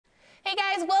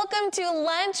Hey guys, welcome to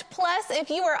Lunch Plus. If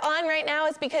you are on right now,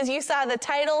 it's because you saw the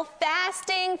title,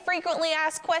 Fasting, Frequently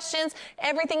Asked Questions,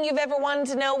 Everything You've Ever Wanted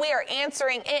to Know. We are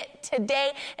answering it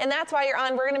today, and that's why you're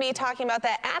on. We're going to be talking about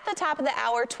that at the top of the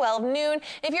hour, 12 noon.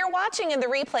 If you're watching in the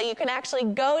replay, you can actually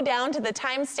go down to the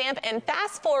timestamp and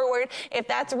fast forward if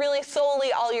that's really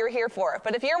solely all you're here for.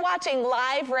 But if you're watching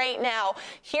live right now,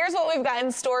 here's what we've got in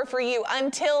store for you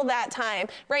until that time.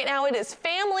 Right now it is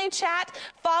Family Chat,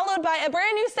 followed by a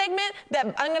brand new segment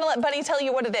that I'm going to let Buddy tell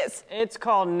you what it is. It's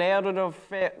called Nailed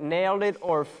It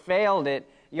or Failed It.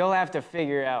 You'll have to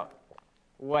figure out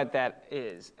what that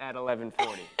is at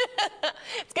 11:40.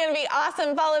 It's going to be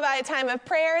awesome, followed by a time of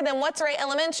prayer, then What's Right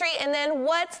Elementary, and then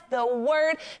What's the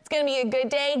Word. It's going to be a good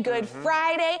day, Good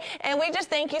Friday, and we just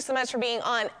thank you so much for being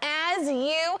on. As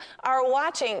you are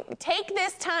watching, take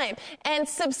this time and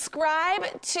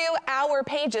subscribe to our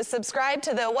pages. Subscribe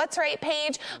to the What's Right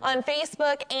page on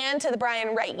Facebook and to the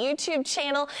Brian Wright YouTube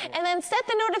channel, and then set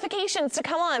the notifications to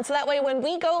come on so that way when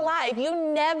we go live, you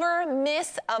never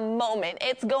miss a moment.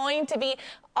 It's going to be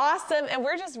awesome, and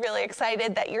we're just really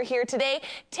excited that you're here today.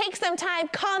 Take some time,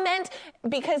 comment,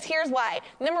 because here's why.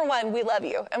 Number one, we love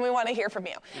you, and we want to hear from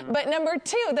you. But number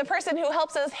two, the person who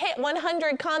helps us hit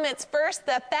 100 comments first,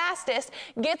 the fastest,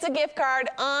 gets a gift card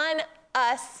on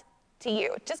us to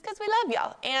you, just because we love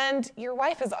y'all, and your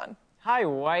wife is on. Hi,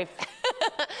 wife.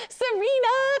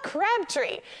 Serena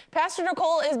Crabtree. Pastor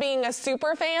Nicole is being a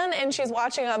super fan, and she's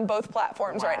watching on both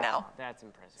platforms right now. That's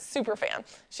impressive. Super fan.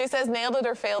 She says, nailed it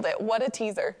or failed it. What a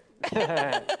teaser.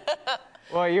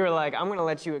 Well, you were like, I'm going to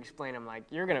let you explain. I'm like,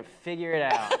 you're going to figure it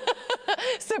out.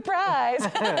 Surprise.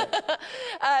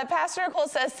 Pastor Nicole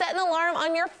says, set an alarm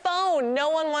on your phone. No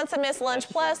one wants to miss Lunch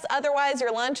Plus. Otherwise,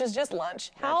 your lunch is just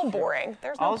lunch. How boring.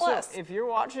 There's no plus. Also, if you're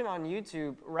watching on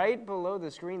YouTube, right below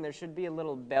the screen, there should be a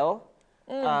little bell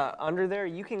under there.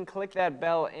 You can click that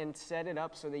bell and set it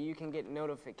up so that you can get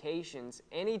notifications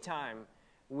anytime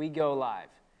we go live.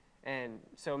 And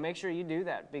so make sure you do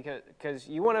that because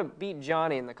you want to beat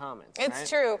Johnny in the comments. It's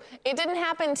true. It didn't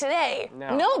happen today.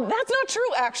 No, that's not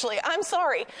true, actually. I'm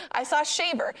sorry. I saw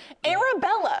Shaver.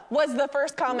 Arabella was the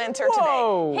first commenter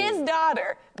today. His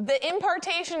daughter. The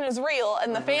impartation is real,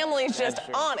 and the family's just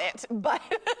on it. But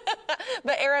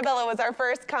Arabella was our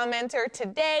first commenter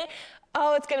today.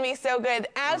 Oh, it's going to be so good.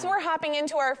 As we're hopping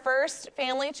into our first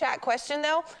family chat question,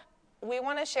 though, we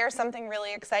want to share something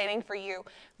really exciting for you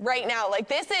right now. Like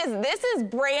this is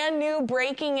brand new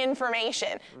breaking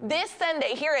information. This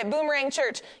Sunday here at Boomerang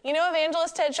Church, you know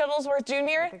Evangelist Ted Shuttlesworth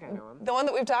Jr.? I think I know him. The one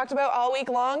that we've talked about all week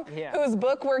long, whose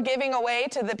book we're giving away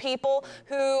to the people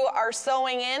who are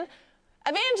sewing in.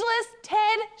 Evangelist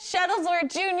Ted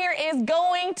Shuttlesworth Jr. is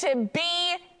going to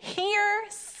be here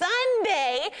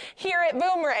Sunday here at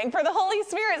Boomerang for the Holy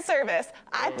Spirit service.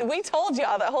 We told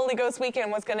y'all that Holy Ghost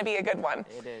weekend was going to be a good one.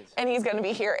 It is. And he's going to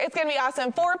be here. It's going to be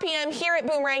awesome. 4 p.m. here at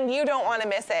Boomerang. You don't want to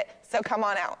miss it. So come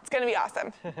on out. It's going to be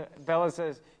awesome. Bella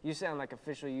says, you sound like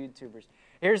official YouTubers.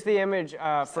 Here's the image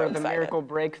for the Miracle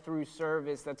Breakthrough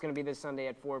service that's going to be this Sunday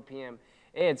at 4 p.m.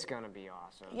 It's going to be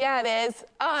awesome. Yeah, it is.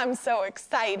 Oh, I'm so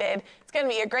excited. It's going to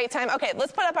be a great time. Okay,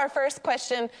 let's put up our first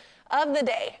question of the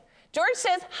day. George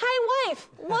says, hi, wife.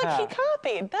 Look, he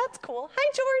copied. That's cool.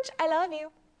 Hi, George. I love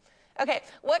you. Okay,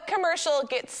 what commercial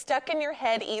gets stuck in your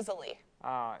head easily?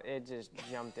 It just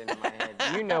jumped into my head.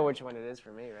 You know which one it is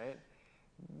for me, right?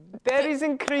 Berries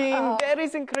and cream,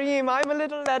 berries and cream. I'm a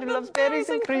little lad who loves berries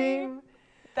and cream.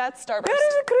 That's Starburst.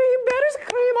 Berries and cream, berries and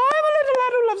cream. I'm a little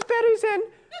lad who loves berries and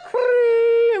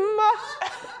cream.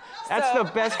 That's the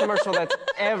best commercial that's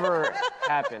ever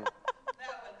happened.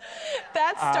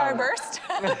 That's Starburst.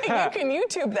 You can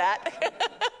YouTube that.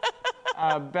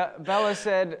 Bella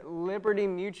said Liberty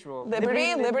Mutual.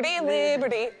 Liberty.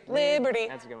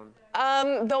 That's a good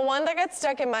one. The one that got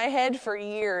stuck in my head for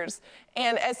years,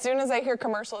 and as soon as I hear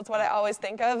commercial, it's what I always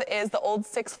think of, is the old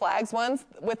Six Flags ones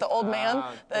with the old man.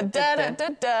 The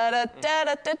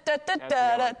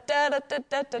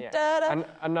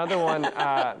Another one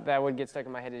that would get stuck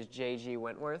in my head is J.G.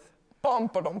 Wentworth.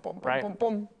 Right.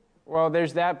 Well,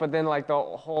 there's that, but then like the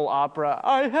whole opera,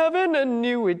 I have an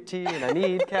annuity and I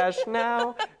need cash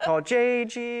now. Call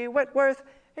J.G. Wentworth,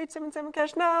 877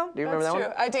 cash now. Do you remember that one?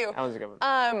 That's true. I do. That was a good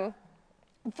one.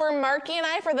 For Marky and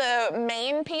I, for the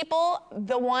main people,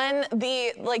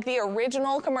 the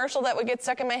original commercial that would get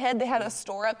stuck in my head, they had a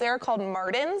store up there called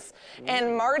Martin's.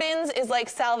 And Martin's is like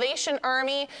Salvation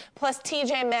Army plus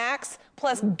TJ Maxx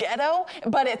plus Ghetto,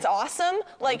 but it's awesome.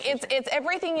 Like it's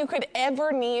everything you could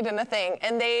ever need in a thing.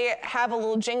 And they have a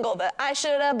little jingle that I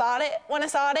should have bought it when I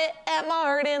saw it at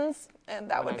Martin's. And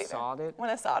that would be When I saw it? When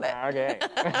I saw it. Okay.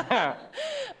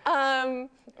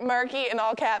 Marky in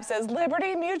all caps says,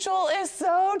 Liberty Mutual is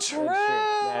so true.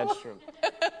 That's true.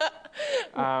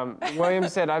 William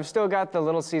said, I've still got the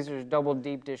Little Caesars double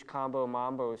deep dish combo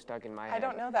mambo stuck in my head. I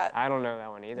don't know that. I don't know that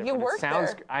one either. You but worked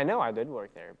there. I know I did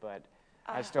work there, but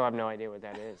I still have no idea what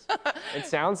that is. It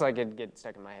sounds like it'd get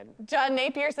stuck in my head. John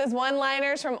Napier says,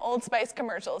 one-liners from Old Spice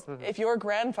commercials. If your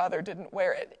grandfather didn't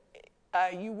wear it,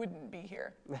 you wouldn't be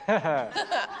here.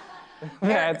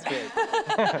 That's good.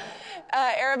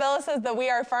 Arabella says the We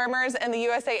Are Farmers and the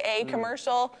USAA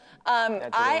commercial.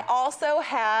 I also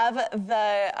have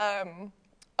the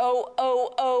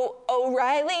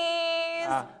O'Reilly's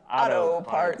Auto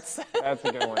Parts. That's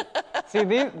a good one. See,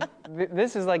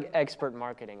 this is like expert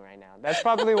marketing right now. That's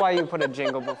probably why you put a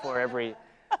jingle before every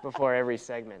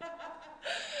segment.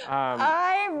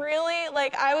 I really,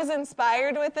 I was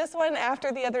inspired with this one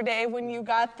after the other day when you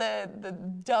got the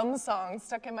dumb song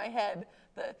stuck in my head.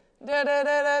 The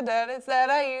da-da-da-da-da, it's that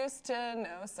I used to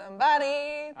know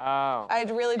somebody. Oh. I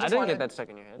really just I didn't wanted... get that stuck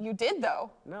in your head. You did, though.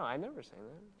 No, I never sang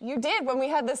that. You did when we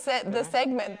had the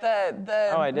segment,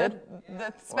 the Oh, I did?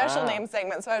 the special Wow. name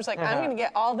segment. So I was like, I'm going to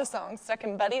get all the songs stuck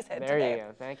in Buddy's head There today. you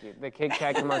go. Thank you. The Kit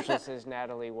Kat commercial says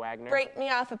Natalie Wagner. Break me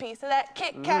off a piece of that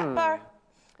Kit Kat bar.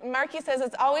 Marky says,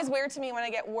 it's always weird to me when I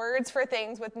get words for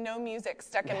things with no music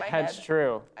stuck in my head. That's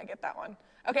true. I get that one.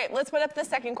 Okay, let's put up the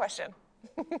second question.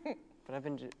 But I've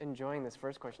been enjoying this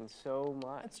first question so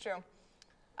much. That's true.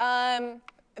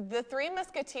 The Three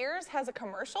Musketeers has a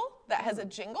commercial that has a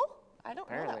jingle. I don't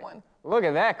know that one. Look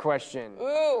at that question.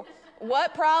 Ooh,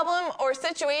 what problem or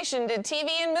situation did TV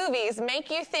and movies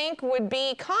make you think would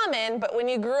be common, but when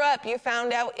you grew up, you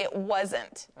found out it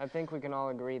wasn't? I think we can all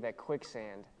agree that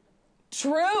quicksand.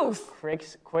 Truth.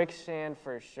 Quicksand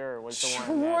for sure was the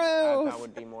one that I thought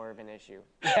would be more of an issue.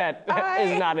 That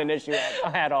is not an issue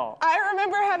at all. I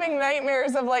remember having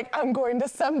nightmares of I'm going to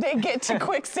someday get to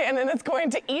quicksand and it's going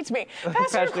to eat me.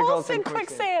 Pastor Cole said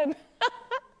quicksand.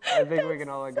 I think we can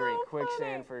all agree. so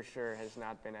Quicksand for sure has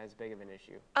not been as big of an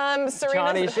issue. Serena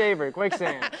Johnny Shaver,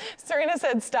 quicksand. Serena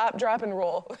said stop, drop, and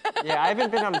roll. Yeah, I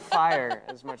haven't been on fire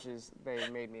as much as they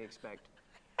made me expect.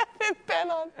 I haven't been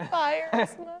on fire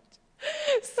as much.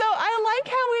 So I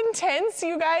like how intense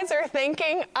you guys are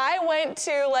thinking. I went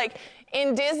to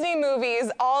in Disney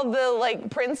movies, all the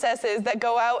princesses that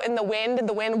go out in the wind and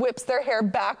the wind whips their hair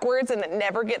backwards and it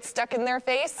never gets stuck in their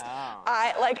face. Oh.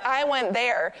 I went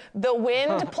there. The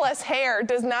wind plus hair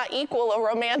does not equal a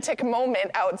romantic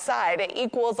moment outside. It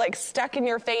equals stuck in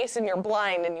your face and you're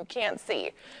blind and you can't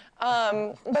see.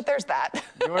 But there's that.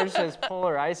 George says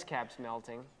polar ice caps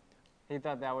melting. He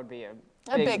thought that would be a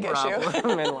big issue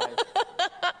problem in life.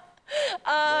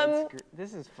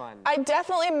 This is fun. I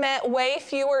definitely met way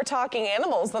fewer talking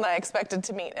animals than I expected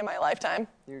to meet in my lifetime.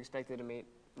 You expected to meet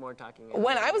more talking animals?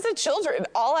 When I was a children,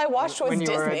 all I watched was when you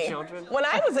Disney. were a children? When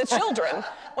I was a children,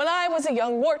 when I was a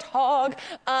young warthog,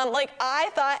 I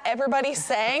thought everybody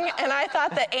sang, and I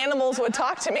thought that animals would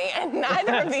talk to me, and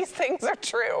neither of these things are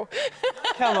true.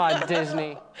 Come on,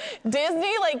 Disney.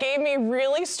 Disney gave me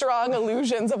really strong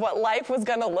illusions of what life was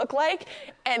gonna look like,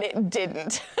 and it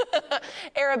didn't.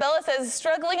 Arabella says,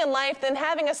 struggling in life, then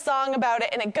having a song about it,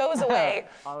 and it goes away.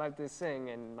 I'll have to sing,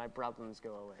 and my problems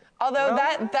go away. Although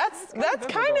Well, that's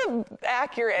kind of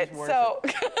accurate. So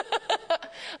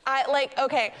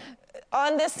okay,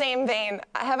 on this same vein,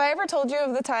 have I ever told you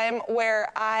of the time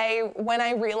where when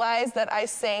I realized that I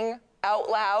sing out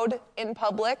loud in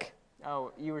public?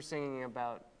 Oh, you were singing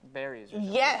about berries or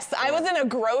something. Yes, I was in a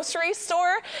grocery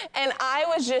store and I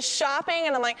was just shopping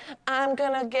and I'm like, I'm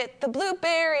gonna get the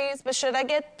blueberries, but should I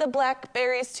get the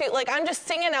blackberries too? I'm just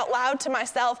singing out loud to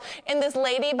myself and this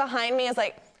lady behind me is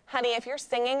like, honey, if you're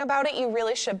singing about it, you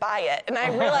really should buy it. And I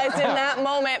realized in that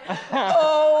moment,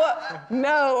 oh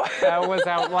no. That was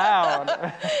out loud.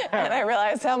 And I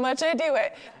realized how much I do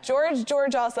it.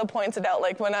 George also points it out,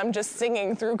 when I'm just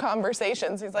singing through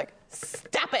conversations, he's like,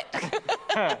 stop it.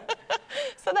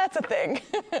 So that's a thing.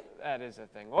 That is a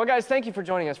thing. Well, guys, thank you for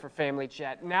joining us for Family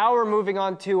Chat. Now we're moving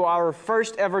on to our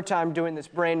first ever time doing this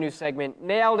brand new segment,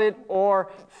 Nailed It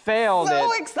or Failed It.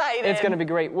 So excited. It's going to be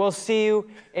great. We'll see you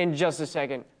in just a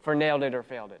second for Nailed It or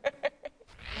Failed It.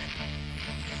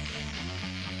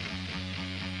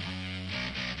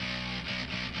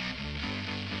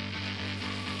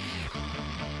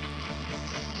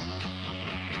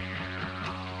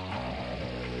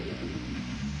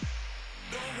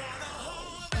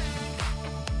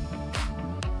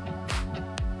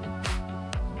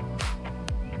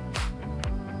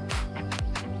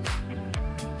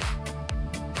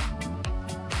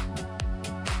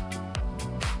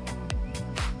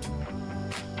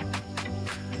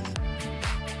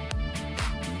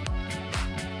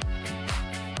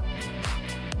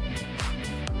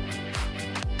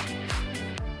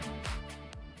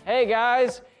 Hey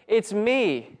guys, it's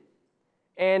me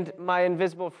and my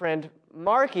invisible friend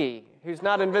Marky, who's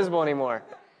not invisible anymore.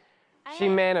 She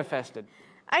manifested.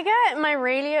 I got my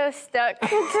radio stuck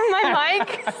to my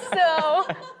mic, so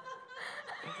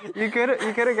You could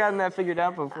have gotten that figured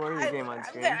out before you came on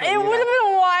screen. it would have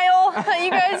been a while.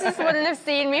 You guys just wouldn't have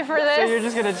seen me for this. So you're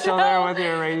just gonna chill there with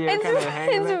your radio kind of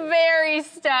hanging It's there? very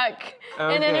stuck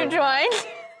and Okay. intertwined.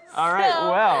 All right,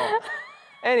 So- well,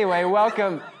 anyway,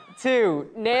 welcome to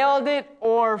Nailed It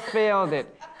or Failed It.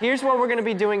 Here's what we're going to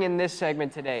be doing in this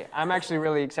segment today. I'm actually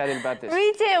really excited about this.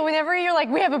 Me too. Whenever you're like,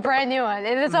 we have a brand new one,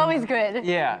 and it's always good.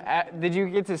 Yeah, did you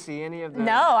get to see any of the...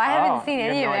 No, I haven't seen you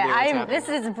have any no of idea what's it. happening. This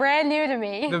is brand new to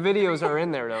me. The videos are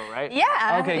in there though, right?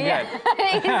 Yeah. Okay, yeah.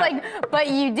 good. He's like, but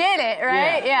you did it,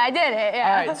 right? Yeah. I did it.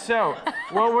 Yeah. All right, so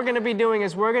what we're going to be doing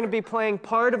is we're going to be playing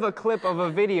part of a clip of a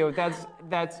video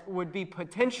that would be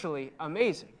potentially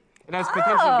amazing. It has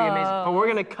potential to be amazing, but we're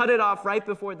going to cut it off right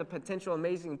before the potential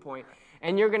amazing point,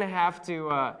 and you're going to have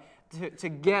to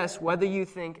guess whether you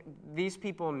think these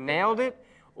people nailed it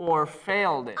or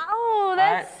failed it. Oh,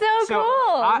 that's so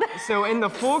cool. So in the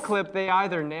full clip, they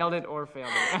either nailed it or failed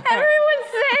it.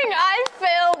 Everyone's saying I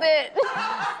failed it.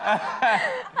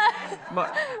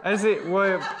 I see.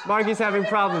 Well, Marky's having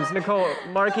problems. Nicole,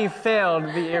 Marky failed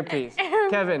the earpiece.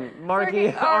 Kevin,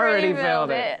 Marky already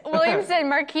failed it. William said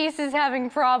Marquise is having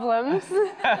problems.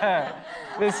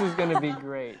 This is going to be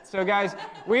great. So, guys,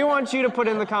 we want you to put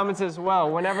in the comments as well.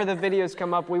 Whenever the videos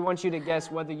come up, we want you to guess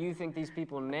whether you think these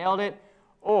people nailed it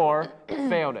or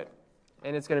failed it.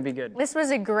 And it's going to be good. This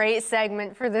was a great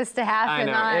segment for this to happen.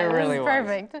 I know, it really was.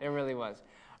 Perfect. It really was.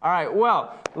 All right,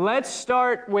 well, let's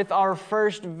start with our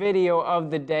first video of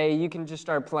the day. You can just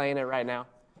start playing it right now.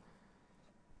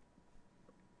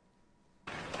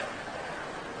 All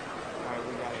right,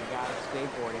 we got a guy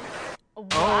skateboarding. Wow.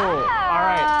 all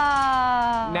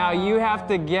right. Now you have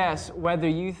to guess whether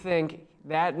you think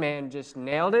that man just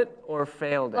nailed it or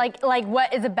failed it. Like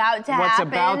what is about to What's happen.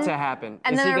 about to happen.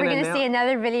 And Is then he are we gonna going to nail- see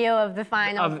another video of the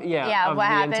final? Of what the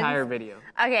happens? entire video.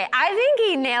 Okay, I think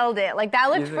he nailed it. Like that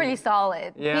looked think- pretty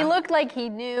solid. Yeah? He looked like he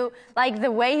knew, like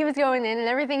the way he was going in and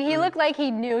everything. He looked like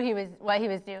he knew what he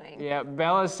was doing. Yeah,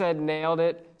 Bella said nailed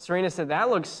it. Serena said that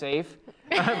looks safe.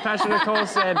 Pastor Nicole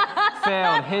said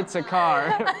failed, hits a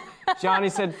car. Johnny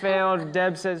said failed.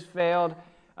 Deb says failed.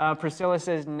 Priscilla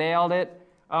says nailed it.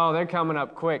 Oh, they're coming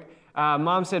up quick.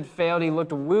 Mom said failed. He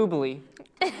looked woobly.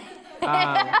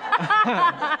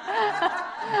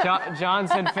 John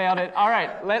said failed it. All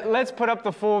right, let's put up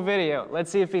the full video. Let's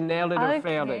see if he nailed it or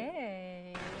failed it.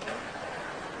 Okay.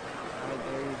 All right,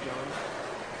 there he's going.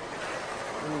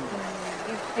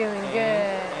 He's doing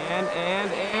good. And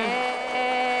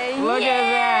Hey, look at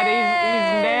that.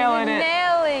 He's nailing it.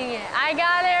 Nailing it. I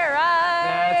got it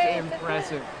right. That's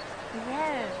impressive.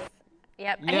 Yes.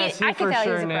 Yep. Yes, I he could for tell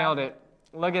sure he's a pro. nailed it.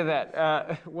 Look at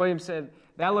that. William said,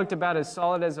 that looked about as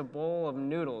solid as a bowl of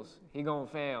noodles. He gonna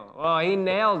fail. Well, he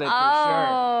nailed it for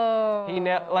Oh. sure. He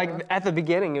like at the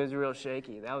beginning, it was real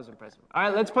shaky. That was impressive. All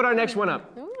right, let's put our next one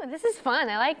up. Ooh, this is fun.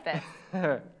 I like this.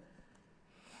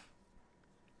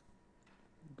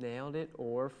 Nailed it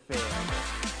or failed.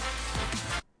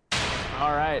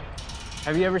 All right.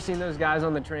 Have you ever seen those guys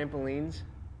on the trampolines?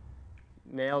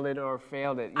 Nailed it or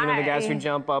failed it. You know the guys who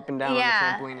jump up and down on the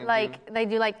trampoline. And like they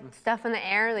do like stuff in the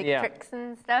air, like Yeah. tricks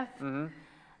and stuff.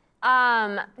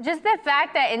 Just the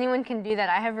fact that anyone can do that,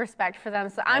 I have respect for them.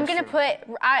 So I'm That's gonna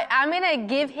true. I'm gonna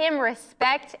give him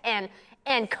respect and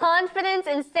confidence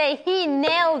and say he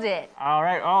nailed it. All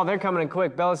right. Oh, they're coming in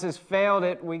quick. Bella says failed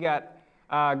it. We got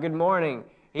good morning.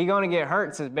 He gonna get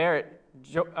hurt, says Barrett.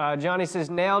 Johnny says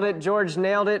nailed it. George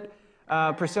nailed it.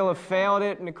 Priscilla failed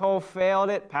it. Nicole failed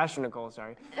it. Pastor Nicole,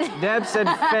 sorry. Deb said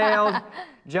failed.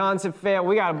 John said failed.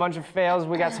 We got a bunch of fails.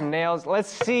 We got some nails. Let's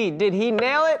see. Did he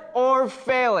nail it or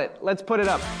fail it? Let's put it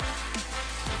up.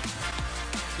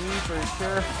 He for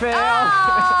sure failed.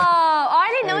 Oh, I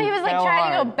didn't know And he was like fell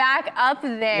trying to hard. go back up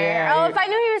there. Yeah, oh, he- if I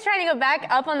knew he was trying to go back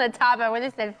up on the top, I would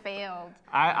have said failed.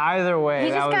 Either way, He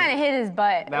that just was, kind of hit his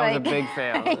butt. that was a big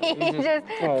fail. he He just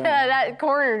boom. that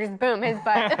corner just boom his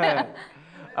butt.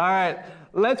 All right.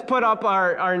 Let's put up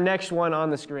our next one on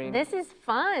the screen. This is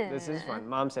fun. This is fun.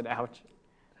 Mom said ouch.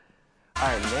 All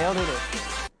right, nailed it.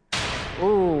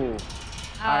 Ooh.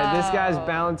 All right, this guy's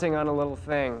balancing on a little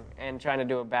thing and trying to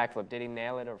do a backflip. Did he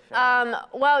nail it or fail?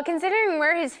 Well, considering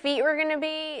where his feet were gonna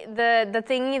be, the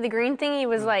thingy, the green thingy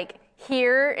was like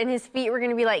here, and his feet were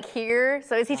gonna be like here.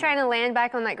 So is he trying to land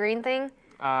back on that green thing?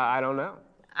 I don't know.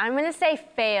 I'm gonna say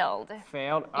failed.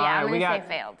 Failed. Yeah, All right, I'm we gonna got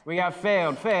say failed. We got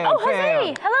failed. Oh, Jose!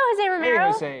 Failed. Hello, Jose Hey,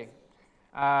 Romero.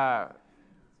 Jose.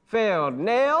 Failed.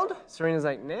 Nailed. Serena's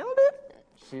like nailed it.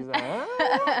 She's like,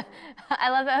 ah. I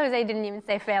love that Jose didn't even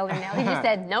say failed or nailed. He just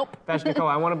said nope. Pastor Nicole,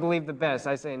 I want to believe the best.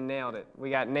 I say nailed it. We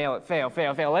got nail it, fail,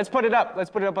 fail, fail. Let's put it up. Let's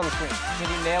put it up on the screen. Did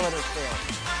he nail it or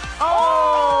fail?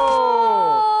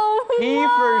 Oh! He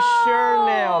for sure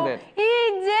nailed it. He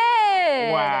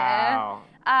did. Wow.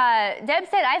 Deb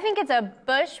said, I think it's a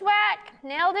bushwhack.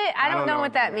 Nailed it. I don't know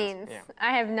what that means. Yeah.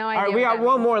 I have no idea. All right, we got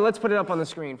one more. Let's put it up on the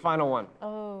screen. Final one.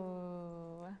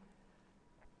 Oh.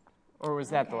 Or was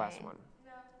that the last one?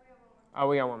 Oh,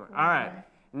 we got one more. All right.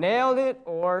 Nailed it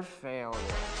or failed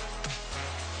it?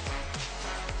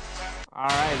 All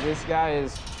right, this guy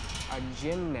is a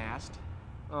gymnast.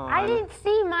 I didn't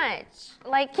see much.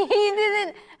 Like, he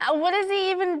didn't, what is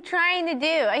he even trying to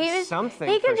do? Something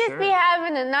He could for just sure. be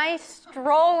having a nice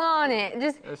stroll on it.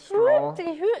 Just A stroll?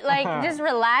 like, just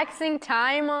relaxing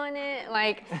time on it.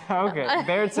 Like, Okay,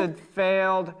 Baird said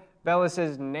failed. Bella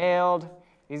says nailed.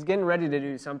 He's getting ready to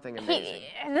do something amazing.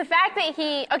 the fact that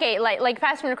like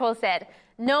Pastor Nicole said,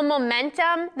 no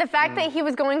momentum. The fact that he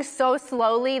was going so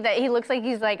slowly that he looks like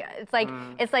he's like, it's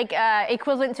like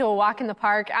equivalent to a walk in the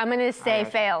park. I'm gonna say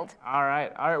failed. All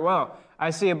right. Well, I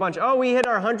see a bunch. Oh, we hit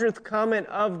our 100th comment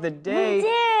of the day. We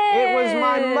did. It was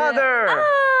my mother.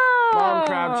 Oh. Mom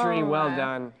Crabtree, well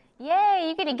done. Yay,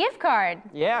 you get a gift card.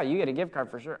 Yeah, you get a gift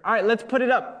card for sure. All right, let's put it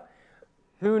up.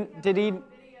 Who did he?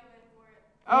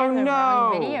 Oh The no!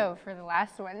 wrong video for the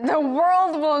last one. The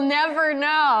world will never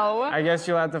know. I guess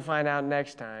you'll have to find out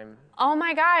next time. Oh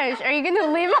my gosh, are you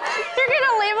gonna leave us? You're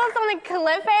gonna leave us on a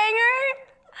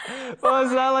cliffhanger? Well,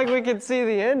 it's not like we could see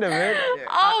the end of it.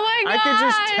 Oh my gosh! I could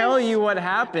just tell you what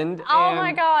happened. Oh and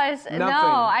my gosh! nothing.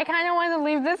 No, I kind of want to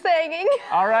leave this hanging.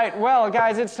 All right, well,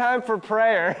 guys, it's time for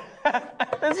prayer.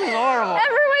 This is horrible.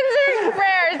 Everyone's doing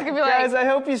prayers. It's gonna be like. Guys, I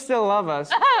hope you still love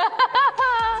us.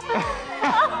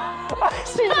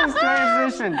 She just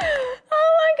transitioned. Oh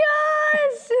my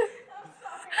gosh!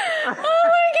 Oh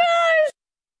my gosh!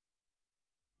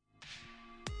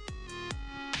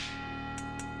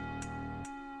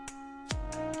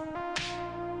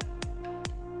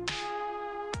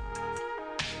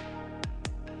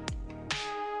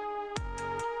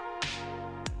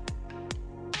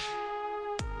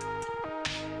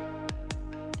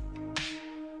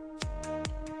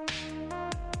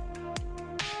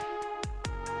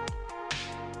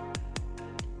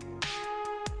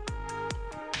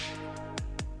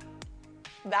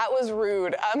 That was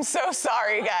rude. I'm so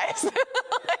sorry, guys.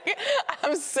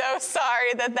 I'm so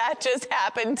sorry that just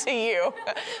happened to you.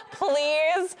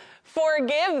 Please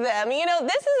forgive them. You know,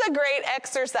 this is a great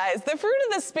exercise. The fruit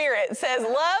of the Spirit says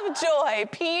love, joy,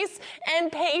 peace,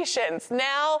 and patience.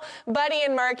 Now, Buddy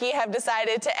and Marky have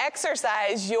decided to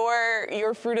exercise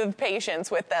your fruit of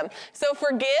patience with them. So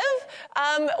forgive.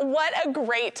 What a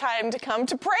great time to come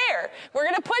to prayer. We're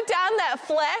going to put down that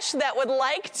flesh that would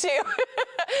like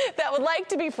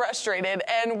to be frustrated,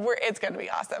 and it's going to be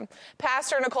awesome.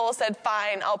 Pastor Nicole said,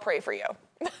 "Fine, I'll pray for you."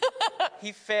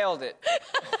 He failed it.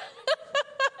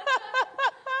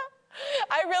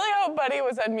 I really hope Buddy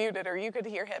was unmuted or you could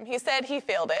hear him. He said he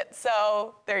failed it,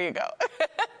 so there you go.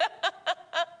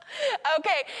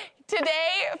 Okay,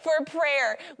 today for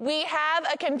prayer, we have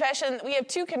a confession. We have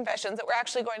two confessions that we're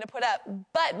actually going to put up.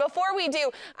 But before we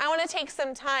do, I want to take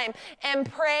some time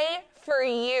and pray for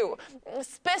you,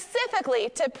 specifically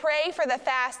to pray for the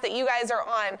fast that you guys are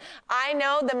on. I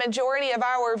know the majority of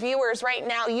our viewers right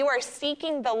now, you are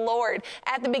seeking the Lord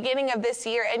at the beginning of this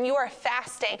year, and you are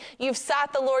fasting. You've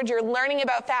sought the Lord. You're learning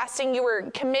about fasting. You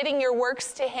were committing your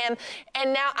works to Him.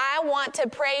 And now I want to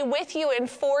pray with you and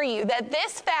for you that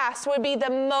this fast would be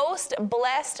the most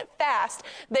blessed fast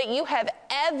that you have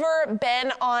ever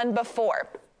been on before.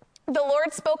 The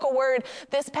Lord spoke a word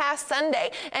this past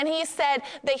Sunday, and He said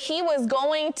that He was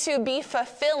going to be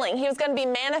fulfilling. He was going to be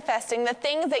manifesting the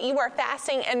things that you are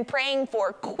fasting and praying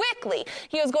for quickly.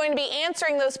 He was going to be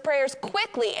answering those prayers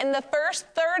quickly in the first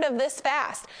third of this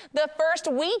fast. The first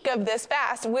week of this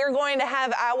fast, we're going to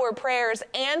have our prayers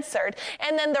answered,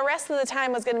 and then the rest of the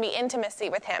time was going to be intimacy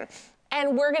with Him.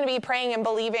 And we're going to be praying and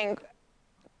believing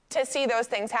to see those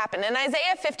things happen. In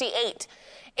Isaiah 58,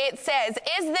 it says,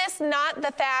 "Is this not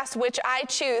the fast which I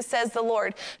choose, says the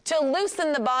Lord, to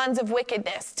loosen the bonds of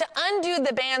wickedness, to undo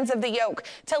the bands of the yoke,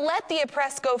 to let the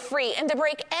oppressed go free, and to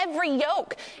break every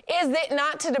yoke? Is it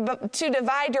not to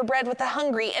divide your bread with the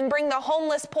hungry, and bring the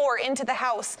homeless poor into the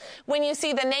house? When you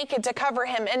see the naked, to cover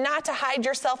him, and not to hide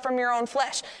yourself from your own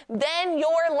flesh? Then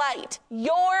your light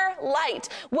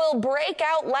will break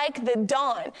out like the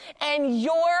dawn, and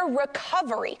your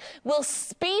recovery will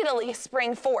speedily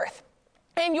spring forth.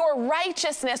 and your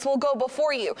righteousness will go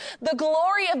before you. The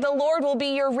glory of the Lord will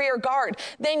be your rear guard.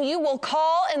 Then you will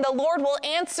call, and the Lord will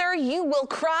answer. You will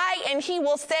cry, and he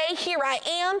will say, here I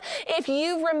am. If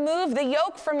you remove the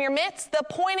yoke from your midst, the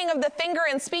pointing of the finger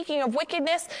and speaking of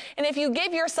wickedness, and if you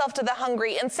give yourself to the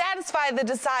hungry and satisfy the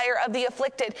desire of the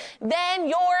afflicted, then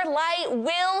your light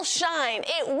will shine.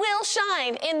 It will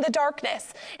shine in the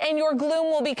darkness, and your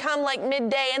gloom will become like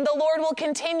midday, and the Lord will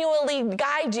continually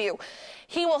guide you.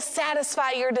 He will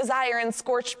satisfy your desire in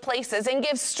scorched places and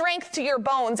give strength to your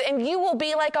bones, and you will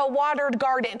be like a watered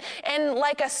garden and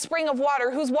like a spring of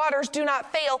water whose waters do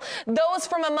not fail. Those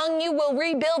from among you will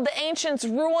rebuild the ancient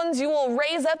ruins. You will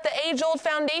raise up the age-old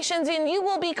foundations, and you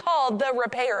will be called the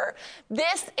repairer.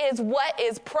 This is what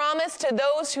is promised to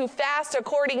those who fast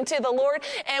according to the Lord,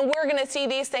 and we're going to see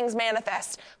these things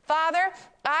manifest. Father,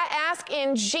 I ask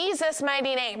in Jesus'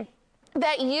 mighty name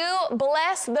that you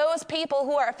bless those people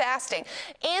who are fasting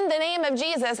in the name of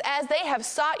Jesus as they have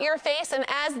sought your face and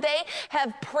as they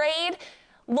have prayed.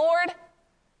 Lord,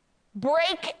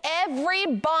 break every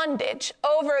bondage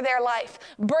over their life.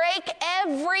 Break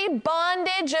every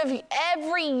bondage of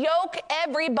every yoke,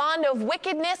 every bond of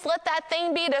wickedness. Let that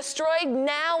thing be destroyed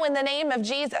now in the name of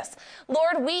Jesus.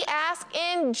 Lord, we ask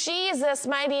in Jesus'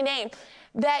 mighty name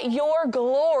that your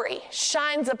glory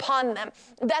shines upon them,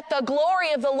 that the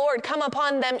glory of the Lord come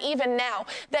upon them even now,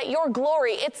 that your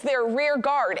glory, it's their rear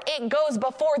guard. It goes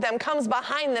before them, comes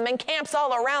behind them, and camps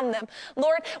all around them.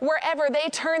 Lord, wherever they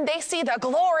turn, they see the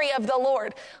glory of the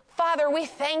Lord. Father, we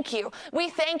thank you. We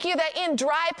thank you that in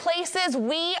dry places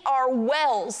we are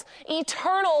wells,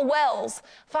 eternal wells.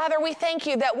 Father, we thank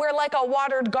you that we're like a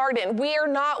watered garden. We are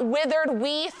not withered.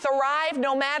 We thrive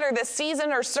no matter the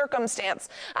season or circumstance.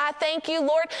 I thank you,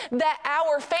 Lord, that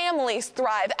our families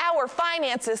thrive, our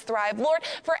finances thrive. Lord,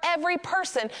 for every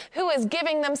person who is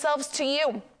giving themselves to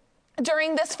you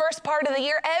during this first part of the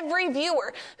year, every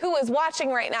viewer who is watching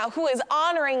right now, who is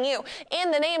honoring you,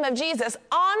 in the name of Jesus,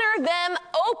 honor them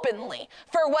openly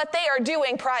for what they are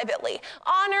doing privately.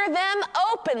 Honor them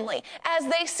openly as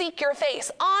they seek your face.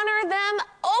 Honor them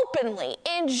openly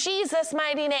in Jesus'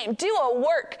 mighty name. Do a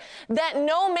work that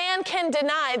no man can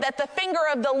deny, that the finger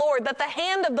of the Lord, that the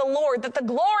hand of the Lord, that the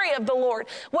glory of the Lord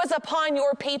was upon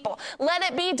your people. Let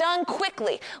it be done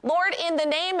quickly. Lord, in the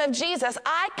name of Jesus,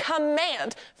 I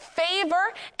command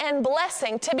favor and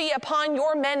blessing to be upon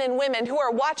your men and women who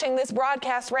are watching this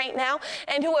broadcast right now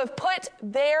and who have put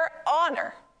their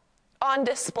honor on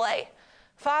display.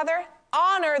 Father,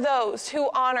 honor those who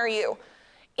honor you.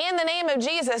 In the name of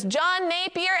Jesus, John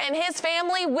Napier and his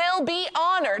family will be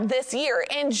honored this year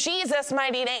in Jesus'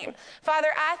 mighty name. Father,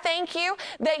 I thank you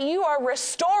that you are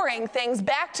restoring things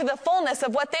back to the fullness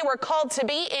of what they were called to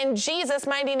be in Jesus'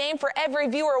 mighty name for every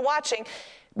viewer watching.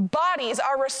 Bodies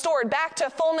are restored back to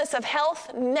fullness of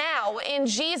health now in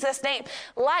Jesus' name.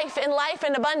 Life and life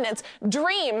in abundance.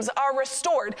 Dreams are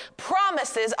restored.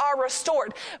 Promises are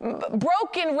restored.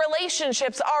 Broken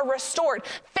relationships are restored.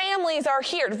 Families are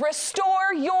healed.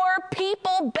 Restore your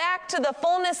people back to the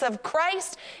fullness of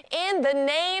Christ in the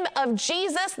name of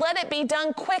Jesus. Let it be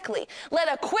done quickly. Let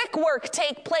a quick work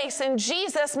take place in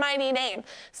Jesus' mighty name.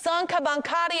 Let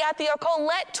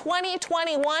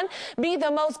 2021 be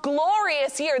the most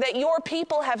glorious year that your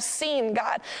people have seen,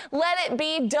 God. Let it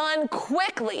be done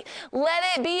quickly. Let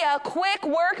it be a quick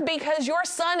work because your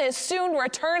son is soon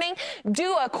returning.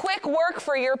 Do a quick work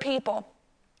for your people.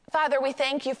 Father, we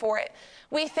thank you for it.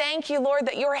 We thank you, Lord,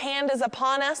 that your hand is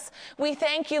upon us. We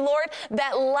thank you, Lord,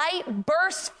 that light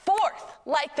bursts forth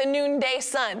like the noonday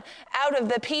sun out of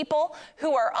the people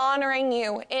who are honoring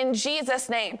you in Jesus'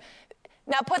 name.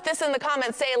 Now put this in the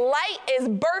comments. Say, light is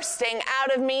bursting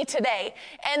out of me today,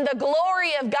 and the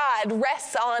glory of God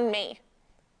rests on me.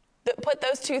 Put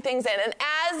those two things in. And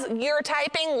as you're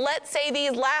typing, let's say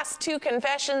these last two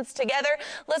confessions together.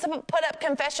 Let's put up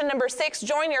confession number 6.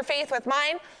 Join your faith with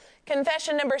mine.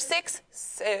 Confession number 6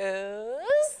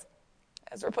 says,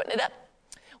 as we're putting it up,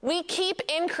 we keep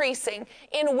increasing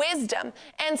in wisdom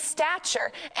and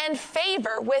stature and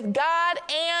favor with God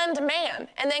and man.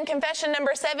 And then confession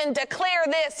number 7, declare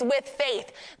this with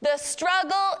faith. The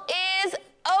struggle is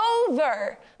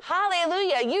over.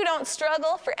 Hallelujah. You don't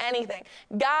struggle for anything.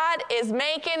 God is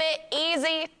making it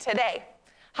easy today.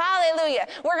 Hallelujah.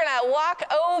 We're going to walk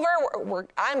over.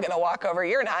 I'm going to walk over.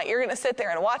 You're not. You're going to sit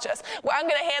there and watch us. Well, I'm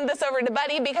going to hand this over to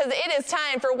Buddy because it is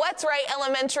time for What's Right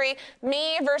Elementary,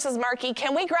 me versus Marky.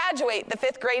 Can we graduate the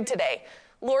 5th grade today?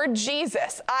 Lord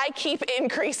Jesus, I keep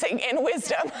increasing in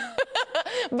wisdom.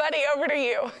 Buddy, over to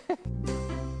you.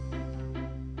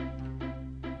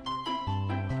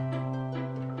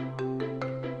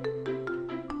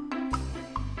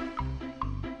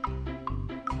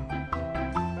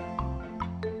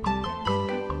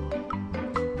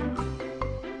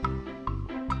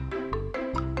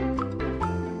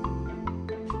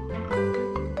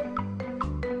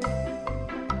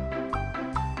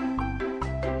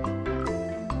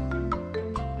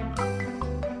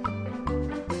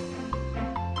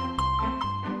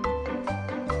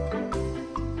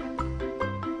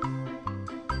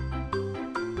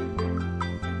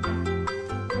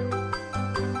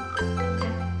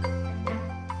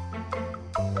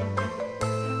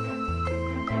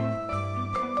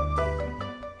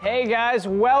 Hey guys,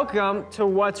 welcome to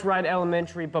What's Right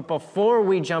Elementary. But before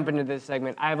we jump into this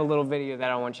segment, I have a little video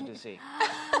that I want you to see.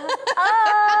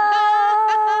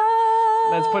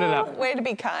 Let's put it up. Way to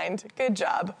be kind. Good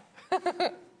job.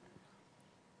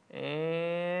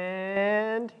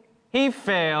 And he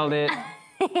failed it.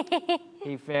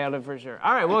 He failed it for sure.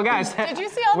 All right, well, guys. Did you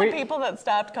see all the people that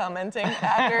stopped commenting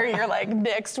after you're like,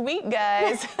 next week,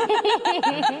 guys?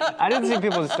 I didn't see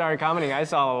people that started commenting. I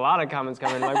saw a lot of comments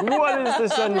coming like, what is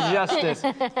this injustice?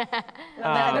 Let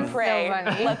them pray. so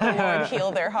funny. Let the Lord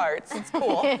heal their hearts. It's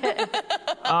cool.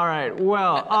 All right,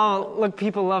 well, oh, look,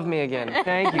 people love me again.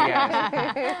 Thank you,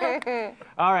 guys.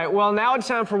 All right, well, now it's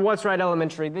time for What's Right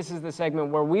Elementary. This is the segment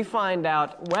where we find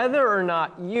out whether or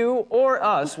not you or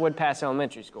us would pass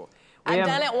elementary school. I've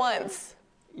done it once.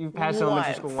 You've passed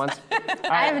elementary school once?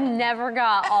 I've never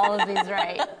got all of these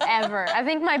right, ever. I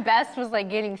think my best was like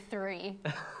getting 3.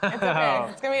 It's okay.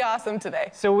 It's going to be awesome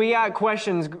today. So we got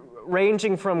questions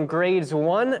ranging from grades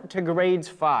 1 to grades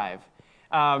 5.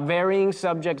 Varying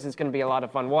subjects. It's going to be a lot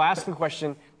of fun. We'll ask the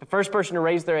question. The first person to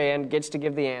raise their hand gets to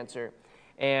give the answer.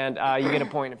 And you get a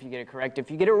point if you get it correct.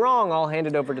 If you get it wrong, I'll hand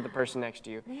it over to the person next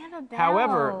to you. We have a bell.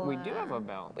 However, we do have a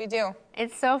bell. We do.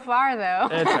 It's so far though.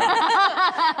 It's all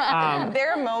right.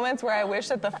 There are moments where I wish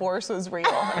that the force was real.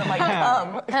 And I'm like,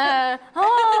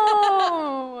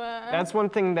 Oh! That's one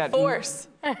thing that... force.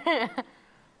 There it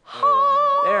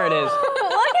is.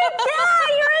 Look at that!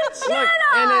 You're a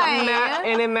Jedi! Look,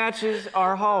 and it matches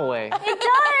our hallway. It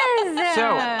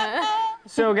does!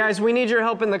 So guys, we need your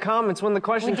help in the comments. When the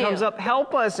question We do. comes up,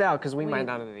 help us out, because we might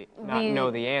not know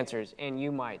the answers, and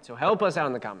you might. So help us out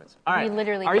in the comments. All right,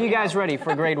 literally are you can't guys ready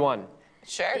for grade 1?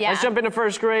 Sure. Yeah. Let's jump into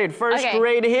first grade. First Okay.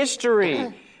 grade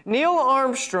history. Neil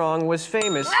Armstrong was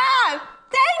famous... Ah!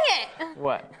 Dang it!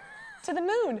 What? To the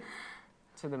moon.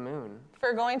 To the moon.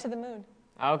 For going to the moon.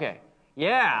 Okay.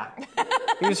 Yeah.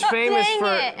 He was famous Dang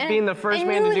for it. being the first I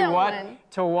man to knew do that what? one.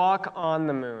 To walk on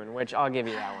the moon, which I'll give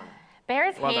you that one.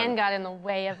 Bear's Well done. hand got in the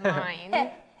way of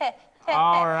mine.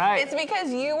 All right. It's because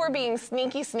you were being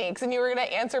sneaky sneaks and you were going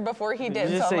to answer before he did.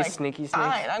 you just so I'm say like, sneaky sneaks?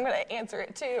 fine, I'm going to answer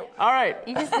it too. All right.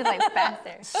 You just did like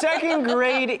faster. Second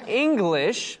grade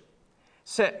English.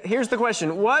 So here's the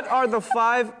question. What are the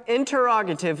 5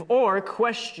 interrogative or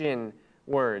question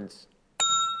words?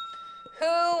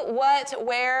 Who, what,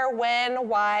 where, when,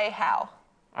 why, how.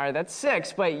 All right, that's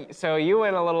 6, but so you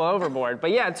went a little overboard.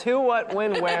 But yeah, it's who, what,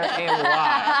 when, where, and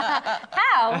why.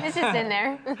 How? It's just in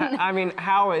there. I mean,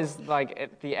 how is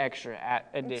like the extra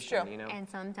addition, true. you know? And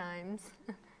sometimes.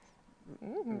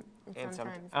 And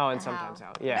sometimes oh, and the sometimes how.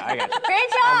 how. Yeah, I got you. Great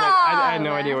job! I had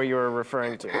no idea what you were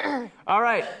referring to. All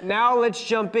right, now let's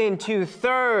jump into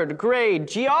third grade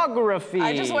geography.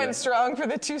 I just went strong for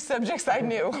the 2 subjects I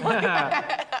knew.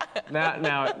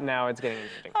 Now it's getting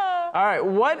interesting. All right,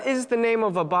 what is the name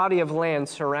of a body of land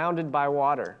surrounded by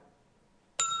water?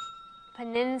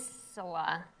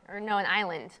 Peninsula. Or no, an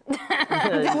island. Wait,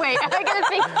 I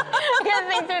gotta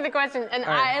think through the question. An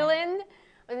right. island?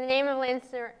 With the name of land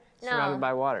Surrounded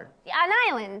by water. Yeah, an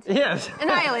island. Yes. An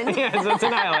island. Yes, it's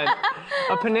an island.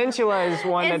 A peninsula is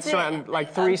one that's surrounded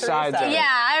like 3 sides of it. Yeah,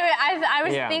 I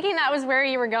was Yeah. thinking that was where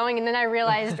you were going, and then I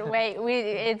realized, wait,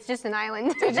 it's just an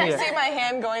island. Did you see my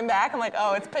hand going back? I'm like,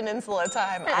 oh, it's peninsula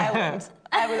time, island.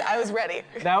 I was ready.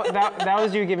 That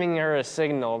was you giving her a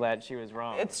signal that she was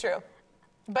wrong. It's true.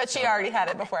 But she already had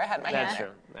it before I had my That's hand.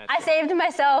 true. That's I saved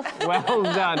myself. true. Well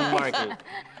done, Marky.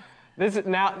 This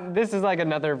is like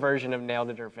another version of Nailed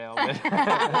It or Failed It.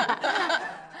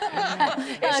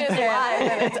 It's just live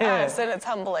and it's us and it's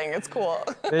humbling. It's cool.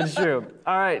 It's true.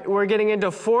 All right, we're getting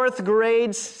into 4th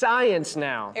grade science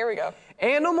now. Here we go.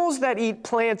 Animals that eat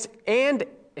plants and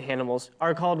animals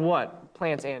are called what?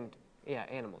 Plants and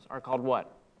animals are called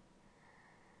what?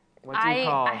 What do you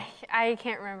call I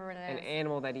can't remember what an it is.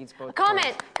 animal that eats both?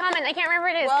 Comment. plants? I can't remember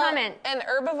what it is. Well, Comment. an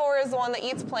herbivore is the one that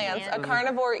eats plants. Yeah. A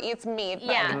carnivore eats meat. But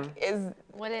Yeah. Is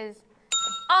What is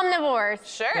omnivores?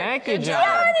 sure. Thank you, Good John.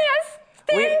 job. Yes,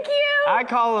 thank you. I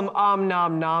call them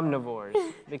omnomnomnivores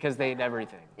because they eat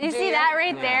everything. Do you Do see you? that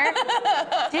right there?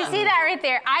 Do you see that right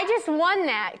there? I just won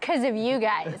that because of you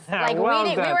guys. Like Well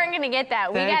we done. weren't gonna get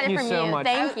that. We Thank got it you from so you. much.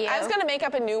 Thank you. I was gonna make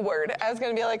up a new word. I was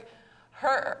gonna be like,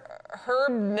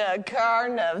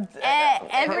 herbnicarniv.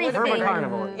 Everything.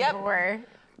 Herbicarnivore. Yep. Were.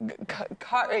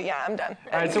 Yeah, I'm done.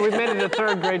 All right, so we've made it to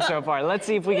 3rd grade so far. Let's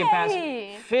see if we can pass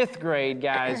Yay. 5th grade,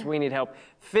 guys. We need help.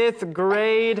 5th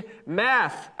grade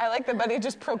math. I like that Buddy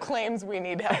just proclaims we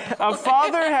need help. A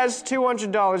father has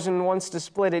 $200 and wants to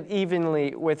split it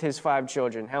evenly with his 5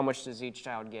 children. How much does each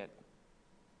child get?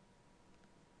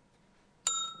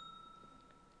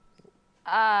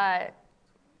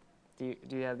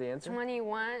 Do you have the answer?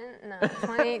 21? No,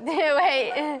 20.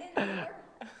 Wait.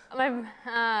 I'm done.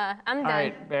 All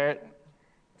right, Barrett.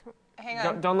 Hang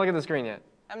on. Don't look at the screen yet.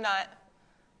 I'm not.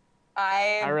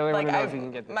 I really want to know if you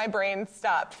can get this. My brain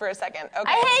stopped for a second. Okay.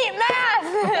 I hate math!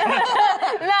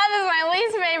 Math is my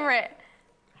least favorite.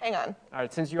 Hang on. All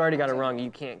right, since you already got it wrong,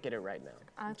 you can't get it right now.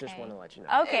 Just Okay. want to let you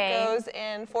know. Okay. It goes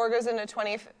in, 4 goes into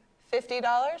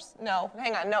 $50? No,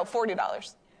 hang on, no,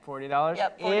 $40. $40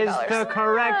 Yep, is $40. the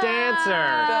correct answer.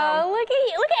 Oh, look at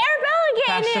Arabella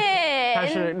getting it.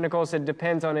 Pastor Nicole said,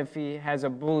 depends on if he has a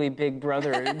bully big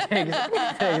brother who takes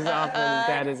off when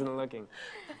dad isn't looking.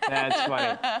 That's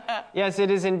funny. Yes, it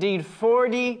is indeed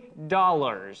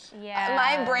 $40. Yeah.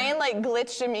 My brain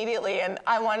glitched immediately, and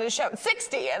I wanted to shout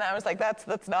 60, and I was like,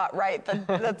 that's not right.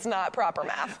 That's not proper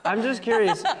math. I'm just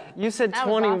curious. You said That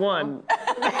was 21.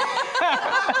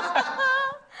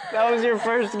 That was your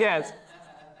first guess.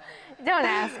 Don't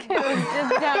ask.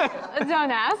 Just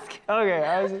don't ask.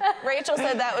 Okay. Rachel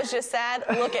said that was just sad.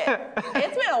 Look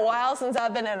it's been a while since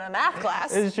I've been in a math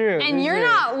class. It's true. And you're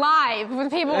not live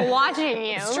with people watching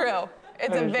you. It's true.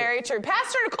 It's very true.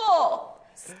 Pastor Nicole,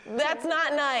 that's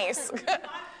not nice.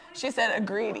 She said,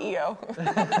 agreed, EO.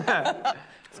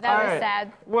 That was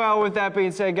sad. Well, with that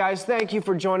being said, guys, thank you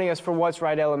for joining us for What's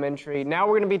Right Elementary. Now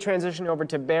we're going to be transitioning over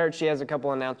to Barrett. She has a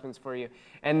couple announcements for you.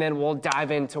 And then we'll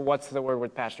dive into What's the Word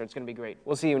with Pastor. It's going to be great.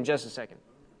 We'll see you in just a second.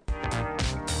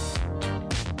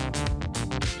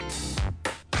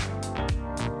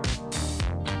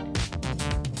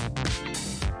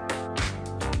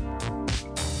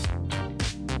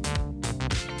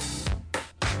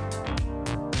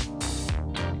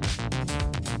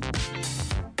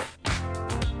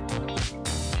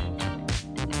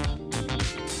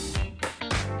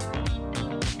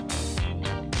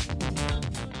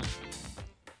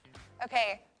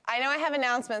 Okay, I know I have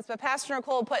announcements, but Pastor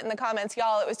Nicole put in the comments,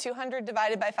 y'all, it was 200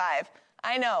 divided by 5.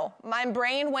 I know, my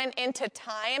brain went into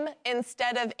time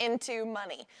instead of into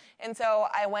money. And so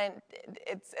I went,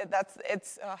 it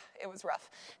was rough.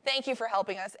 Thank you for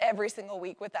helping us every single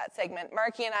week with that segment.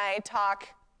 Marky and I talk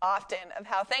often of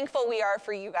how thankful we are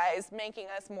for you guys making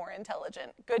us more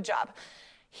intelligent. Good job.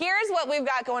 Here's what we've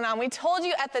got going on. We told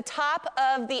you at the top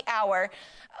of the hour,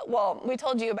 well, we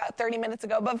told you about 30 minutes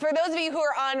ago, but for those of you who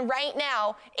are on right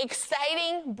now,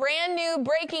 exciting, brand new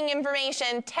breaking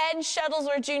information. Ted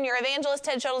Shuttlesworth Jr., Evangelist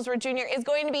Ted Shuttlesworth Jr. is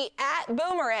going to be at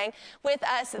Boomerang with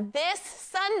us this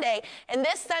Sunday, and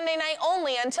this Sunday night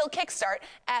only until Kickstart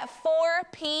at 4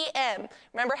 p.m.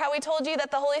 Remember how we told you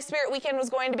that the Holy Spirit weekend was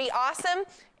going to be awesome?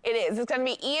 It is. It's going to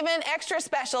be even extra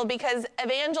special because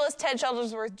Evangelist Ted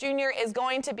Shuttlesworth Jr. is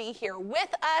going to be here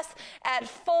with us at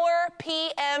 4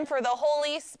 p.m. for the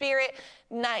Holy Spirit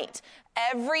night.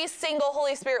 Every single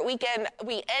Holy Spirit weekend,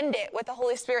 we end it with the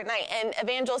Holy Spirit night, and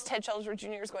Evangelist Ted Shuttlesworth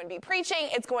Jr. is going to be preaching.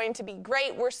 It's going to be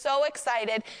great. We're so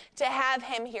excited to have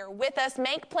him here with us.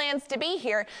 Make plans to be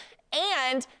here.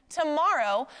 And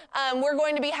tomorrow, we're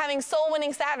going to be having Soul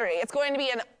Winning Saturday. It's going to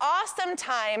be an awesome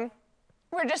time.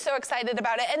 We're just so excited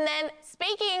about it. And then,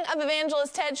 speaking of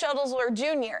Evangelist Ted Shuttlesworth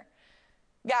Jr.,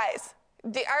 guys, are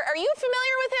you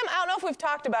familiar with him? I don't know if we've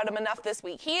talked about him enough this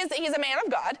week. He's a man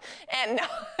of God, and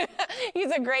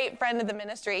he's a great friend of the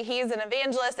ministry. He's an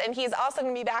evangelist, and he's also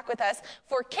going to be back with us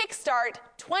for Kickstart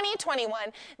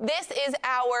 2021. This is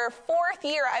our 4th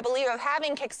year, I believe, of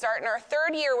having Kickstart, and our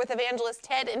 3rd year with Evangelist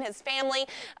Ted and his family.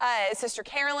 Sister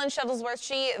Carolyn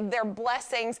Shuttlesworth, their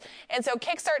blessings. And so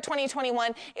Kickstart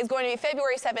 2021 is going to be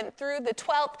February 7th through the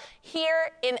 12th here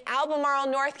in Albemarle,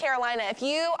 North Carolina. If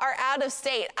you are out of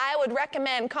state, I would recommend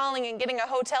calling and getting a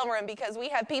hotel room because we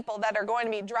have people that are going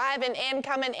to be driving in,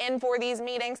 coming in for these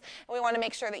meetings, and we want to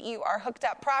make sure that you are hooked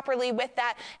up properly with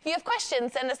that. If you have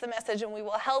questions, send us a message and we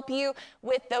will help you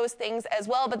with those things as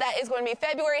well. But that is going to be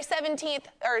February 7th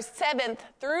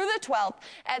through the 12th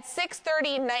at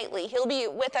 6:30 nightly. He'll be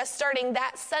with us starting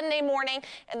that Sunday morning,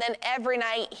 and then every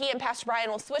night he and Pastor Brian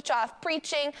will switch off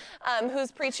preaching,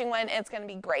 who's preaching when, and it's going to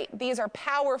be great. These are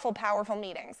powerful, powerful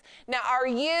meetings. Now, are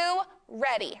you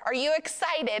ready? Are you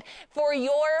excited for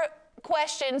your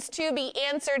questions to be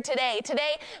answered today?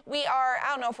 Today, we are, I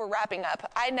don't know if we're wrapping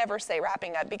up. I never say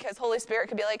wrapping up because Holy Spirit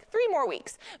could be like 3 more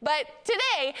weeks. But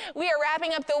today, we are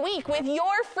wrapping up the week with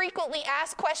your frequently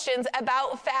asked questions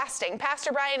about fasting.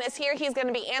 Pastor Brian is here. He's going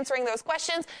to be answering those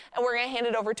questions, and we're going to hand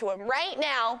it over to him right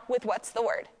now with What's the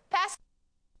Word? Pastor.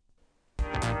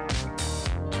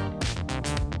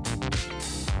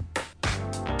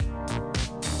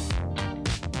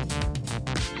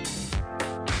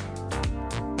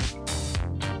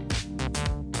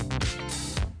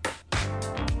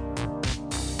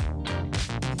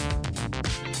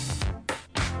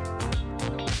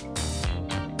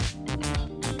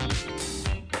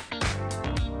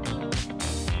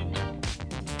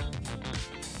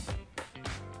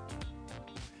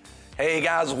 Hey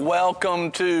guys, welcome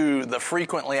to the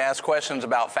frequently asked questions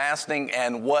about fasting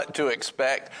and what to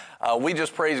expect. We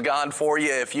just praise God for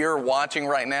you. If you're watching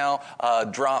right now,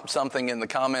 drop something in the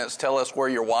comments. Tell us where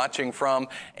you're watching from.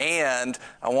 And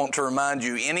I want to remind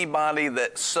you, anybody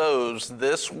that sows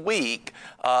this week,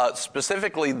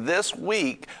 specifically this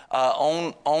week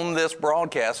on this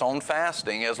broadcast, on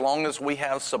fasting, as long as we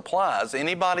have supplies,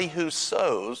 anybody who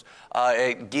sows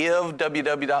at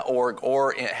giveww.org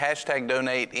or hashtag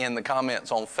donate in the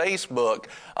comments on Facebook,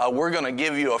 we're going to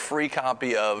give you a free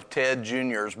copy of Ted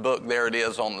Jr.'s book. There it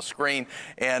is on the screen.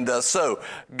 And so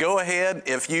go ahead.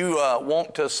 If you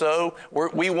want to sow,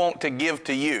 we want to give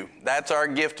to you. That's our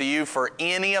gift to you for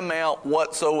any amount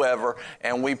whatsoever,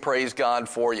 and we praise God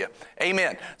for you.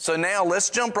 Amen. So now let's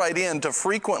jump right into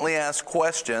frequently asked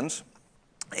questions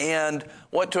and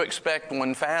what to expect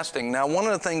when fasting. Now, one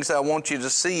of the things I want you to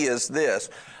see is this.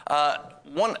 I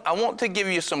want to give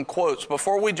you some quotes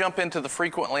before we jump into the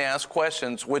frequently asked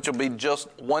questions, which will be just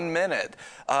 1 minute.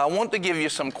 I want to give you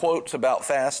some quotes about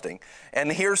fasting.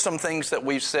 And here's some things that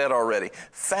we've said already.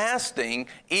 Fasting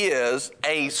is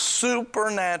a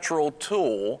supernatural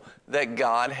tool that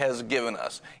God has given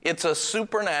us. It's a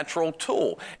supernatural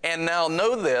tool. And now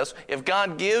know this, if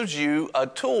God gives you a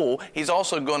tool, He's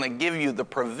also going to give you the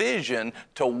provision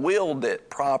to wield it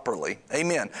properly.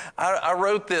 Amen. I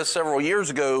wrote this several years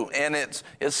ago, and it's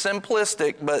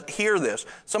simplistic, but hear this.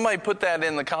 Somebody put that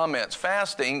in the comments.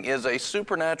 Fasting is a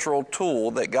supernatural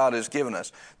tool that God has given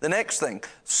us. The next thing,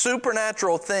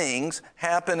 supernatural things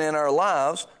happen in our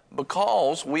lives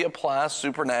because we apply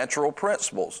supernatural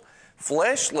principles.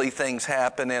 Fleshly things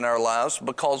happen in our lives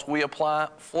because we apply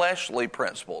fleshly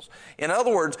principles. In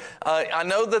other words, I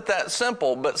know that that's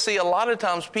simple, but see, a lot of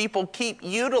times people keep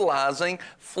utilizing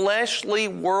fleshly,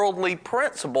 worldly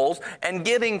principles and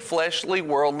getting fleshly,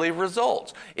 worldly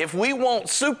results. If we want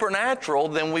supernatural,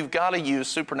 then we've got to use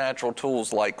supernatural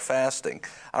tools like fasting.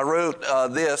 I wrote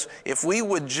this, if we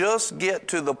would just get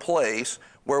to the place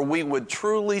where we would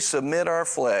truly submit our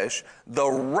flesh, the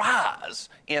rise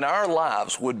in our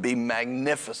lives would be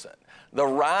magnificent. The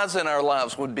rise in our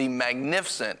lives would be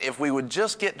magnificent if we would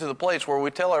just get to the place where we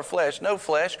tell our flesh, no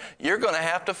flesh, you're going to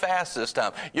have to fast this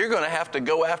time. You're going to have to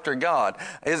go after God.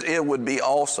 It would be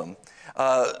awesome.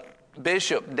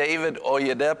 Bishop David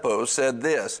Oyedepo said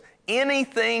this,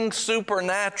 anything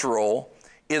supernatural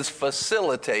is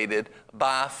facilitated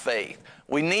by faith.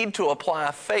 We need to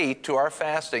apply faith to our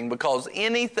fasting because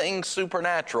anything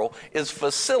supernatural is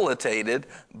facilitated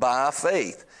by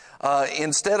faith.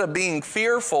 Instead of being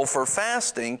fearful for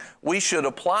fasting, we should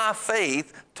apply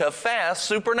faith to fast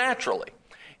supernaturally.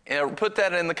 And put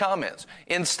that in the comments.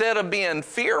 Instead of being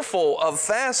fearful of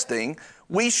fasting,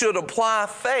 we should apply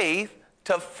faith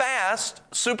to fast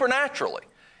supernaturally.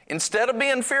 Instead of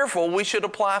being fearful, we should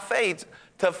apply faith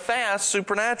to fast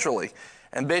supernaturally.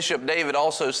 And Bishop David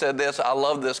also said this, I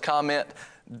love this comment,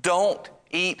 don't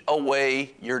eat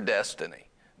away your destiny.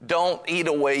 Don't eat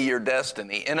away your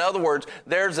destiny. In other words,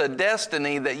 there's a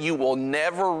destiny that you will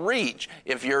never reach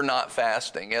if you're not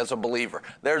fasting as a believer.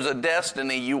 There's a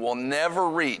destiny you will never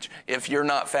reach if you're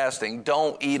not fasting.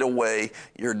 Don't eat away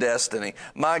your destiny.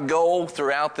 My goal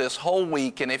throughout this whole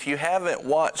week, and if you haven't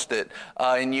watched it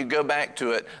and you go back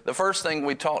to it, the first thing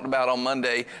we talked about on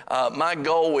Monday, my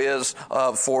goal is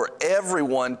for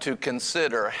everyone to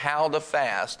consider how to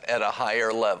fast at a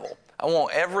higher level. I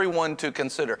want everyone to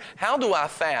consider, how do I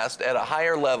fast at a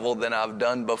higher level than I've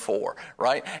done before,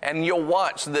 right? And you'll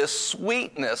watch this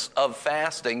sweetness of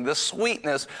fasting, the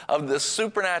sweetness of this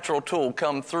supernatural tool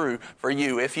come through for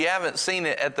you. If you haven't seen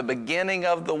it at the beginning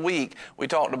of the week, we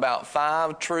talked about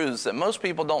 5 truths that most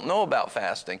people don't know about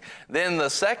fasting. Then the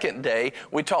second day,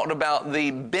 we talked about the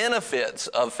benefits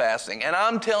of fasting. And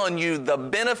I'm telling you, the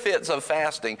benefits of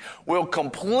fasting will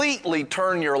completely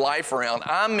turn your life around.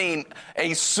 I mean,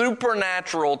 a supernatural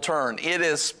turn. It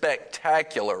is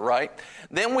spectacular, right?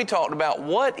 Then we talked about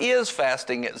what is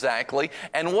fasting exactly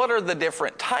and what are the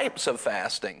different types of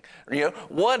fasting. You know,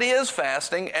 what is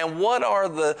fasting and what are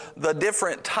the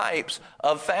different types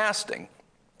of fasting?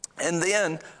 And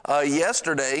then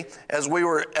yesterday, as we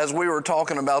were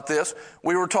talking about this,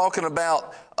 we were talking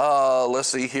about let's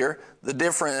see here, the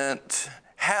different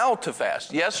how to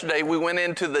fast. Yesterday we went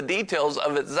into the details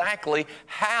of exactly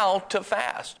how to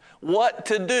fast. What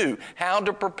to do, how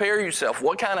to prepare yourself,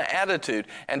 what kind of attitude.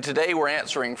 And today we're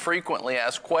answering frequently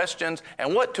asked questions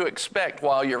and what to expect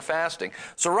while you're fasting.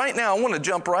 So right now I want to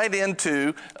jump right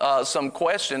into some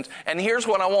questions. And here's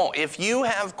what I want. If you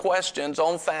have questions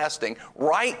on fasting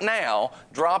right now,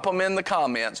 drop them in the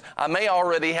comments. I may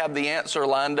already have the answer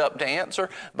lined up to answer,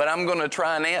 but I'm going to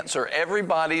try and answer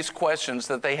everybody's questions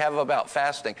that they have about fasting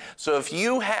fasting. So if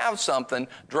you have something,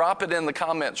 drop it in the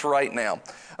comments right now.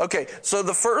 Okay, so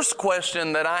the first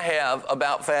question that I have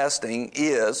about fasting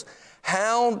is,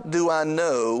 how do I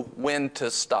know when to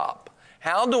stop?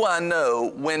 How do I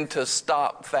know when to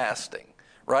stop fasting?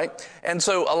 Right? And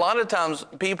so a lot of times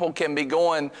people can be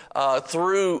going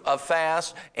through a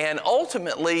fast, and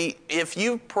ultimately, if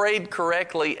you prayed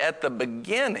correctly at the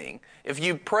beginning,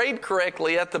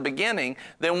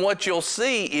 then what you'll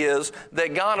see is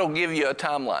that God will give you a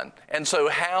timeline. And so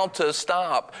how to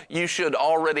stop, you should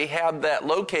already have that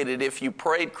located if you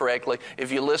prayed correctly.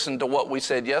 If you listened to what we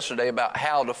said yesterday about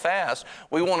how to fast,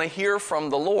 we want to hear from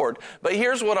the Lord. But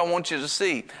here's what I want you to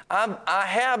see. I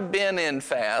have been in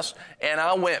fast, and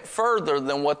I went further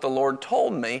than what the Lord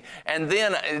told me, and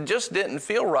then it just didn't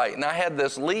feel right, and I had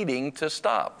this leading to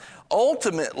stop.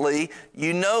 Ultimately,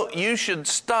 you should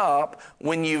stop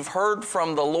when you've heard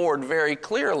from the Lord very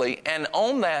clearly, and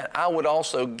on that, I would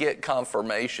also get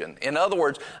confirmation. In other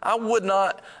words, I would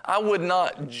not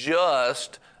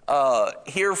just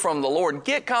hear from the Lord.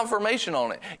 Get confirmation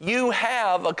on it. You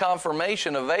have a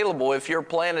confirmation available if you're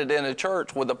planted in a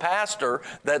church with a pastor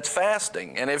that's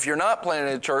fasting. And if you're not planted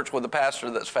in a church with a pastor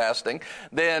that's fasting,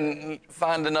 then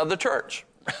find another church.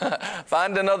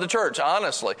 Find another church,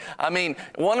 honestly. I mean,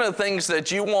 one of the things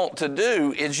that you want to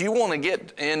do is you want to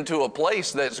get into a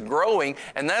place that's growing,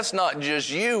 and that's not just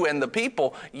you and the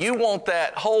people. You want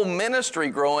that whole ministry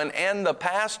growing and the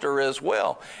pastor as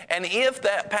well. And if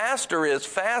that pastor is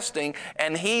fasting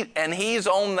and he's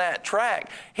on that track,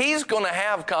 he's going to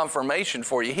have confirmation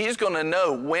for you. He's going to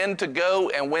know when to go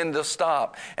and when to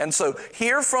stop. And so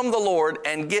hear from the Lord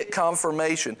and get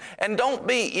confirmation. And don't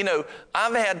be,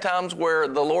 I've had times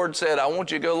where the Lord said, I want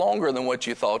you to go longer than what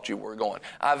you thought you were going.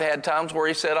 I've had times where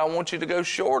He said, I want you to go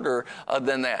shorter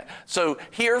than that. So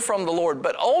hear from the Lord.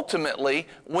 But ultimately,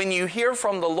 when you hear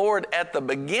from the Lord at the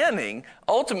beginning,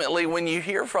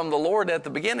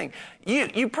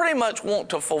 you pretty much want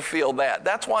to fulfill that.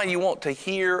 That's why you want to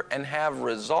hear and have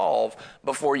resolve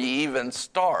before you even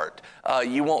start.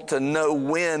 You want to know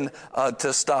when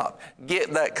to stop.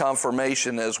 Get that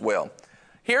confirmation as well.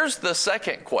 Here's the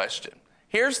second question.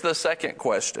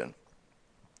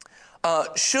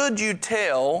 Should you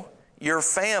tell your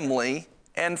family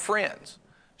and friends?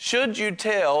 Should you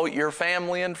tell your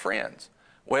family and friends?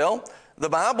 Well, the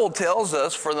Bible tells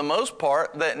us, for the most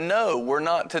part, that no, we're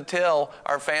not to tell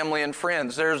our family and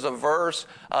friends. There's a verse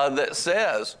that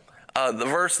says,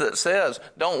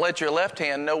 don't let your left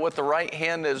hand know what the right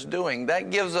hand is doing.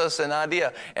 That gives us an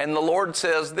idea. And the Lord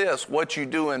says this, what you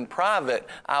do in private,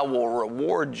 I will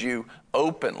reward you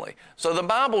openly. So the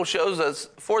Bible shows us,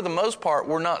 for the most part,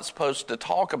 we're not supposed to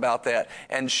talk about that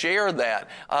and share that.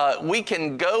 We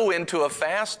can go into a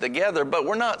fast together, but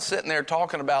we're not sitting there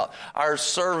talking about our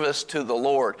service to the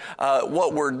Lord,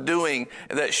 what we're doing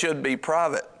that should be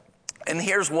private. And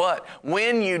here's what,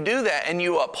 when you do that and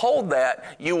you uphold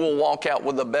that, you will walk out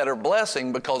with a better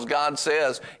blessing, because God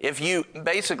says, He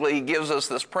gives us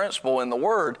this principle in the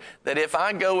Word that if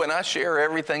I go and I share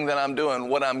everything that I'm doing,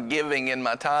 what I'm giving in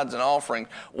my tithes and offerings,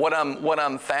 what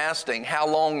I'm fasting, how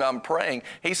long I'm praying,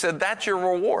 He said, that's your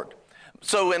reward.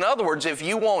 So in other words, if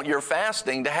you want your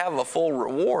fasting to have a full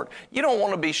reward, you don't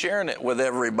want to be sharing it with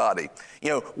everybody.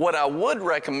 What I would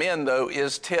recommend, though,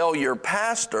 is tell your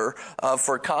pastor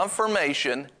for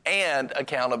confirmation and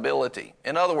accountability.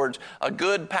 In other words, a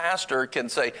good pastor can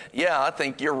say, yeah, I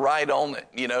think you're right on it,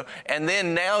 and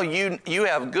then now you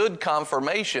have good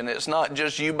confirmation. It's not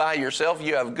just you by yourself.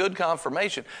 You have good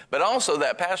confirmation, but also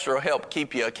that pastor will help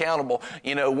keep you accountable.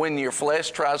 When your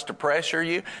flesh tries to pressure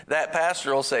you, that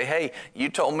pastor will say, hey, you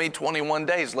told me 21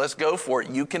 days. Let's go for it.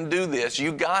 You can do this.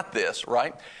 You got this,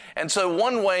 right? And so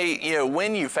one way,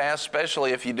 when you fast,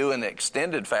 especially if you do an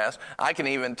extended fast, I can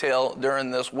even tell during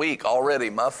this week already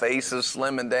my face is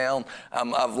slimming down.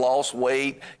 I've lost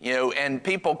weight, and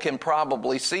people can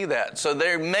probably see that. So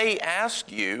they may ask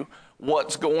you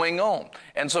what's going on.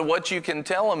 And so what you can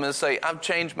tell them is say, I've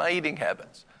changed my eating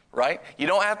habits. Right? You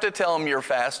don't have to tell them you're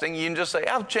fasting. You can just say,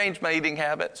 I've changed my eating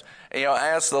habits. I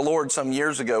asked the Lord some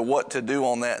years ago what to do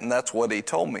on that, and that's what He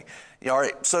told me. All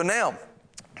right, so now,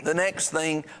 the next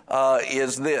thing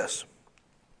is this.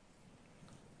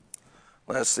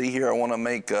 Let's see here. I want to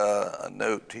make a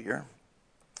note here.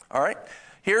 All right,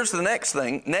 here's the next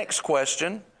thing. Next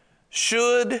question.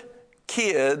 Should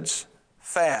kids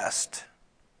fast?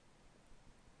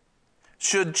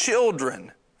 Should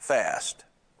children fast?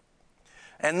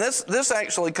 And this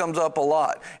actually comes up a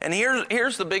lot. And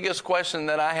here's the biggest question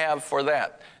that I have for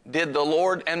that. Did the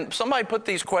Lord, and somebody put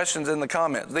these questions in the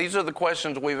comments. These are the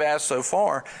questions we've asked so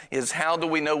far, is how do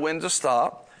we know when to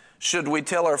stop? Should we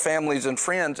tell our families and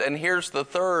friends? And here's the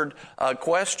third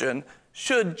question.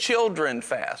 Should children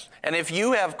fast? And if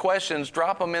you have questions,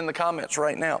 drop them in the comments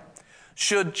right now.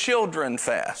 Should children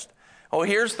fast? Oh,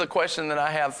 here's the question that I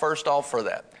have first off for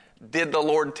that. Did the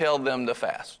Lord tell them to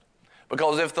fast?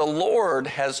 Because if the Lord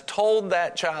has told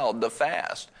that child to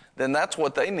fast, then that's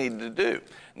what they need to do.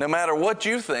 No matter what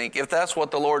you think, if that's what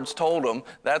the Lord's told them,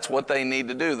 that's what they need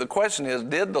to do. The question is,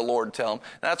 did the Lord tell them?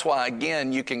 That's why,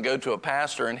 again, you can go to a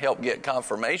pastor and help get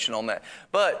confirmation on that.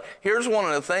 But here's one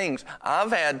of the things.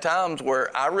 I've had times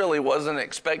where I really wasn't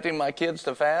expecting my kids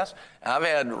to fast. I've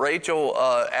had Rachel,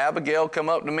 Abigail come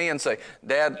up to me and say,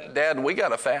 Dad, we got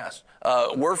to fast.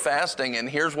 We're fasting, and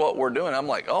here's what we're doing. I'm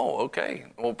like, oh, okay.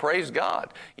 Well, praise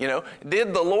God.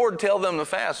 Did the Lord tell them to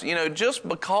fast?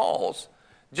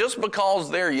 Just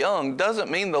because they're young doesn't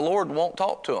mean the Lord won't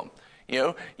talk to them.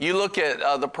 You look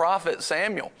at the prophet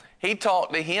Samuel. He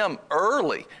talked to him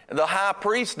early. The high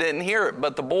priest didn't hear it,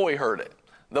 but the boy heard it.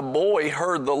 The boy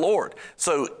heard the Lord.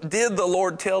 So did the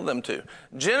Lord tell them to?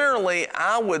 Generally,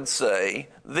 I would say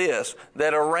this,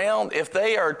 that if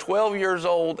they are 12 years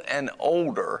old and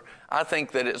older, I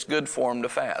think that it's good for them to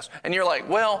fast. And you're like,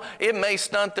 well, it may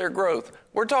stunt their growth.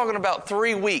 We're talking about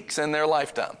 3 weeks in their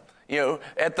lifetime.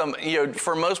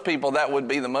 For most people, that would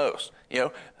be the most.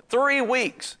 3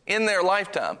 weeks in their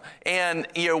lifetime. And,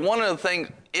 one of the things,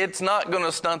 it's not going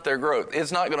to stunt their growth.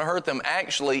 It's not going to hurt them.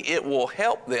 Actually, it will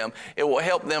help them. It will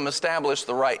help them establish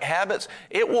the right habits.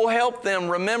 It will help them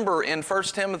remember in 1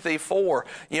 Timothy 4.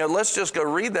 Let's just go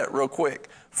read that real quick.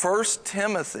 1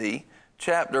 Timothy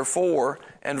chapter 4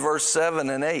 and verse 7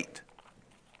 and 8.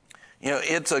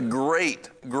 It's a great,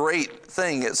 great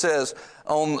thing. It says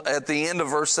at the end of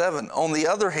verse 7, on the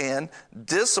other hand,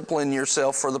 discipline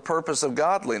yourself for the purpose of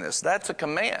godliness. That's a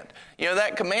command.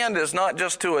 That command is not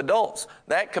just to adults.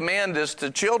 That command is to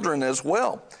children as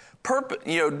well.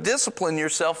 Discipline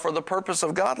yourself for the purpose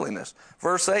of godliness.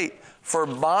 Verse 8, for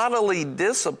bodily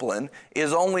discipline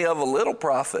is only of a little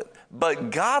profit, but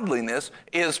godliness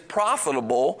is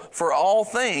profitable for all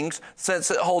things,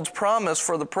 since it holds promise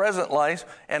for the present life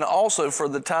and also for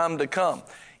the time to come.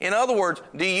 In other words,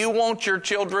 do you want your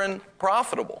children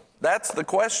profitable? That's the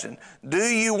question. Do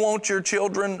you want your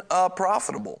children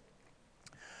profitable?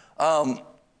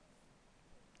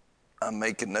 I'm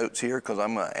making notes here because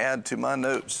I'm going to add to my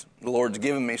notes. The Lord's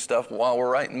giving me stuff while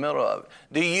we're right in the middle of it.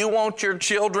 Do you want your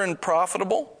children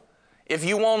profitable? If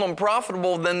you want them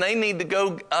profitable, then they need to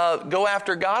go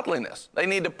after godliness. They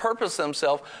need to purpose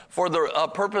themselves for the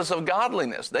purpose of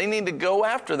godliness. They need to go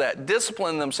after that,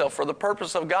 discipline themselves for the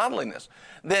purpose of godliness.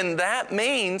 Then that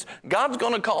means God's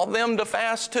going to call them to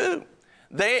fast too.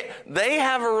 They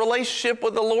have a relationship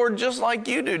with the Lord just like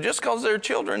you do. Just because they're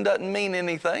children doesn't mean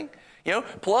anything.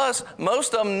 Plus,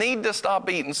 most of them need to stop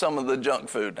eating some of the junk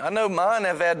food. I know mine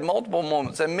have had multiple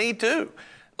moments, and me too.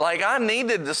 Like, I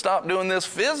needed to stop doing this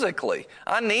physically.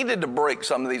 I needed to break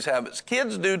some of these habits.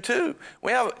 Kids do too.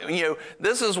 We have,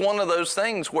 this is one of those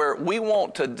things where we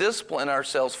want to discipline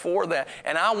ourselves for that,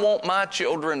 and I want my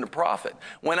children to profit.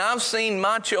 When I've seen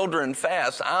my children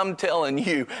fast, I'm telling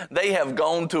you, they have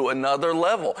gone to another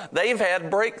level. They've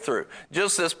had breakthrough.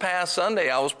 Just this past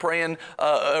Sunday, I was praying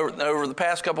over the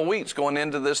past couple of weeks going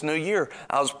into this new year.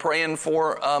 I was praying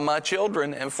for my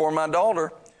children and for my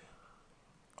daughter.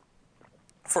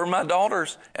 For my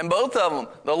daughters, and both of them,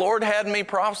 the Lord had me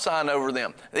prophesying over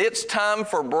them. It's time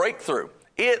for breakthrough.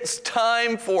 It's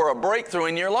time for a breakthrough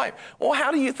in your life. Well,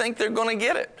 how do you think they're going to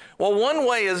get it? Well, one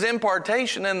way is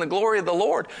impartation and the glory of the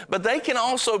Lord, but they can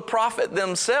also profit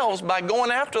themselves by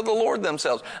going after the Lord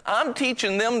themselves. I'm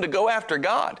teaching them to go after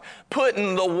God,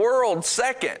 putting the world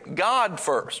second, God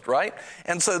first, right?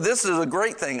 And so this is a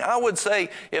great thing. I would say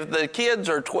if the kids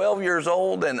are 12 years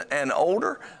old and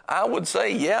older, I would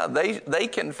say, yeah, they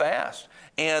can fast.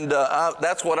 And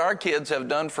that's what our kids have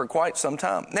done for quite some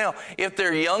time. Now, if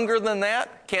they're younger than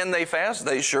that, can they fast?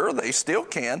 They still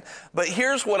can. But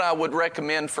here's what I would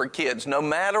recommend for kids, no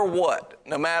matter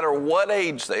what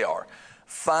age they are.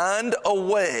 Find a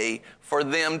way for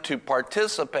them to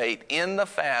participate in the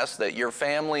fast that your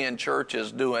family and church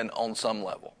is doing on some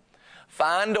level.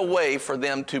 Find a way for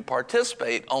them to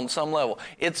participate on some level.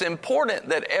 It's important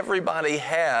that everybody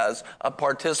has a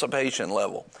participation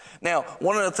level. Now,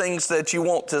 one of the things that you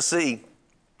want to see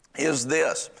is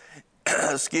this.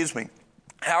 Excuse me.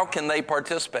 How can they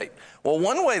participate? Well,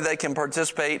 one way they can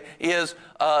participate is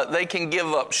they can give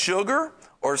up sugar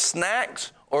or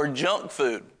snacks or junk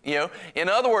food. In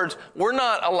other words, we're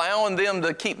not allowing them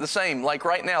to keep the same. Like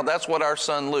right now, that's what our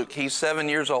son Luke, he's 7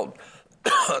 years old.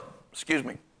 Excuse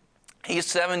me. He's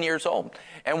 7 years old.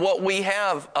 And what we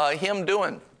have him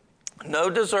doing, No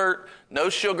dessert, no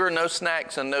sugar, no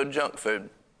snacks, and no junk food.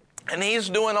 And he's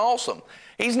doing awesome.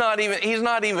 He's not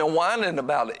even whining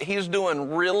about it. He's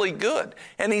doing really good.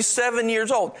 And he's 7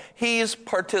 years old. He's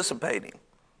participating.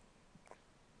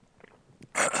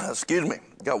 Excuse me.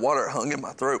 Got water hung in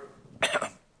my throat.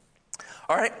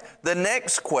 All right. The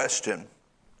next question.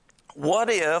 What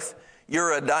if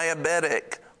you're a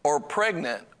diabetic or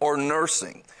pregnant or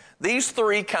nursing? These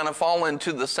three kind of fall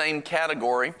into the same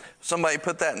category. Somebody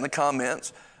put that in the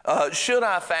comments. Should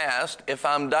I fast if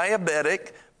I'm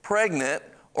diabetic, pregnant,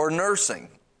 or nursing?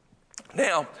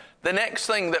 Now, the next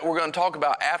thing that we're going to talk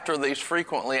about after these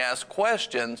frequently asked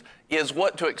questions is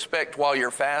what to expect while you're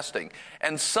fasting.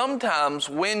 And sometimes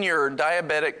when you're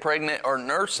diabetic, pregnant, or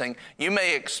nursing, you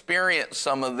may experience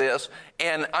some of this.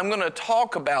 And I'm going to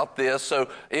talk about this. So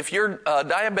if you're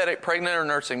diabetic, pregnant, or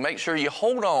nursing, make sure you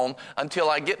hold on until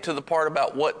I get to the part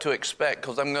about what to expect,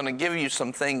 because I'm going to give you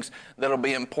some things that'll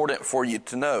be important for you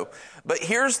to know. But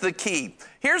here's the key.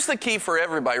 Here's the key for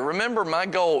everybody. Remember, my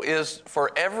goal is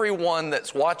for everyone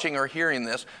that's watching or hearing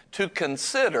this to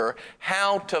consider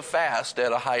how to fast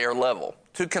at a higher level.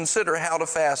 To consider how to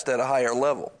fast at a higher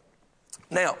level.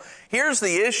 Now, here's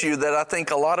the issue that I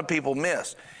think a lot of people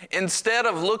miss. Instead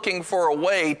of looking for a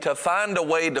way to find a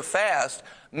way to fast,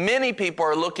 many people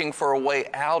are looking for a way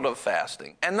out of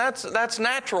fasting. And that's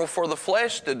natural for the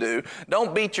flesh to do.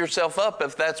 Don't beat yourself up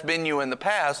if that's been you in the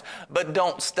past, but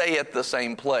don't stay at the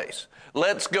same place.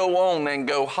 Let's go on and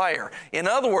go higher. In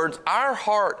other words, our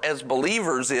heart as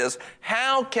believers is,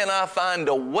 how can I find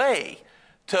a way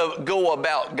to go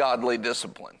about godly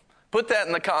discipline? Put that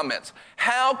in the comments.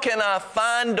 How can I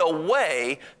find a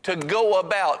way to go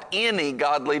about any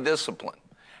godly discipline?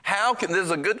 This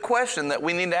is a good question that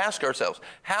we need to ask ourselves.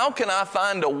 How can I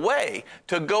find a way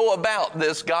to go about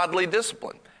this godly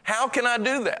discipline? How can I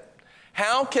do that?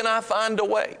 How can I find a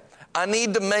way? I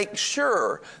need to make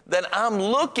sure that I'm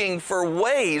looking for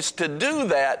ways to do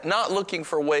that, not looking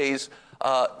for ways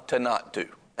to not do.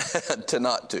 To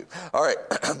not do. All right,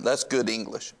 that's good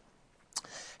English.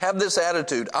 Have this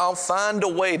attitude. I'll find a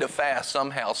way to fast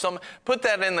somehow. Put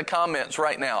that in the comments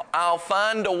right now. I'll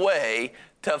find a way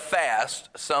to fast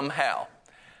somehow.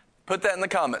 Put that in the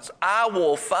comments. I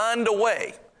will find a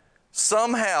way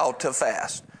somehow to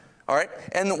fast. All right?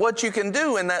 And what you can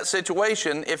do in that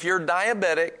situation, if you're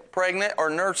diabetic, pregnant,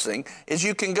 or nursing, is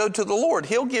you can go to the Lord.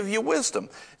 He'll give you wisdom.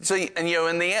 So, and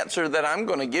in the answer that I'm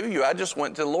going to give you, I just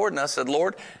went to the Lord and I said,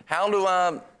 Lord,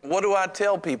 what do I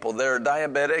tell people that are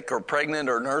diabetic or pregnant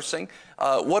or nursing?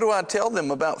 What do I tell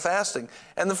them about fasting?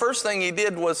 And the first thing he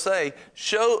did was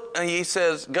he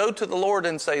says, go to the Lord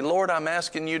and say, Lord, I'm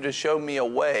asking you to show me a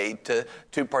way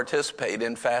to participate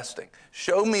in fasting.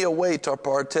 Show me a way to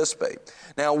participate.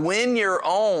 Now, when you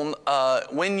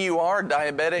are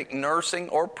diabetic, nursing,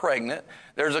 or pregnant,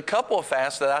 there's a couple of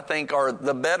fasts that I think are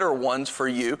the better ones for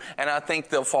you, and I think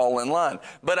they'll fall in line.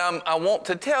 But I want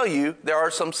to tell you there are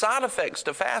some side effects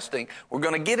to fasting. We're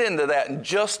going to get into that in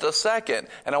just a second,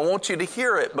 and I want you to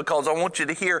hear it because I want you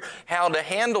to hear how to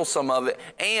handle some of it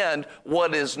and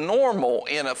what is normal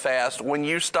in a fast when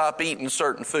you stop eating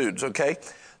certain foods, okay?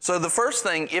 So the first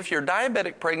thing, if you're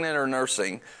diabetic, pregnant, or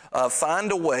nursing,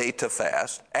 find a way to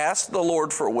fast. Ask the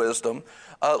Lord for wisdom.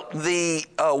 The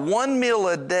 1 meal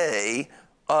a day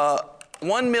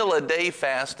 1 meal a day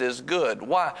fast is good.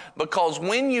 Why? Because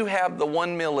when you have the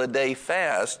 1 meal a day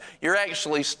fast, you're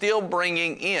actually still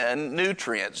bringing in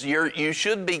nutrients. You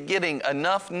should be getting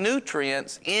enough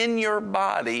nutrients in your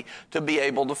body to be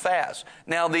able to fast.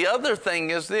 Now, the other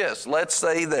thing is this. Let's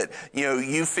say that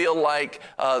you feel like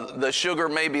the sugar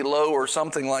may be low or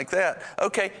something like that.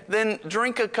 Okay, then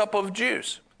drink a cup of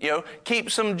juice.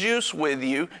 Keep some juice with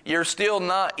you. You're still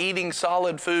not eating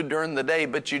solid food during the day,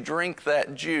 but you drink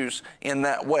that juice in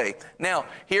that way. Now,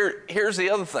 here's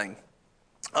the other thing.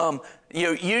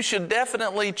 You should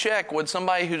definitely check with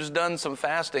somebody who's done some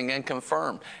fasting and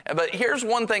confirm. But here's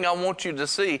one thing I want you to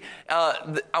see.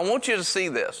 I want you to see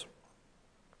this.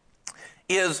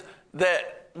 Is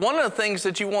that one of the things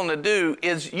that you want to do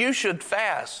is you should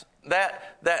fast. That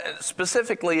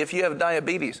specifically if you have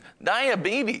diabetes.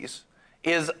 Diabetes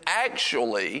is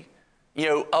actually,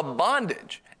 a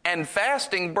bondage. And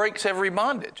fasting breaks every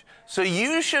bondage. So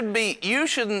you shouldn't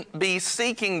be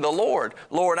seeking the Lord.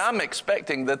 Lord, I'm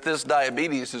expecting that this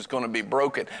diabetes is going to be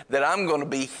broken, that I'm going to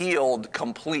be healed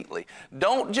completely.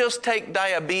 Don't just take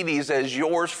diabetes as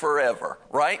yours forever,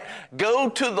 right? Go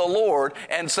to the Lord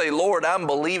and say, Lord, I'm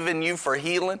believing you for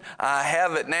healing. I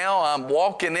have it now. I'm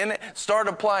walking in it. Start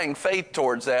applying faith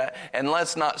towards that, and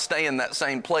let's not stay in that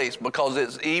same place because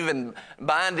it's even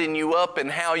binding you up in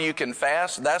how you can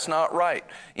fast. That's not right.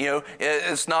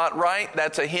 It's not right.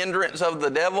 That's a hindrance of the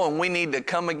devil, and we need to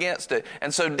come against it.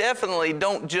 And so definitely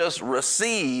don't just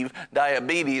receive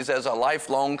diabetes as a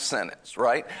lifelong sentence,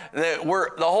 right? The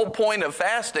whole point of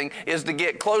fasting is to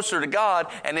get closer to God,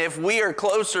 and if we are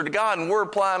closer to God and we're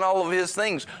applying all of His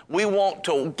things, we want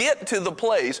to get to the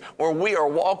place where we are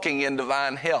walking in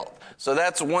divine health. So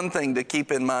that's one thing to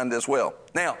keep in mind as well.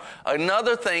 Now,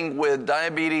 another thing with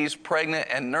diabetes, pregnant,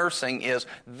 and nursing is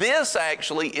this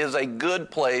actually is a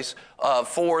good place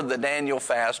for the Daniel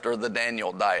fast or the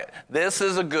Daniel diet. This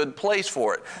is a good place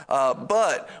for it.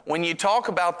 But when you talk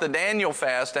about the Daniel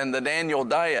fast and the Daniel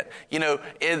diet,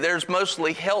 there's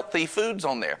mostly healthy foods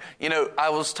on there. I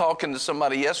was talking to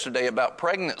somebody yesterday about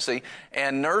pregnancy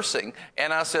and nursing,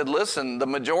 and I said, listen, the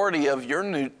majority of your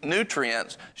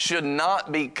nutrients should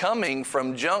not be coming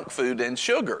from junk food and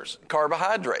sugars,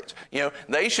 carbohydrates.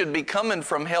 They should be coming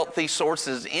from healthy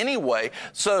sources anyway.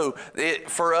 So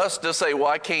for us to say, well,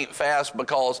 I can't fast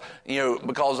because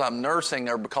I'm nursing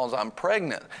or because I'm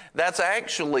pregnant, that's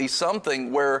actually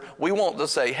something where we want to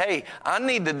say, hey, I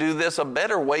need to do this a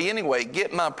better way anyway.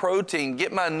 Get my protein,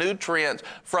 get my nutrients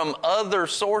from other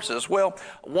sources. Well,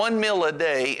 1 meal a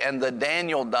day and the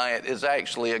Daniel diet is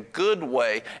actually a good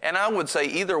way. And I would say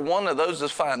either one of those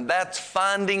is fine. That's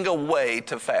finding a way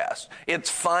to fast. It's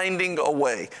finding a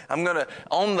way.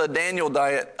 On the Daniel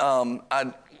diet,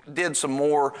 I did some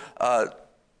more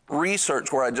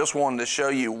research where I just wanted to show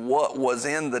you what was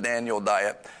in the Daniel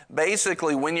diet.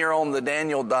 Basically, when you're on the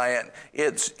Daniel diet,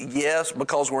 it's yes,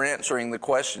 because we're answering the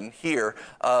question here.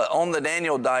 On the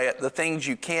Daniel diet, the things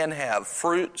you can have: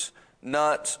 fruits,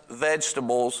 nuts,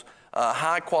 vegetables,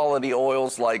 high-quality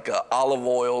oils like olive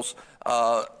oils,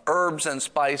 herbs and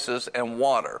spices, and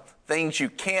water. Things you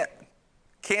can't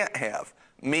have: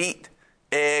 meat,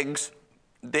 eggs,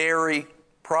 dairy,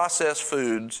 processed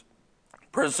foods,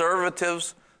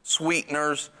 preservatives,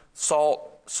 sweeteners,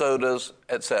 salt, sodas,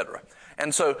 etc.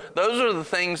 And so those are the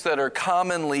things that are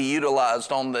commonly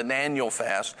utilized on the Daniel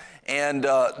fast. And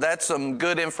that's some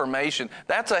good information.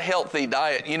 That's a healthy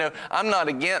diet. I'm not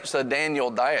against a Daniel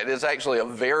diet. It's actually a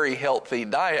very healthy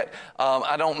diet.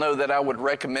 I don't know that I would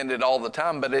recommend it all the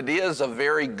time, but it is a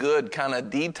very good kind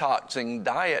of detoxing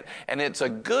diet. And it's a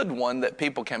good one that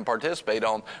people can participate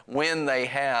on when they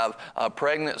have a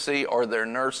pregnancy or they're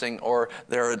nursing or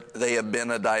they have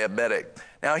been a diabetic.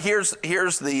 Now, here's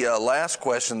the last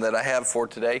question that I have for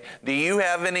today. Do you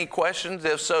have any questions?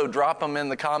 If so, drop them in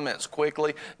the comments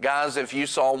quickly. Guys, if you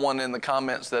saw one in the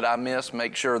comments that I missed,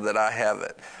 make sure that I have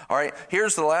it. All right,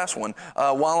 here's the last one.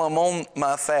 While I'm on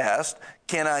my fast,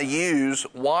 can I use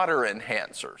water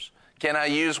enhancers? Can I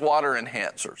use water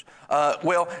enhancers?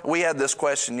 Well, we had this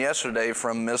question yesterday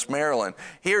from Miss Marilyn.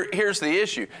 Here's the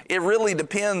issue. It really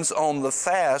depends on the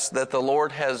fast that the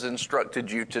Lord has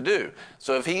instructed you to do.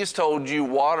 So if He's told you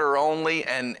water only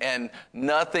and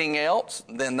nothing else,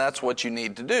 then that's what you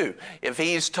need to do. If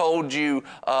He's told you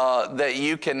that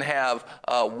you can have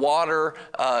water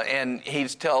and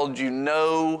He's told you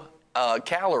no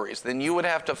calories, then you would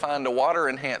have to find a water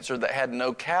enhancer that had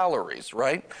no calories,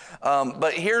 right?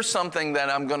 But here's something that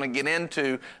I'm going to get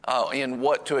into in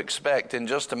what to expect in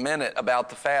just a minute about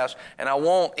the fast. And I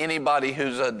want anybody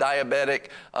who's a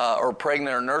diabetic or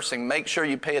pregnant or nursing, make sure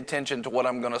you pay attention to what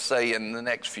I'm going to say in the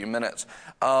next few minutes.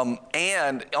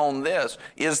 And on this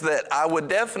is that I would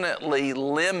definitely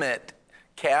limit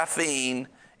caffeine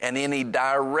and any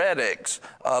diuretics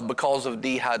because of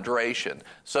dehydration.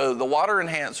 So the water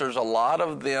enhancers, a lot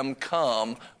of them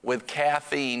come with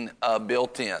caffeine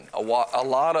built in. A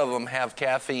lot of them have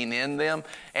caffeine in them,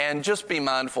 and just be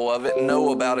mindful of it and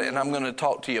know about it, and I'm going to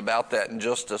talk to you about that in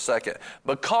just a second,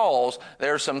 because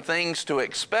there are some things to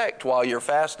expect while you're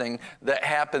fasting that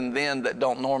happen then that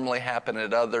don't normally happen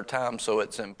at other times, so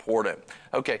it's important.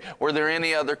 Okay, were there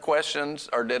any other questions,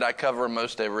 or did I cover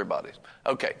most everybody's?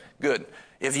 Okay, good.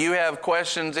 If you have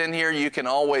questions in here, you can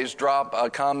always drop a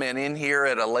comment in here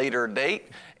at a later date,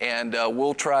 and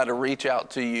we'll try to reach out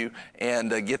to you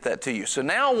and get that to you. So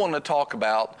now I want to talk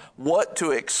about what to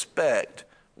expect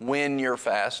when you're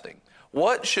fasting.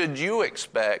 What should you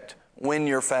expect when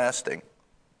you're fasting?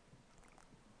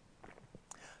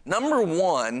 Number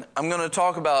one, I'm going to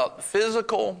talk about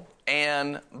physical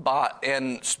and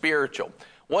spiritual.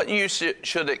 What you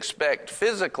should expect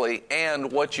physically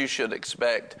and what you should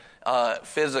expect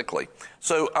physically.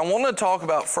 So I want to talk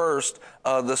about first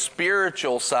the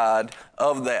spiritual side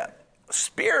of that.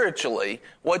 Spiritually,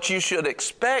 what you should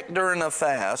expect during a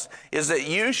fast is that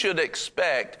you should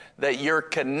expect that your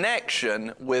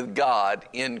connection with God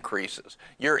increases.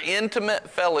 Your intimate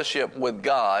fellowship with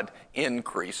God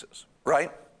increases,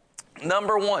 right?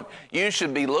 Number one, you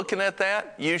should be looking at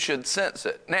that. You should sense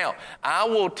it. Now, I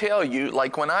will tell you,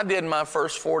 like when I did my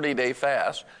first 40-day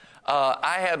fast,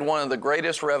 I had one of the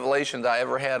greatest revelations I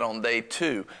ever had on day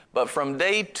 2. But from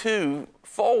day 2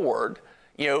 forward,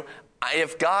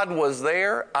 if God was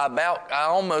there, I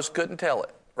almost couldn't tell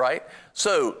it. Right?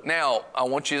 So now I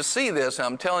want you to see this.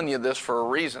 I'm telling you this for a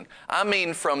reason. I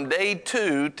mean, from day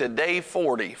 2 to day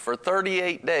 40, for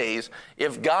 38 days,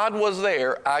 if God was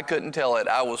there, I couldn't tell it.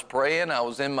 I was praying. I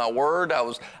was in my word. I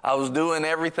was doing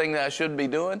everything that I should be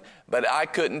doing, but I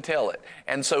couldn't tell it.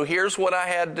 And so here's what I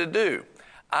had to do.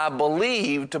 I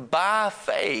believed by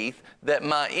faith that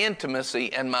my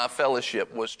intimacy and my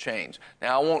fellowship was changed.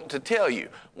 Now, I want to tell you,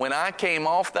 when I came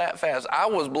off that fast, I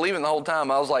was believing the whole time.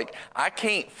 I was like, I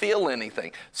can't feel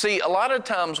anything. See, a lot of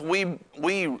times we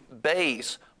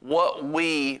base what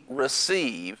we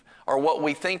receive or what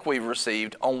we think we've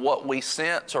received on what we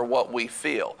sense or what we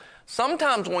feel.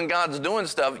 Sometimes when God's doing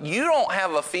stuff, you don't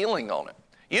have a feeling on it.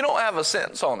 You don't have a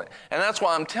sense on it. And that's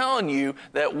why I'm telling you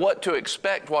that what to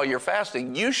expect while you're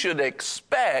fasting, you should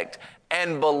expect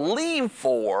and believe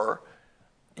for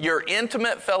your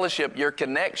intimate fellowship, your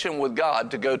connection with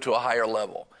God to go to a higher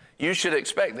level. You should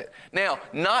expect it. Now,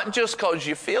 not just because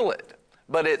you feel it,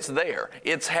 but it's there.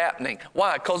 It's happening.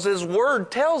 Why? Because His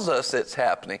Word tells us it's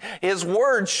happening. His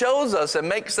Word shows us and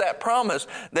makes that promise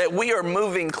that we are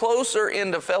moving closer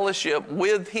into fellowship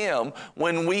with Him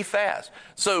when we fast.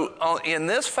 So in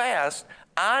this fast,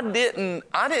 I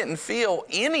didn't feel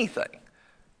anything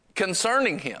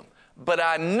concerning Him. But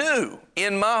I knew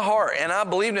in my heart, and I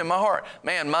believed in my heart,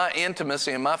 man, my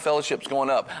intimacy and my fellowship's going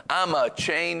up. I'm a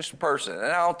changed person. And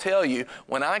I'll tell you,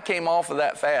 when I came off of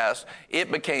that fast,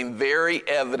 it became very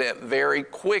evident very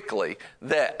quickly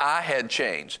that I had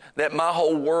changed, that my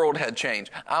whole world had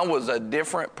changed. I was a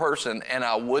different person, and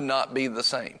I would not be the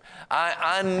same.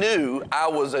 I knew I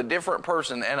was a different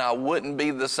person, and I wouldn't be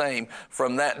the same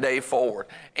from that day forward.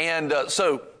 And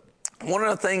so one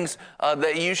of the things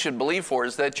that you should believe for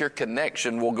is that your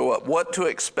connection will go up. What to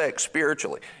expect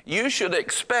spiritually. You should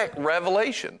expect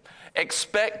revelation.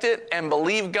 Expect it and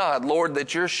believe God, Lord,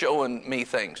 that you're showing me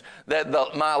things, that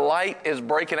my light is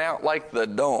breaking out like the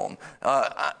dawn.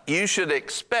 You should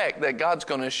expect that God's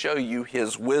going to show you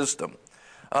His wisdom.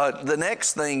 The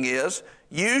next thing is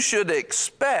you should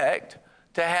expect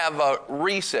to have a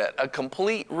reset, a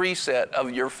complete reset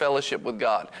of your fellowship with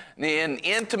God. In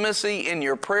intimacy, in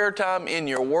your prayer time, in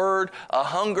your word, a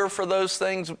hunger for those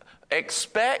things,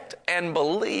 expect and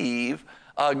believe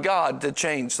God to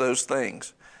change those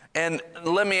things. And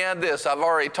let me add this, I've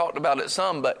already talked about it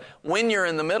some, but when you're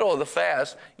in the middle of the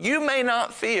fast, you may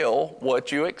not feel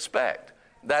what you expect.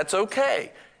 That's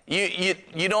okay.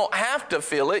 You don't have to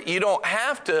feel it. You don't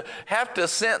have to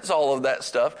sense all of that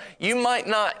stuff. You might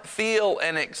not feel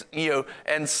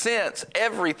and sense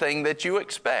everything that you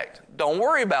expect. Don't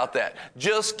worry about that.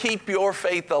 Just keep your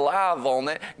faith alive on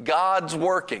it. God's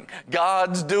working.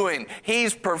 God's doing.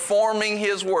 He's performing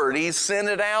His word. He's sent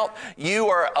it out. You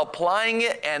are applying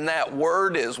it, and that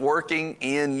word is working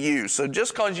in you. So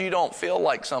just because you don't feel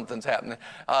like something's happening,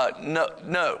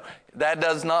 no. That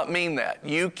does not mean that.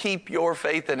 You keep your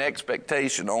faith and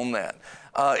expectation on that.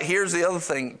 Here's the other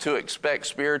thing to expect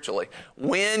spiritually.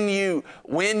 When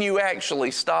you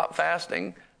actually stop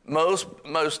fasting,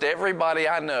 most everybody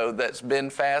I know that's been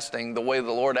fasting the way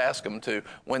the Lord asked them to,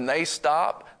 when they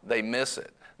stop, they miss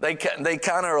it. They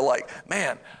kind of are like,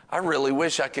 man, I really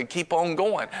wish I could keep on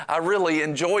going. I really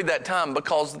enjoyed that time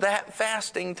because that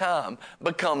fasting time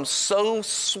becomes so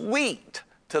sweet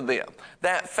to them.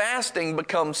 That fasting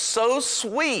becomes so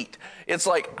sweet. It's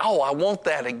like, oh, I want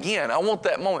that again. I want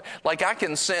that moment. Like I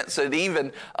can sense it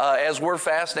even as we're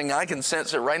fasting. I can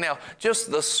sense it right now.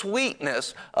 Just the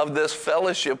sweetness of this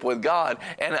fellowship with God.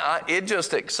 And it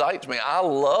just excites me. I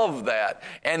love that.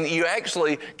 And you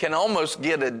actually can almost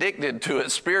get addicted to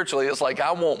it spiritually. It's like,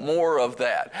 I want more of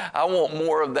that. I want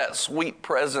more of that sweet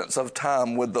presence of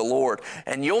time with the Lord.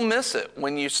 And you'll miss it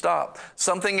when you stop.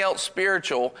 Something else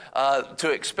spiritual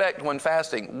to expect when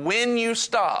fasting. When you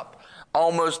stop,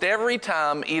 almost every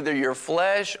time either your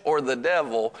flesh or the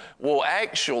devil will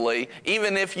actually,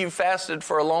 even if you fasted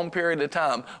for a long period of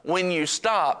time, when you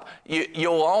stop,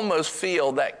 you'll almost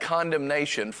feel that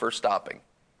condemnation for stopping.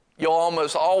 you'll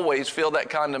almost always feel that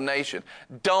condemnation.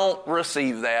 Don't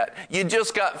receive that. You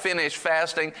just got finished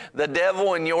fasting. The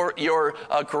devil in your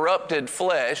corrupted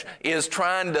flesh is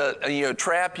trying to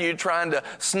trap you, trying to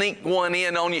sneak one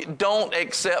in on you. Don't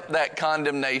accept that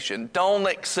condemnation. Don't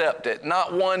accept it,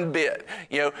 not one bit.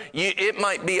 It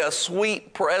might be a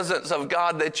sweet presence of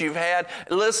God that you've had.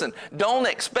 Listen, don't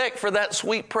expect for that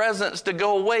sweet presence to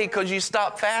go away because you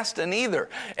stopped fasting either.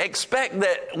 Expect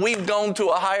that we've gone to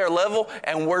a higher level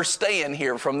and we're staying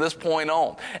here from this point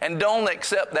on. And don't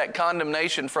accept that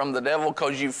condemnation from the devil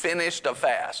because you finished a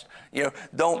fast.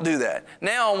 Don't do that.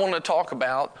 Now I want to talk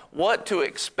about what to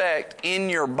expect in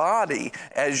your body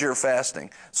as you're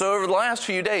fasting. So over the last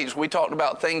few days, we talked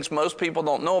about things most people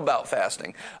don't know about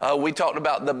fasting. We talked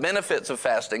about the benefits of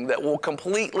fasting that will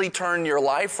completely turn your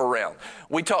life around.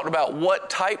 We talked about what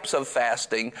types of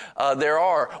fasting there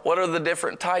are. What are the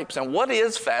different types? And what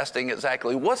is fasting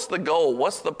exactly? What's the goal?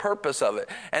 What's the purpose of it?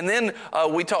 And then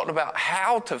we talked about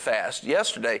how to fast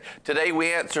yesterday. Today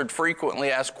we answered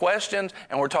frequently asked questions,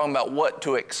 and we're talking about what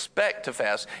to expect to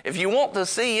fast. If you want to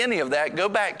see any of that, go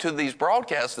back to these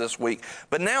broadcasts this week.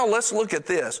 But now let's look at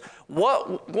this.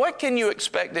 What can you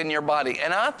expect in your body?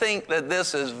 And I think that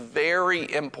this is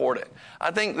very important. I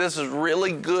think this is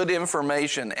really good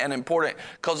information and important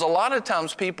because a lot of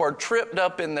times people are tripped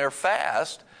up in their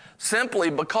fast simply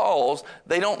because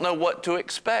they don't know what to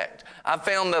expect. I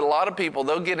found that a lot of people,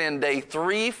 they'll get in day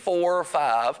 3, 4, or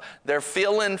 5, they're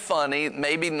feeling funny,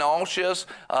 maybe nauseous,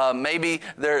 maybe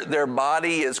their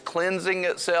body is cleansing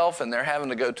itself and they're having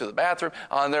to go to the bathroom,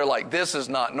 and they're like, this is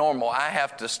not normal, I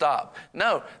have to stop.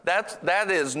 No, that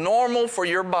is normal for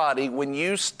your body when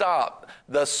you stop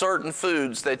the certain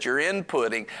foods that you're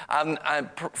inputting.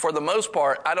 For the most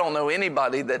part, I don't know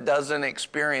anybody that doesn't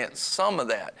experience some of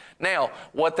that. Now,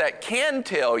 what that can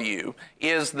tell you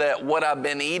is that what I've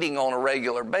been eating on a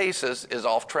regular basis is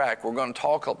off track. We're going to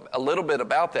talk a little bit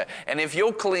about that. And if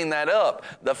you'll clean that up,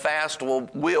 the fast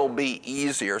will be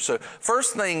easier. So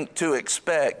first thing to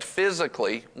expect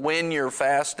physically when you're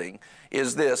fasting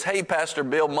is this. Hey, Pastor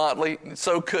Bill Motley, it's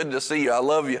so good to see you. I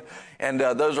love you. And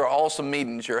those are awesome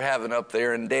meetings you're having up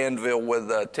there in Danville with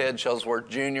Ted Shuttlesworth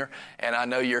Jr., and I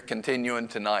know you're continuing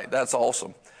tonight. That's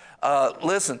awesome.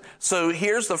 Listen, so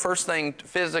here's the first thing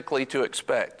physically to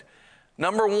expect.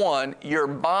 Number one, your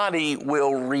body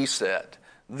will reset.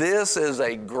 This is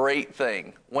a great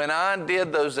thing. When I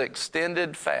did those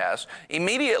extended fasts,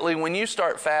 immediately when you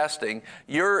start fasting,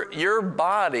 your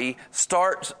body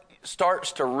starts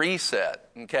to reset,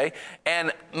 okay?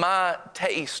 And my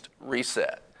taste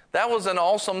reset. That was an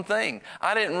awesome thing.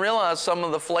 I didn't realize some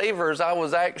of the flavors I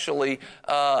was actually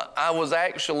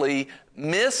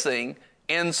missing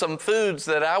in some foods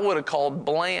that I would have called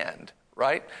bland,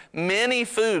 right? Many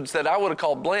foods that I would have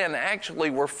called bland actually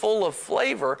were full of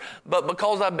flavor, but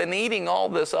because I've been eating all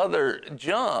this other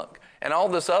junk and all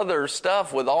this other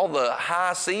stuff with all the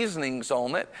high seasonings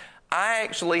on it, I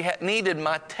actually needed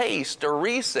my taste to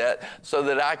reset so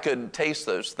that I could taste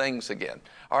those things again.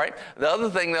 All right. The other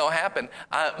thing that'll happen,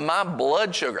 my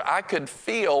blood sugar, I could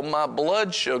feel my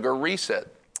blood sugar reset.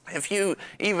 If you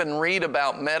even read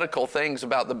about medical things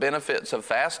about the benefits of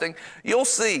fasting, you'll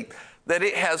see that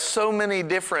it has so many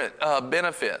different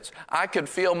benefits. I could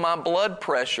feel my blood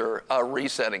pressure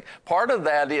resetting. Part of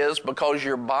that is because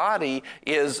your body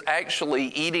is actually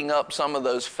eating up some of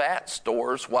those fat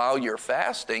stores while you're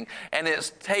fasting, and it's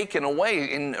taken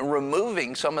away in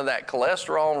removing some of that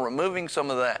cholesterol, removing some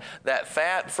of that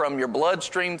fat from your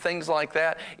bloodstream, things like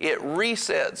that. It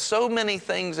resets so many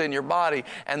things in your body,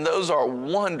 and those are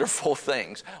wonderful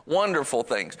things, wonderful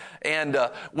things. And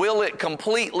will it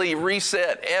completely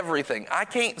reset everything? I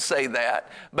can't say that,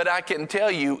 but I can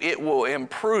tell you it will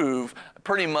improve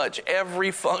pretty much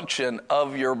every function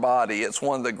of your body. It's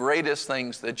one of the greatest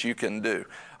things that you can do.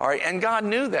 All right, and God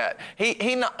knew that.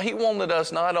 He wanted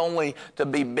us not only to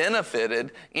be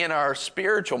benefited in our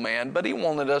spiritual man, but He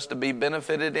wanted us to be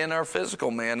benefited in our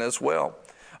physical man as well.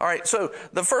 All right, so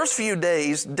the first few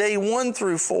days, day 1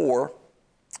 through 4,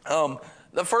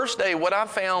 the first day, what I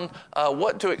found,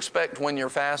 what to expect when you're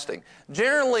fasting.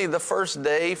 Generally, the first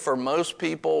day for most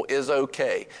people is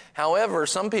okay. However,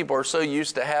 some people are so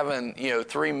used to having,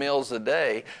 3 meals a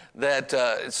day that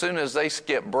as soon as they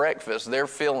skip breakfast, they're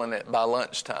feeling it by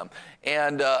lunchtime.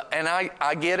 And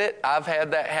I get it. I've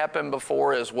had that happen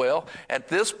before as well. At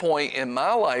this point in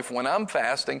my life, when I'm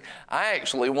fasting, I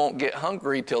actually won't get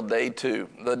hungry till day 2.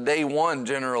 The day 1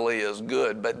 generally is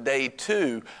good, but day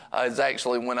 2 is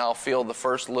actually when I'll feel the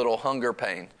first little hunger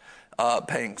pain.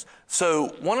 pangs. So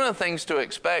one of the things to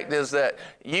expect is that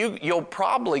you'll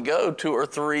probably go 2 or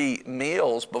 3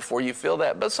 meals before you feel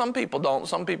that, but some people don't.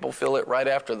 Some people feel it right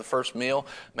after the first meal.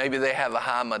 Maybe they have a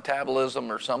high metabolism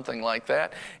or something like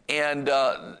that, and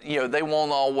they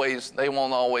won't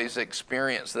always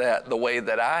experience that the way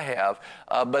that I have,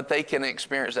 but they can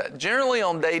experience that. Generally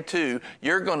on day 2,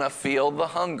 you're going to feel the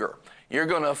hunger. You're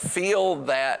going to feel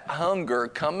that hunger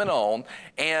coming on,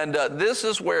 and this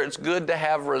is where it's good to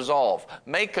have resolve.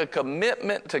 Make a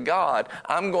commitment to God.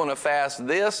 I'm going to fast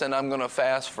this, and I'm going to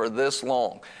fast for this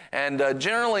long. And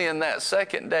generally in that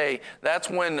second day, that's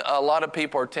when a lot of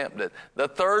people are tempted. The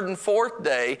third and fourth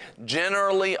day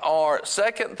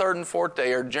second, third, and fourth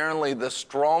day are generally the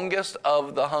strongest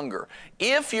of the hunger.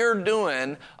 If you're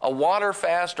doing a water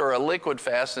fast or a liquid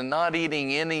fast and not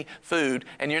eating any food,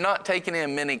 and you're not taking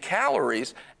in many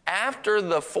calories, after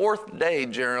the fourth day,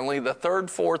 generally, the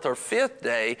third, fourth, or fifth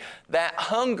day, that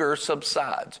hunger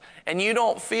subsides. And you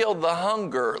don't feel the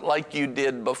hunger like you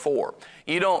did before.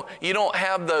 You don't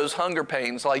have those hunger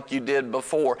pains like you did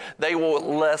before. They will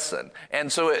lessen.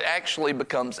 And so it actually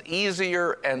becomes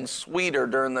easier and sweeter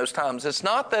during those times. It's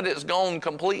not that it's gone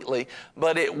completely,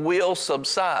 but it will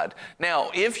subside. Now,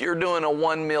 if you're doing a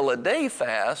 1 meal a day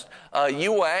fast,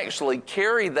 you will actually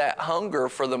carry that hunger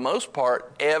for the most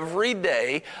part every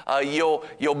day.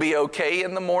 You'll be okay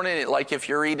in the morning, like if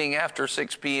you're eating after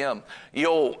 6 p.m.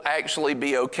 You'll actually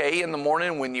be okay in the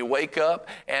morning when you wake up,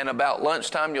 and about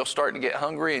lunchtime you'll start to get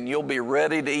hungry and you'll be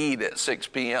ready to eat at 6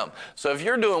 p.m. So if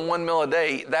you're doing 1 meal a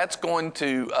day, that's going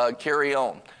to carry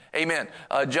on. Amen.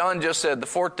 John just said the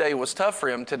fourth day was tough for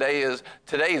him. Today's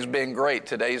been great.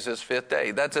 Today's his fifth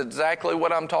day. That's exactly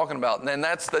what I'm talking about. And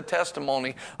that's the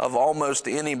testimony of almost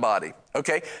anybody.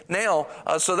 Okay. Now,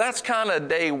 so that's kind of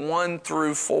day 1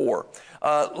 through 4.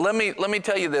 Let me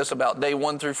tell you this about day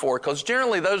 1 through 4, because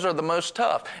generally those are the most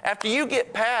tough. After you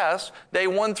get past day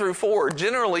 1 through 4,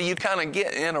 generally you kind of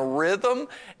get in a rhythm,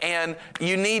 and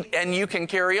you can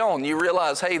carry on. You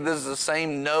realize, hey, this is the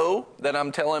same no that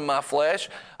I'm telling my flesh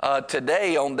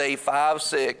today on day 5,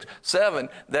 6, 7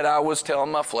 that I was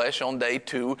telling my flesh on day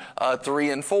 2, 3,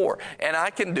 and 4. And I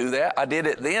can do that. I did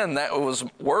it then. That was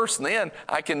worse then.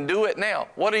 I can do it now.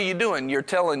 What are you doing? You're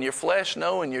telling your flesh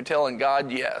no, and you're telling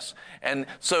God yes. And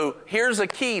so here's a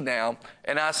key now,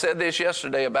 and I said this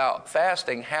yesterday about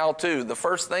fasting, how to. The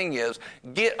first thing is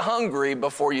get hungry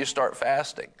before you start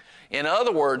fasting. In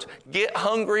other words, get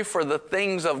hungry for the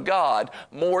things of God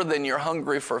more than you're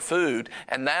hungry for food,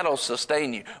 and that'll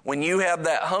sustain you. When you have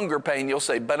that hunger pain, you'll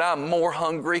say, but I'm more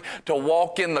hungry to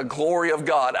walk in the glory of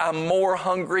God. I'm more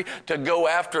hungry to go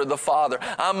after the Father.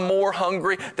 I'm more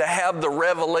hungry to have the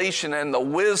revelation and the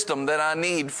wisdom that I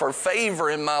need for favor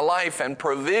in my life and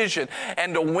provision,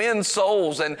 and to win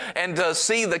souls and to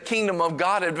see the kingdom of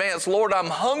God advance. Lord, I'm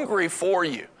hungry for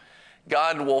you.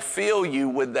 God will fill you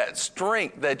with that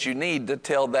strength that you need to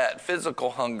tell that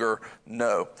physical hunger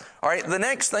no. All right, the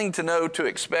next thing to know to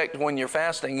expect when you're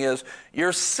fasting is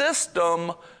your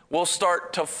system will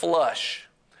start to flush.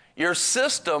 Your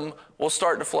system will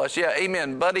start to flush. Yeah,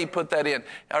 amen. Buddy put that in.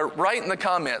 Write in the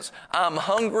comments, I'm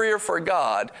hungrier for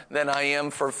God than I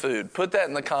am for food. Put that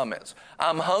in the comments.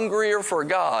 I'm hungrier for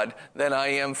God than I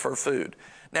am for food.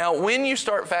 Now, when you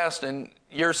start fasting,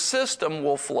 your system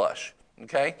will flush,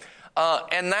 okay?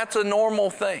 And that's a normal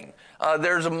thing.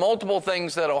 There's multiple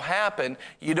things that'll happen.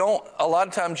 A lot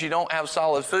of times you don't have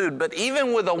solid food, but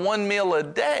even with a 1 meal a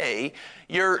day,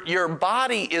 your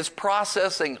body is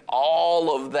processing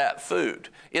all of that food.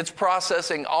 It's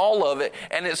processing all of it,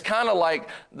 and it's kind of like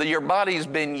your body's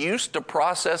been used to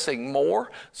processing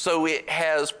more, so it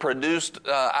has produced,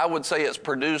 I would say it's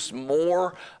produced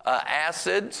more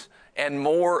acids and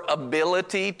more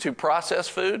ability to process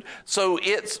food. So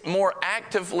it's more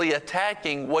actively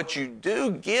attacking what you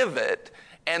do give it.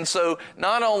 And so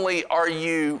not only are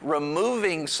you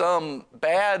removing some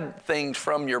bad things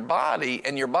from your body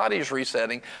and your body's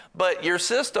resetting, but your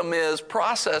system is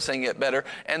processing it better.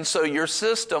 And so your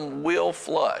system will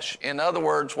flush. In other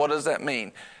words, what does that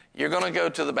mean? You're going to go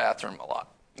to the bathroom a lot.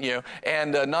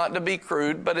 And not to be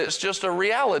crude, but it's just a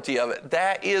reality of it.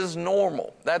 That is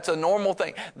normal. That's a normal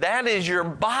thing. That is your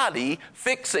body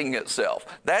fixing itself.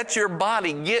 That's your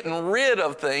body getting rid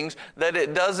of things that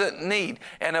it doesn't need.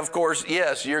 And of course,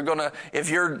 yes, if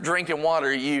you're drinking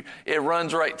water, it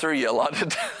runs right through you a lot of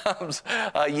times.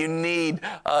 You need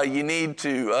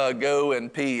to go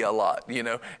and pee a lot,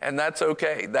 and that's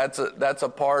okay. That's a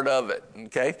part of it.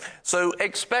 Okay, so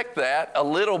expect that a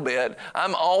little bit.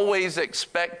 I'm always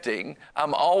expecting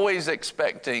I'm always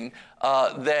expecting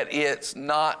that it's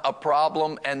not a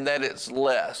problem and that it's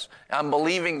less. I'm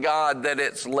believing God that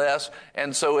it's less,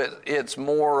 and so it's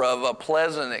more of a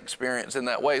pleasant experience in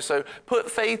that way. So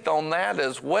put faith on that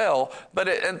as well. But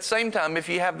at the same time, if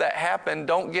you have that happen,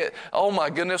 don't get, oh my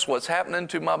goodness, what's happening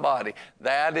to my body?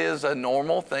 That is a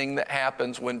normal thing that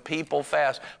happens when people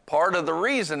fast. Part of the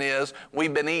reason is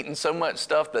we've been eating so much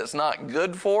stuff that's not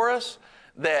good for us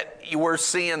that we're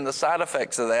seeing the side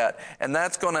effects of that, and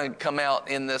that's going to come out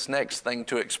in this next thing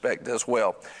to expect as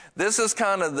well. This is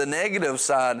kind of the negative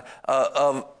side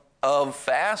of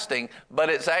fasting, but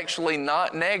it's actually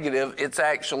not negative. It's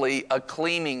actually a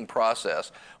cleaning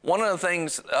process. One of the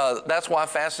things, that's why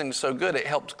fasting is so good. It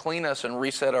helps clean us and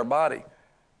reset our body.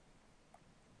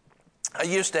 I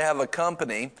used to have a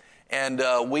company, and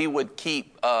we would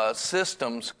keep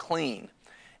systems clean.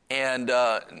 And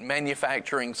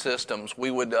manufacturing systems, we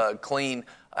would clean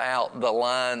out the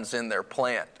lines in their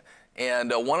plant. And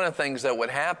one of the things that would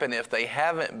happen if they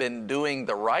haven't been doing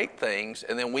the right things,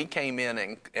 and then we came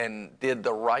in and did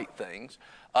the right things,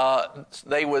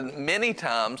 they would many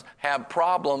times have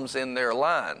problems in their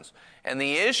lines. And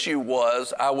the issue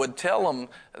was, I would tell them,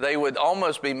 they would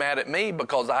almost be mad at me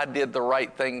because I did the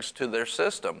right things to their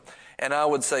system. And I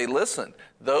would say, listen,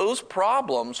 those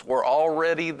problems were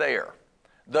already there.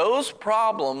 Those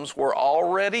problems were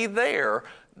already there.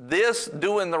 This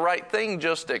doing the right thing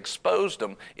just exposed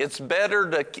them. It's better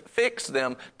to fix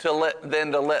them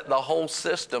than to let the whole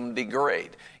system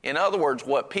degrade. In other words,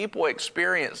 what people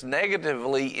experience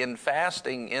negatively in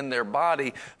fasting in their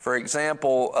body, for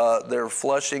example, their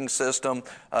flushing system,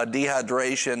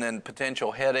 dehydration and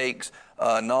potential headaches,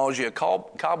 nausea,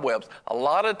 cobwebs, a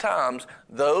lot of times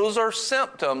those are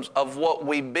symptoms of what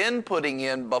we've been putting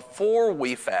in before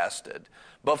we fasted.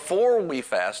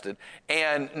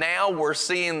 And now we're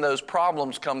seeing those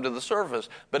problems come to the surface.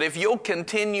 But if you'll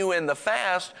continue in the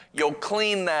fast, you'll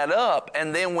clean that up,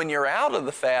 and then when you're out of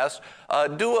the fast,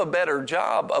 do a better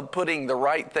job of putting the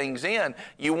right things in.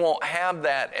 You won't have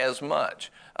that as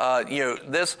much.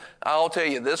 I'll tell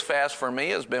you, this fast for me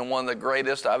has been one of the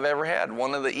greatest I've ever had,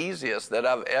 one of the easiest that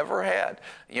I've ever had.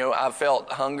 I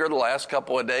felt hunger the last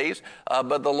couple of days,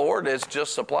 but the Lord has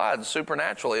just supplied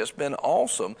supernaturally. It's been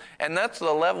awesome, and that's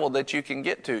the level that you can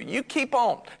get to. You keep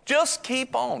on. Just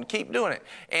keep on. Keep doing it.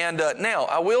 And now,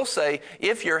 I will say,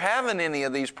 if you're having any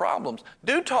of these problems,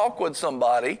 do talk with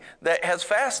somebody that has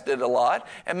fasted a lot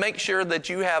and make sure that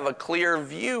you have a clear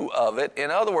view of it. In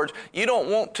other words, you don't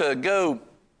want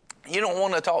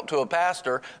to talk to a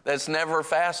pastor that's never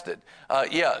fasted.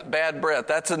 Bad breath.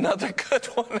 That's another good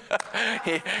one.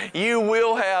 You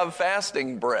will have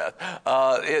fasting breath.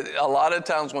 A lot of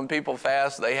times when people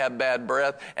fast, they have bad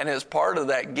breath, and as part of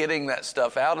that, getting that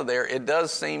stuff out of there, it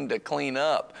does seem to clean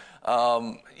up,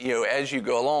 as you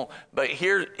go along. But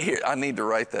here, I need to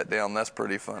write that down. That's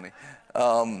pretty funny.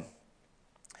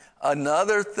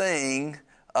 Another thing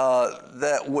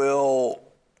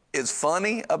is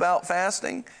funny about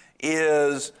fasting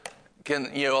is,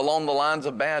 along the lines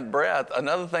of bad breath,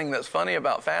 another thing that's funny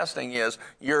about fasting is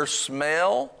your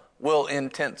smell will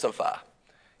intensify.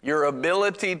 Your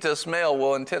ability to smell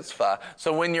will intensify.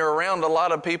 So when you're around a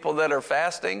lot of people that are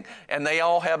fasting and they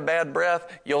all have bad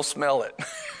breath, you'll smell it.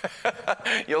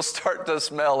 You'll start to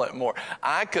smell it more.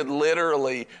 I could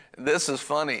literally, this is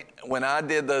funny, when I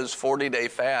did those 40-day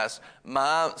fasts,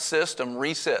 my system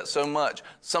reset so much.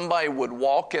 Somebody would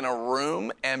walk in a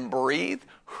room and breathe,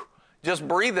 just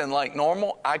breathing like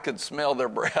normal, I could smell their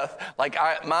breath.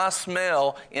 My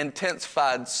smell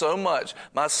intensified so much.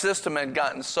 My system had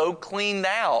gotten so cleaned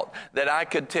out that I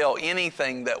could tell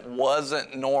anything that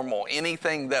wasn't normal,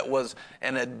 anything that was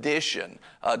an addition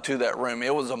to that room.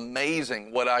 It was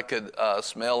amazing what I could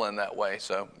smell in that way.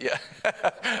 So, yeah.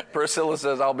 Priscilla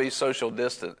says I'll be social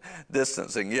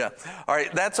distancing. Yeah. All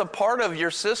right. That's a part of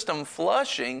your system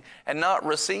flushing and not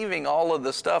receiving all of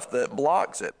the stuff that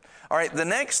blocks it. All right, the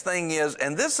next thing is,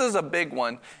 and this is a big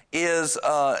one, is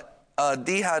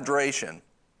dehydration.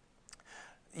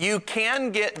 You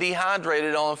can get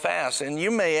dehydrated on a fast, and you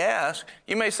may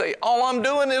say, all I'm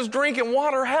doing is drinking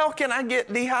water. How can I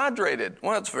get dehydrated?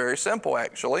 Well, it's very simple,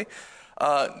 actually.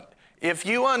 If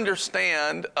you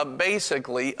understand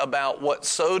basically about what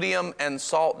sodium and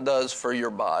salt does for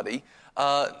your body,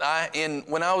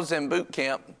 when I was in boot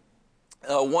camp,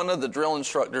 one of the drill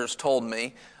instructors told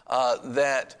me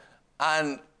that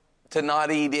to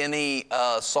not eat any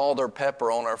salt or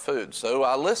pepper on our food. So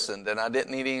I listened, and I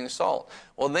didn't eat any salt.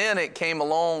 Well, then it came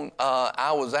along,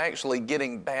 I was actually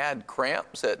getting bad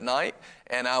cramps at night,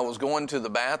 and I was going to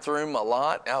the bathroom a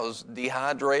lot. I was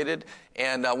dehydrated,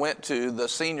 and I went to the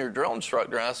senior drill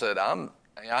instructor, and I said, I'm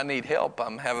I need help.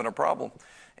 I'm having a problem.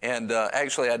 And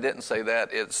actually, I didn't say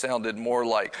that. It sounded more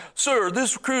like, sir,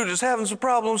 this recruit is having some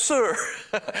problems, sir.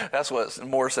 That's what it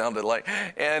more sounded like.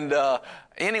 And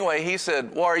anyway, he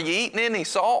said, well, are you eating any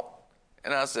salt?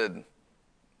 And I said,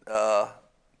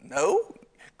 no,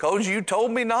 because you told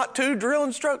me not to, drill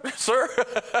instructor, sir.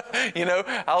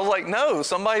 I was like, no,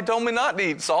 somebody told me not to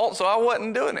eat salt, so I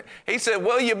wasn't doing it. He said,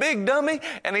 well, you big dummy.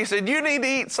 And he said, you need to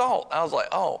eat salt. I was like,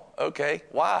 oh, okay,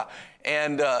 why?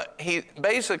 And he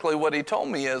basically what he told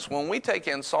me is when we take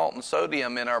in salt and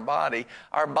sodium in our body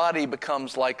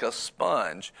becomes like a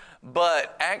sponge.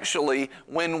 But actually,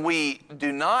 when we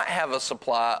do not have a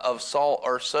supply of salt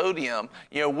or sodium,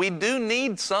 we do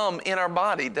need some in our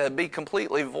body. To be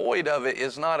completely void of it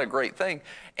is not a great thing.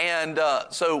 And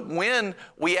so when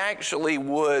we actually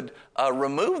would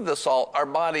remove the salt, our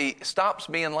body stops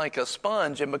being like a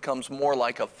sponge and becomes more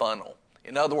like a funnel.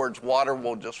 In other words, water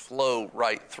will just flow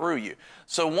right through you.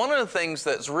 So one of the things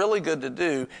that's really good to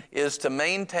do is to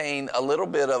maintain a little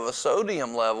bit of a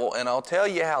sodium level, and I'll tell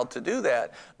you how to do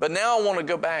that. But now I want to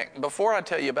go back, before I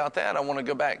tell you about that, I want to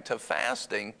go back to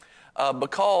fasting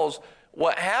because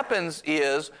what happens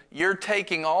is you're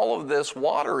taking all of this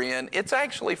water in. It's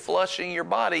actually flushing your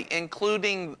body,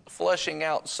 including flushing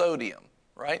out sodium,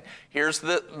 right? Here's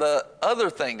the other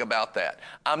thing about that.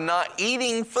 I'm not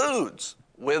eating foods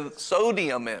with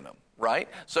sodium in them, right?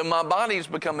 So my body's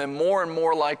becoming more and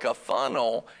more like a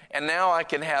funnel, and now I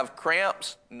can have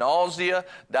cramps, nausea,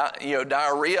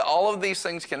 diarrhea. All of these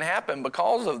things can happen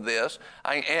because of this.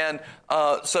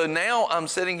 So now I'm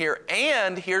sitting here,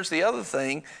 and here's the other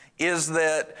thing, is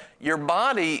that your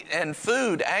body and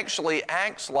food actually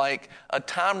acts like a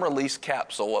time release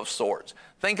capsule of sorts.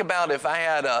 Think about if I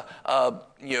had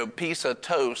a piece of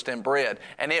toast and bread,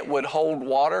 and it would hold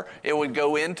water. It would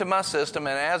go into my system,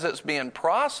 and as it's being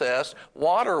processed,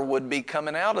 water would be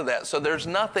coming out of that. So there's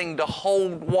nothing to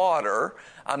hold water.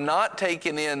 I'm not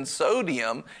taking in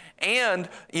sodium, and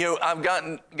I've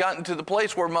gotten to the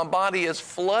place where my body is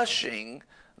flushing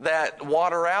that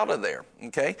water out of there,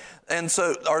 okay? And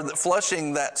so, or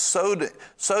flushing that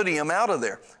sodium out of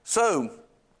there. So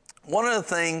one of the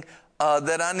things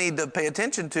that I need to pay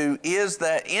attention to is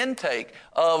that intake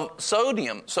of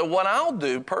sodium. So what I'll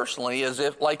do personally is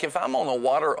if I'm on a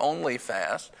water-only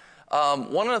fast,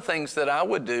 one of the things that I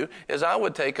would do is I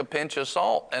would take a pinch of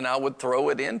salt and I would throw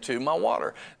it into my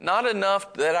water. Not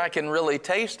enough that I can really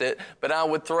taste it, but I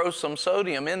would throw some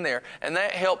sodium in there, and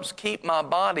that helps keep my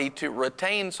body to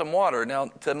retain some water. Now,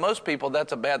 to most people,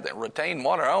 that's a bad thing. Retain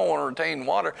water. I don't want to retain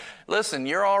water. Listen,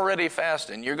 you're already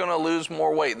fasting. You're going to lose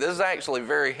more weight. This is actually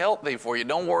very healthy for you.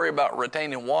 Don't worry about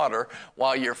retaining water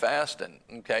while you're fasting,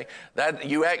 okay? That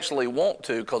you actually want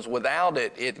to, because without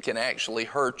it, it can actually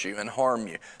hurt you and harm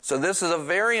you. So this is a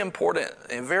very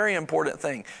important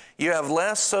thing. You have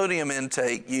less sodium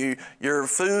intake. Your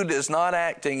food is not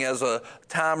acting as a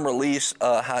time release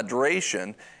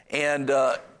hydration,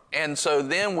 and so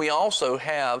then we also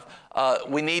have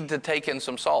we need to take in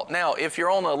some salt. Now, if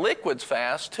you're on a liquids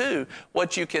fast too,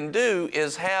 what you can do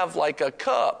is have like a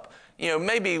cup.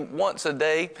 Maybe once a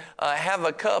day, have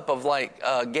a cup of like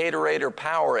Gatorade or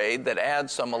Powerade that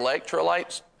adds some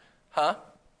electrolytes,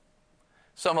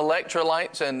 some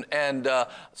electrolytes and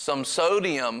some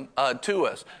sodium to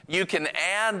us. You can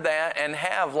add that and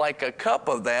have like a cup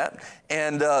of that,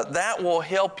 and that will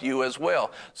help you as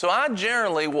well. So I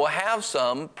generally will have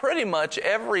some pretty much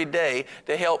every day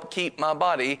to help keep my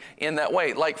body in that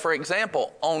way. Like, for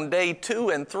example, on day 2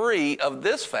 and 3 of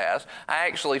this fast, I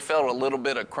actually felt a little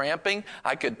bit of cramping.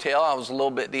 I could tell I was a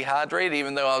little bit dehydrated.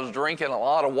 Even though I was drinking a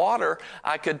lot of water,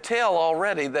 I could tell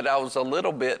already that I was a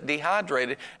little bit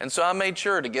dehydrated. And so I made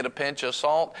sure to get a pinch of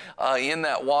salt in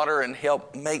that water and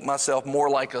help make myself more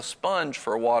like a sponge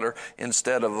for water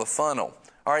instead of a funnel.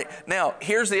 All right, now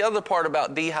here's the other part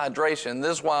about dehydration.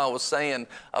 This is why I was saying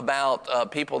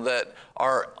about people that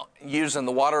are using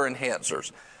the water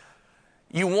enhancers.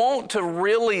 You want to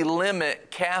really limit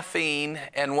caffeine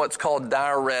and what's called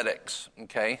diuretics,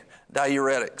 okay?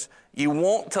 Diuretics. You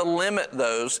want to limit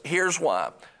those. Here's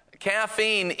why.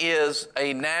 Caffeine is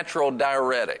a natural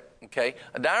diuretic. Okay,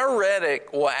 a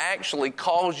diuretic will actually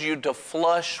cause you to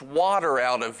flush water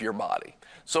out of your body.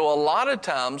 So a lot of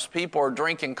times people are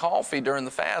drinking coffee during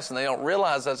the fast and they don't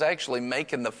realize that's actually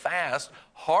making the fast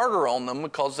harder on them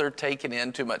because they're taking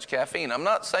in too much caffeine. I'm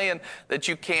not saying that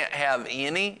you can't have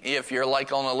any if you're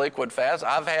like on a liquid fast.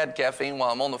 I've had caffeine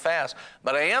while I'm on the fast,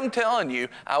 but I am telling you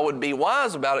I would be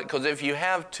wise about it, because if you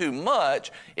have too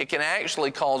much, it can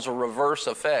actually cause a reverse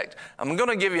effect. I'm going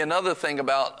to give you another thing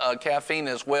about caffeine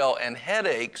as well and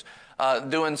headaches.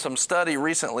 doing some study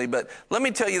recently, but let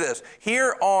me tell you this.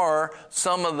 Here are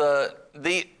some of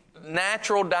the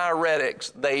natural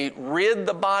diuretics. They rid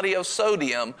the body of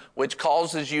sodium, which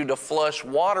causes you to flush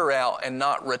water out and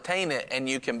not retain it, and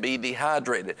you can be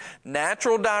dehydrated.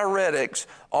 Natural diuretics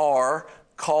are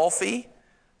coffee,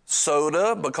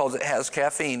 soda, because it has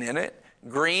caffeine in it,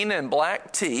 green and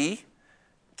black tea,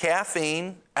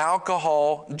 caffeine,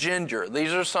 alcohol, ginger.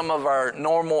 These are some of our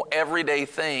normal everyday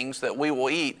things that we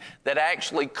will eat that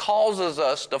actually causes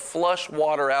us to flush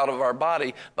water out of our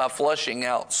body by flushing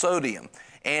out sodium.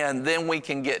 And then we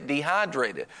can get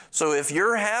dehydrated. So if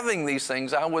you're having these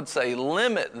things, I would say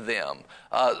limit them.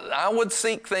 I would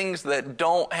seek things that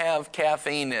don't have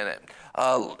caffeine in it.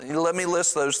 Let me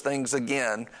list those things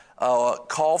again.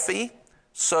 Coffee,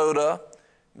 soda,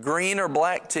 green or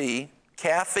black tea,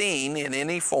 caffeine in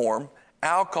any form,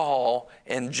 alcohol,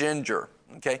 and ginger.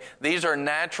 Okay, these are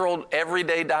natural,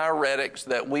 everyday diuretics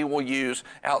that we will use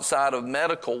outside of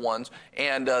medical ones,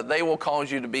 and they will cause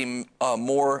you to be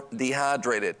more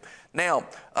dehydrated. Now,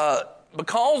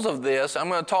 because of this, I'm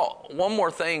going to talk one more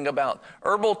thing about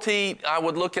herbal tea. I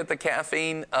would look at the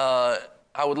caffeine.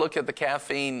 I would look at the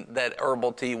caffeine that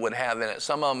herbal tea would have in it.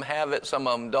 Some of them have it, some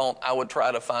of them don't. I would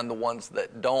try to find the ones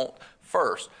that don't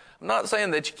first. I'm not saying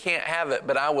that you can't have it,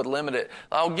 but I would limit it.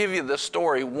 I'll give you this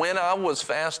story. When I was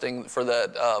fasting for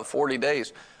that 40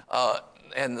 days,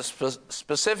 and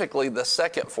specifically the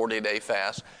second 40-day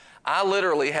fast, I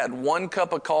literally had 1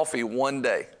 cup of coffee one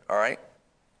day, all right?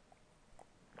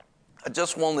 I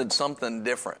just wanted something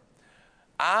different.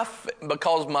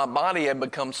 Because my body had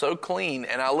become so clean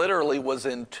and I literally was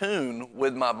in tune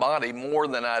with my body more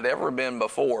than I'd ever been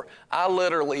before, I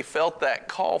literally felt that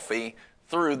coffee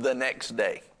through the next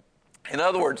day. In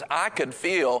other words, I could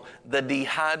feel the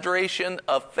dehydration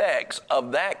effects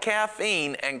of that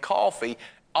caffeine and coffee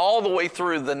all the way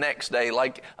through the next day,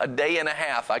 like a day and a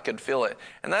half I could feel it.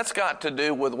 And that's got to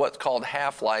do with what's called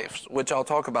half-lives, which I'll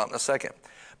talk about in a second.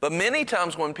 But many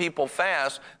times when people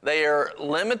fast, they are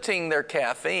limiting their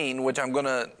caffeine, which I'm going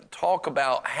to talk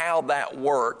about how that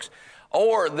works.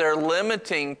 Or they're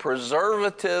limiting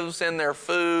preservatives in their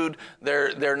food.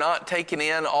 They're not taking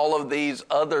in all of these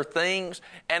other things.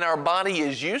 And our body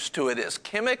is used to it. It's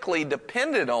chemically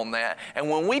dependent on that. And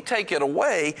when we take it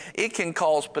away, it can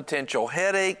cause potential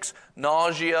headaches,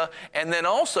 nausea, and then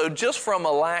also just from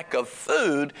a lack of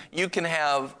food, you can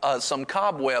have some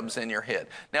cobwebs in your head.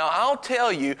 Now, I'll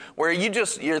tell you where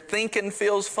your thinking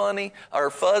feels funny or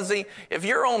fuzzy. If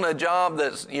you're on a job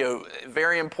that's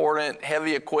very important,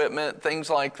 heavy equipment, things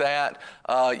like that,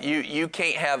 you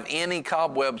can't have any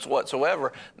cobwebs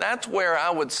whatsoever. That's where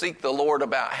I would seek the Lord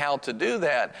about how to do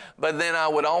that. But then I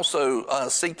would also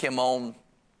seek Him on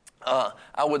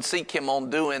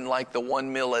doing like the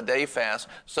 1 meal a day fast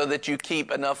so that you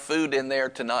keep enough food in there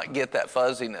to not get that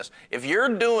fuzziness. If you're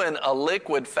doing a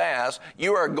liquid fast,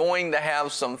 you are going to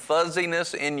have some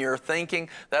fuzziness in your thinking.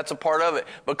 That's a part of it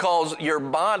because your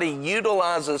body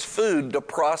utilizes food to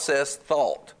process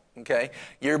thought. Okay?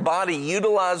 Your body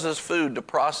utilizes food to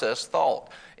process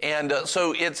thought. And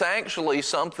so it's actually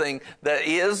something that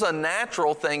is a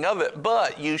natural thing of it,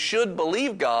 but you should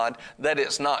believe God that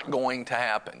it's not going to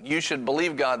happen. You should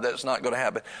believe God that it's not going to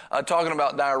happen. Talking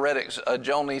about diuretics,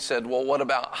 Joni said, well, what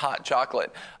about hot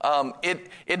chocolate?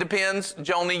 It depends,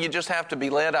 Joni. You just have to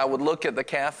be led. I would look at the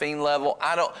caffeine level.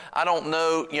 I don't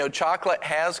know. Chocolate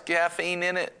has caffeine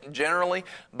in it generally,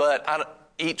 but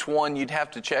each one you'd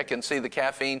have to check and see the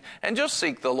caffeine and just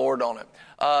seek the Lord on it.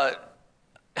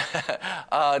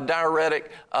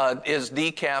 Diuretic, is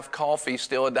decaf coffee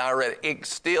still a diuretic? It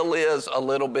still is a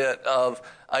little bit of,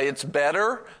 it's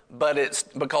better, but it's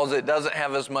because it doesn't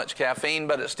have as much caffeine,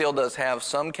 but it still does have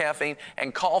some caffeine.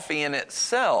 And coffee in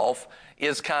itself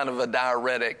is kind of a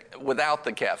diuretic without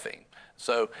the caffeine.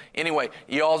 So anyway,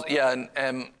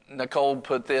 and Nicole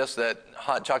put this, that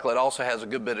hot chocolate also has a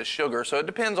good bit of sugar. So it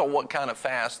depends on what kind of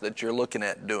fast that you're looking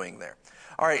at doing there.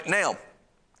 All right, now,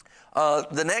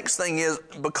 the next thing is,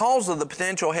 because of the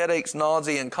potential headaches,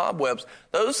 nausea, and cobwebs,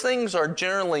 those things are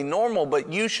generally normal,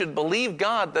 but you should believe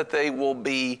God that they will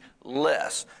be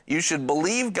less. You should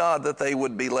believe God that they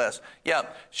would be less. Yeah,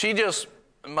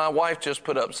 my wife just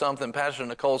put up something. Pastor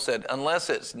Nicole said, unless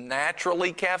it's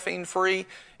naturally caffeine-free,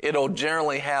 it'll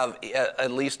generally have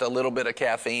at least a little bit of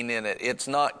caffeine in it. It's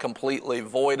not completely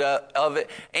void of it.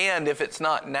 And if it's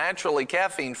not naturally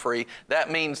caffeine free,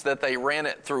 that means that they ran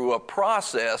it through a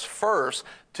process first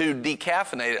to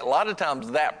decaffeinate it. A lot of times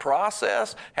that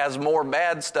process has more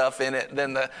bad stuff in it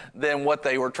than what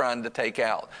they were trying to take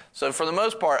out. So for the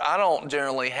most part, I don't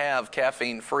generally have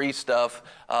caffeine-free stuff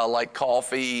like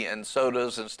coffee and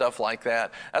sodas and stuff like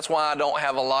that. That's why I don't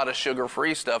have a lot of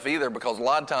sugar-free stuff either, because a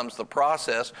lot of times the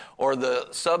process or the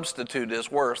substitute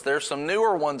is worse. There's some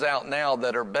newer ones out now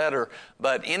that are better,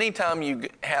 but anytime you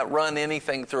run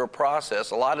anything through a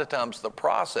process, a lot of times the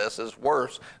process is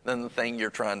worse than the thing you're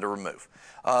trying to remove.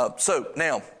 So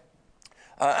now,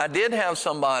 I did have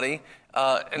somebody,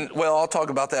 I'll talk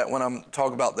about that when I'm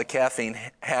talking about the caffeine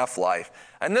half-life.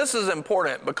 And this is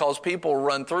important because people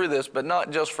run through this, but not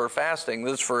just for fasting.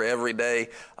 This is for everyday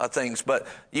things. But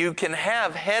you can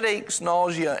have headaches,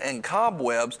 nausea, and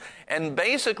cobwebs. And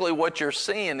basically what you're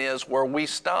seeing is where we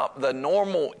stop the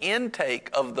normal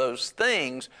intake of those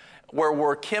things, where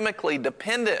we're chemically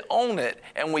dependent on it,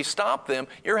 and we stop them,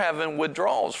 you're having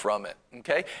withdrawals from it,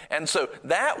 okay? And so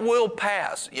that will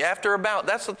pass.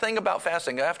 That's the thing about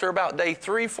fasting. After about day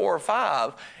 3, 4, or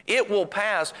 5, it will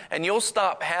pass, and you'll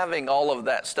stop having all of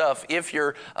that stuff if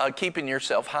you're keeping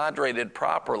yourself hydrated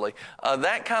properly.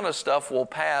 That kind of stuff will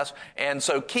pass, and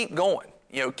so keep going.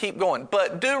 Keep going.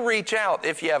 But do reach out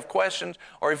if you have questions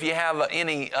or if you have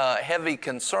any heavy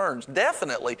concerns.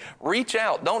 Definitely reach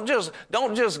out. Don't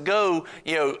just go,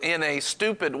 in a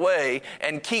stupid way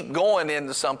and keep going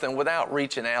into something without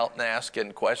reaching out and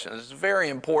asking questions. It's very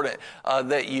important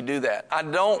that you do that. I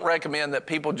don't recommend that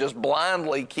people just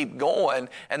blindly keep going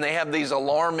and they have these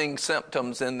alarming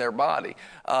symptoms in their body.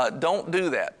 Don't do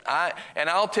that.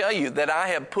 I'll tell you that I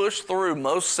have pushed through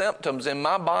most symptoms in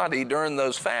my body during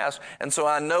those fasts, and so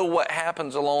I know what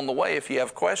happens along the way. If you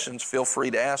have questions, feel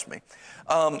free to ask me.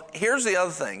 Here's the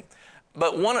other thing.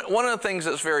 But one of the things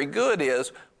that's very good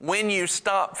is when you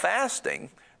stop fasting,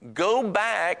 go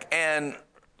back and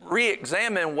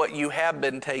re-examine what you have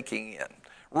been taking in.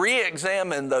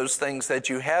 Re-examine those things that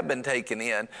you have been taking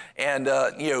in, and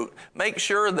make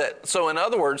sure that. So, in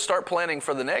other words, start planning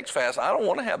for the next fast. I don't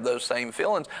want to have those same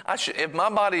feelings. If my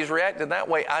body's reacting that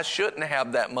way, I shouldn't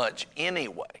have that much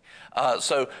anyway.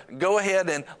 So, go ahead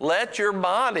and let your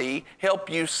body help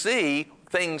you see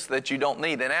things that you don't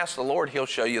need, and ask the Lord. He'll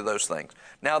show you those things.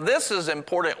 Now, this is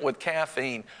important with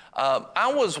caffeine.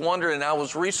 I was wondering, I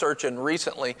was researching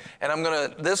recently, and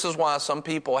this is why some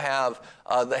people have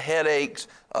the headaches,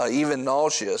 even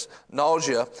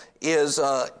nausea, is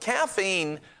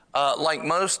caffeine, like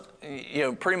most,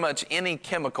 pretty much any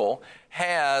chemical,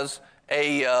 has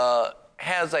a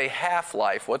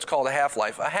half-life, what's called a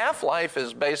half-life. A half-life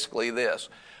is basically this.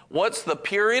 What's the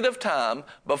period of time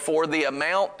before the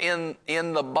amount in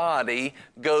the body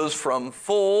goes from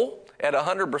full at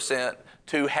 100%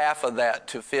 to half of that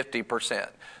to 50%?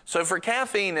 So for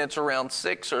caffeine, it's around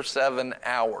 6 or 7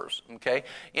 hours, okay?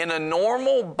 In a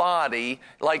normal body,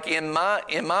 like in my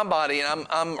body, and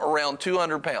I'm around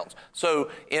 200 pounds. So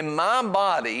in my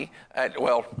body,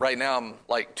 right now I'm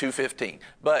like 215.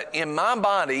 But in my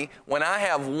body, when I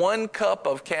have 1 cup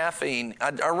of caffeine,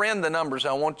 I ran the numbers.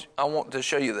 I want to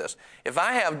show you this. If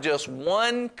I have just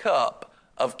 1 cup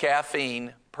of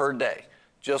caffeine per day,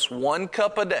 just 1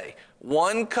 cup a day,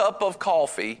 1 cup of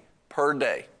coffee per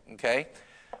day, okay?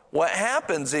 What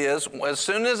happens is, as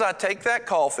soon as I take that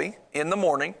coffee in the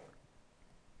morning,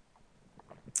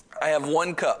 I have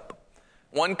 1 cup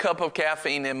of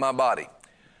caffeine in my body.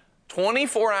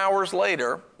 24 hours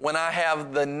later, when I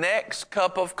have the next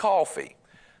cup of coffee,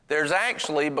 there's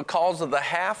actually, because of the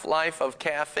half-life of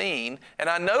caffeine, and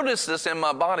I noticed this in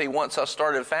my body once I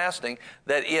started fasting,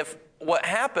 that what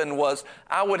happened was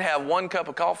I would have 1 cup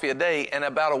of coffee a day, and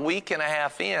about a week and a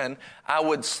half in, I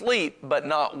would sleep, but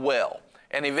not well.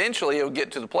 And eventually it would get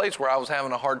to the place where I was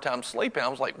having a hard time sleeping. I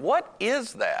was like, what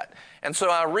is that? And so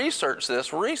I researched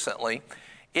this recently.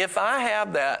 If I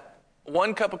have that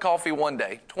 1 cup of coffee one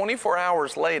day, 24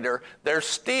 hours later, there's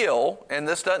still, and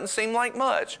this doesn't seem like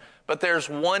much, but there's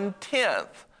 1/10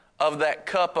 of that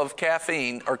cup of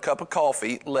caffeine or cup of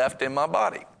coffee left in my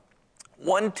body.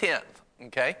 1/10,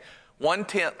 okay?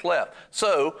 1/10 left.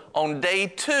 So on day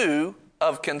 2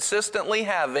 of consistently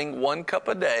having 1 cup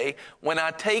a day, when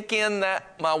I take in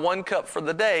my 1 cup for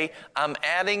the day, I'm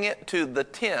adding it to the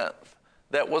 10th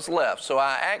that was left. So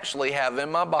I actually have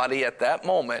in my body at that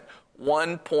moment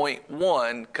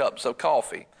 1.1 cups of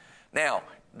coffee. Now,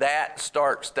 that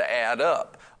starts to add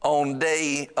up. On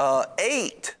day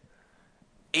 8,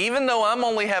 even though I'm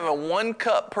only having 1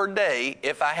 cup per day,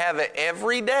 if I have it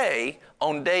every day,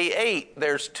 on day 8,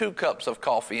 there's 2 cups of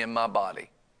coffee in my body.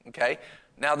 Okay?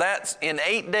 Now that's in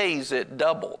 8 days it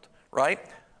doubled, right?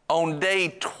 On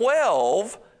day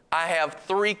 12, I have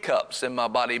 3 cups in my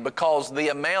body because the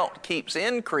amount keeps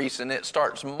increasing. It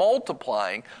starts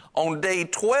multiplying. On day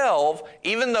 12,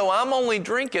 even though I'm only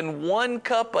drinking 1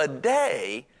 cup a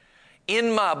day,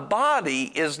 in my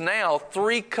body is now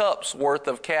 3 cups worth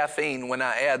of caffeine when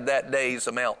I add that day's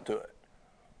amount to it.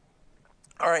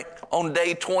 All right, on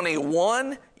day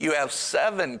 21, you have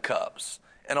 7 cups.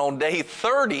 And on day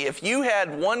 30, if you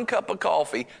had 1 cup of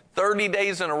coffee 30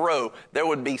 days in a row, there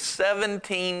would be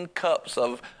 17 cups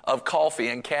of coffee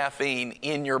and caffeine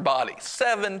in your body.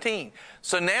 17.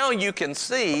 So now you can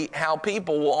see how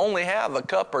people will only have 1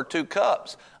 cup or 2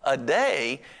 cups a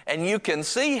day, and you can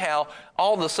see how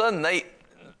all of a sudden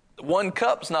 1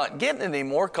 cup's not getting it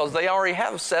anymore because they already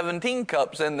have 17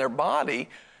 cups in their body.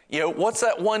 You know, what's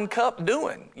that 1 cup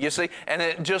doing? You see, and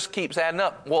it just keeps adding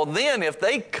up. Well, then if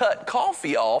they cut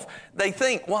coffee off, they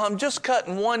think, well, I'm just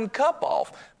cutting 1 cup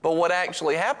off. But what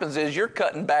actually happens is you're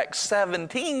cutting back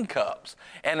 17 cups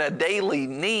and a daily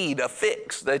need, a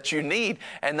fix that you need.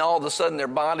 And all of a sudden their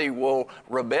body will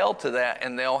rebel to that,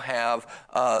 and they'll have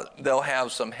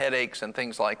some headaches and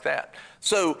things like that.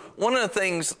 So one of the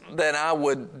things that I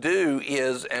would do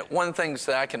is, one of the things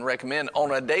that I can recommend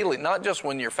on a daily, not just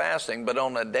when you're fasting, but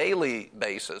on a daily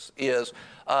basis is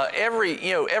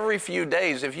every few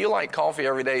days, if you like coffee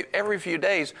every day, every few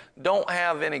days, don't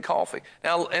have any coffee.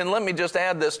 Now, and let me just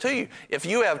add this to you. If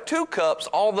you have 2 cups,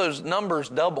 all those numbers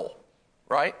double,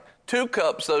 right? 2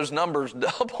 cups, those numbers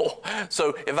double.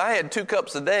 So if I had 2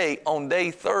 cups a day, on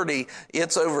day 30,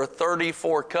 it's over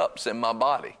 34 cups in my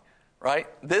body. Right?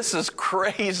 This is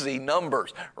crazy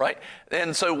numbers, right?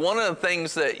 And so one of the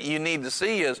things that you need to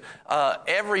see is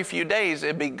every few days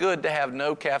it'd be good to have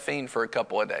no caffeine for a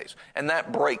couple of days. And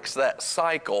that breaks that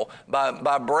cycle.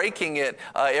 By breaking it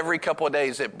every couple of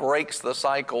days, it breaks the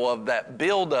cycle of that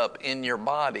buildup in your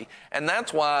body. And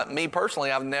that's why, me personally,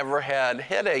 I've never had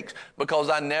headaches because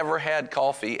I never had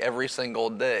coffee every single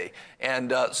day.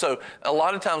 And so a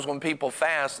lot of times when people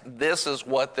fast, this is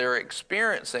what they're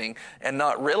experiencing and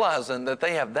not realizing that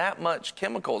they have that much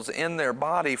chemicals in their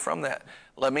body from that.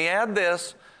 Let me add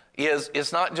this,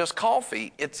 it's not just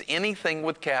coffee, it's anything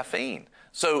with caffeine.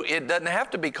 So it doesn't have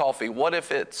to be coffee. What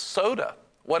if it's soda?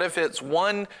 What if it's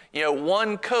one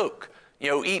Coke,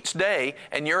 each day,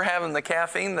 and you're having the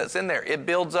caffeine that's in there? It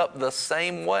builds up the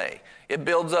same way. It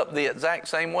builds up the exact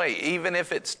same way. Even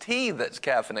if it's tea that's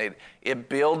caffeinated, it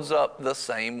builds up the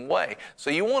same way. So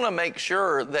you want to make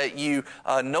sure that you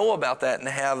know about that and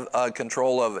have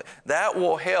control of it. That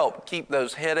will help keep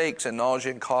those headaches and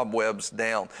nausea and cobwebs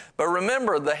down. But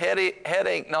remember, the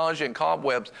headache, nausea, and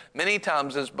cobwebs many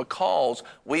times is because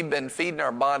we've been feeding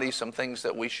our body some things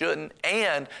that we shouldn't,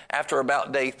 and after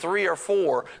about day 3 or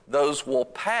 4, those will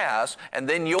pass, and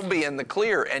then you'll be in the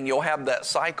clear, and you'll have that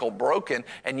cycle broken,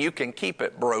 and you can keep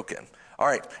it broken. All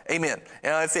right, amen.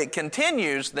 Now, if it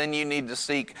continues, then you need to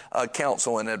seek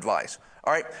counsel and advice.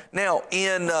 All right, now,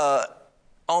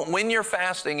 when you're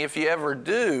fasting, if you ever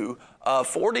do a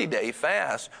 40-day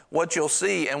fast, what you'll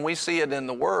see, and we see it in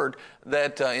the Word,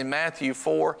 that in Matthew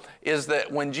 4, is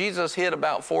that when Jesus hit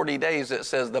about 40 days, it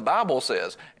says, the Bible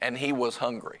says, and he was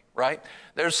hungry, right?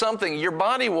 There's something, your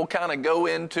body will kind of go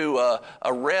into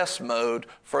a rest mode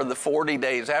for the 40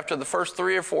 days. After the first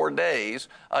 3 or 4 days,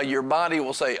 your body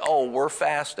will say, oh, we're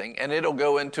fasting, and it'll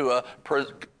go into a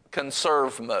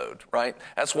conserve mode, right?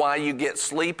 That's why you get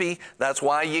sleepy. That's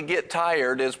why you get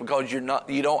tired, is because you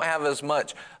don't have as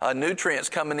much nutrients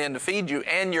coming in to feed you,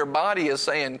 and your body is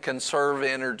saying conserve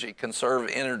energy, conserve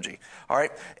energy. All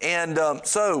right, and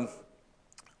so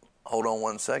hold on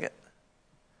one second.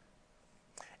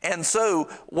 And so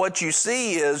what you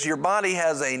see is your body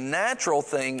has a natural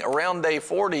thing around day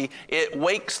 40. It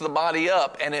wakes the body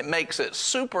up and it makes it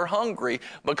super hungry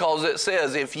because it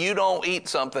says if you don't eat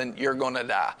something, you're going to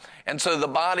die. And so the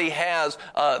body has,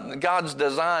 God's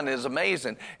design is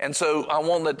amazing. And so I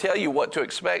wanted to tell you what to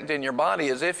expect in your body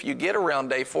is if you get around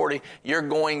day 40, you're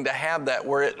going to have that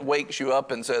where it wakes you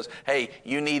up and says, hey,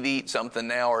 you need to eat something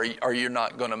now or you're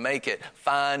not going to make it.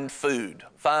 Find food.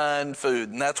 And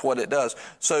that's what it does.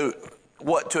 So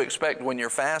what to expect when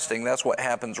you're fasting, that's what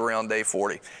happens around day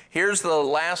 40. Here's the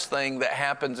last thing that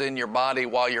happens in your body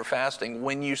while you're fasting.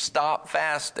 When you stop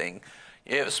fasting,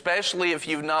 especially if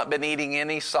you've not been eating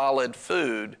any solid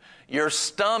food, your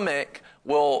stomach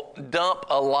will dump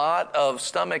a lot of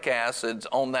stomach acids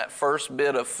on that first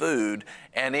bit of food,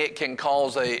 and it can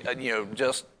cause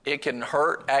it can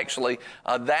hurt. Actually,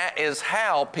 that is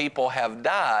how people have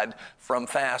died from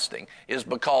fasting, is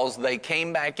because they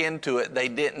came back into it. They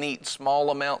didn't eat small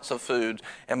amounts of food.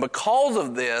 And because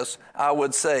of this, I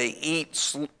would say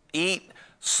eat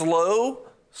slow,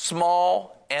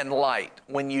 small, and light.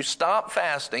 When you stop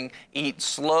fasting, eat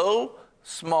slow,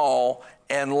 small,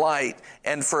 and light.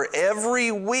 And for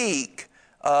every week,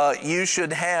 you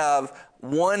should have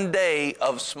 1 day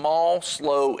of small,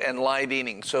 slow, and light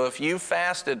eating. So if you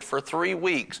fasted for 3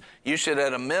 weeks, you should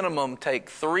at a minimum take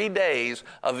 3 days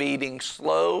of eating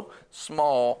slow,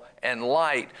 small, and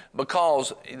light,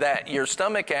 because that your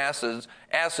stomach acids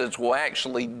will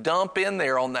actually dump in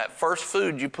there on that first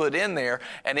food you put in there,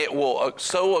 and it will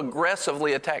so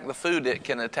aggressively attack the food it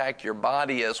can attack your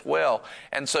body as well.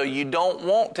 And so you don't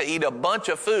want to eat a bunch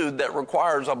of food that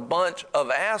requires a bunch of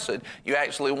acid. You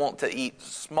actually want to eat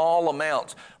small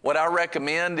amounts. What I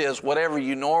recommend is whatever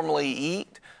you normally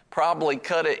eat, probably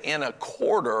cut it in a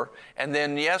quarter. And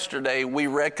then yesterday we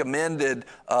recommended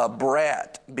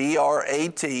BRAT,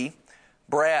 B-R-A-T,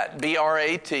 BRAT,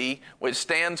 B-R-A-T, which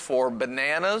stands for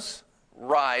bananas,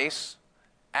 rice,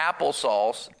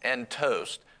 applesauce, and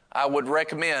toast. I would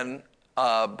recommend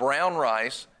brown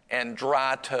rice and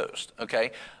dry toast,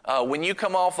 okay? When you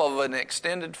come off of an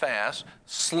extended fast,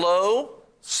 slow,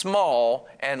 small,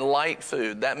 and light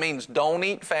food. That means don't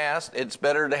eat fast. It's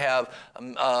better to have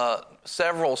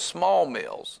several small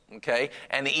meals, okay?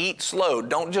 And eat slow.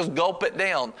 Don't just gulp it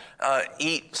down.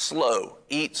 Eat slow.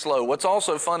 Eat slow. What's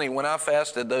also funny, when I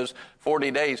fasted those 40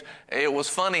 days, it was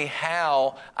funny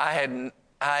how I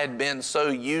had been so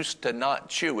used to not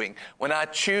chewing. When I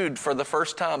chewed for the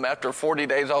first time after 40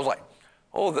 days, I was like,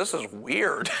 oh, this is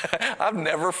weird. I've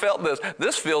never felt this.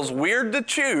 This feels weird to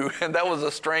chew. And that was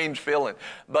a strange feeling.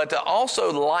 But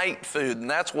also light food, and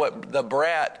that's what the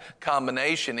BRAT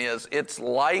combination is. It's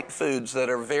light foods that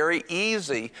are very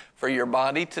easy for your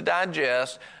body to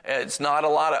digest. It's not a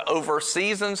lot of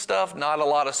over-seasoned stuff, not a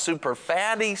lot of super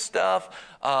fatty stuff.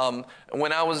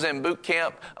 When I was in boot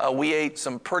camp, we ate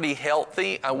some pretty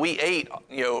healthy. We ate,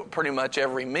 pretty much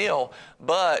every meal.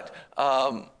 But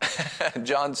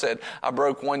John said, I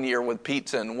broke 1 year with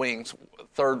pizza and wings.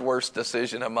 Third worst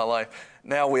decision of my life.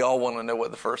 Now we all want to know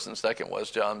what the first and second was,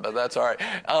 John, but that's all right.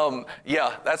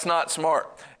 That's not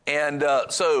smart. And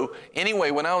so anyway,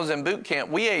 when I was in boot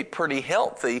camp, we ate pretty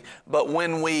healthy, but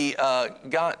when we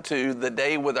got to the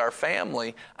day with our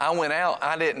family, I went out.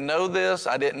 I didn't know this.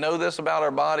 I didn't know this about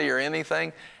our body or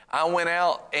anything. I went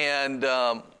out and,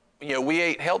 we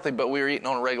ate healthy, but we were eating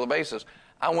on a regular basis.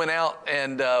 I went out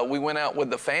and we went out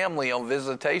with the family on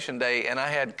visitation day, and I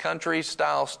had country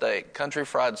fried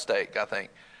steak, I think.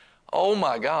 Oh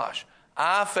my gosh.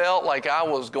 I felt like I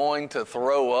was going to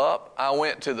throw up. I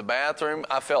went to the bathroom.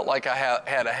 I felt like I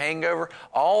had a hangover.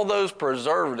 All those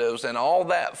preservatives and all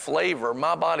that flavor,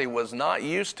 my body was not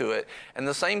used to it. And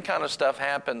the same kind of stuff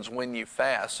happens when you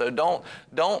fast. So don't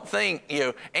think,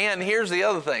 and here's the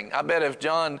other thing. I bet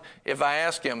if I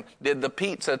ask him, did the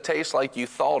pizza taste like you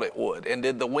thought it would? And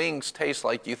did the wings taste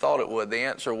like you thought it would? The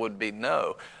answer would be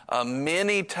no.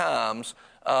 Many times,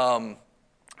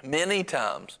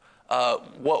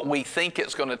 what we think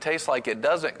it's going to taste like, it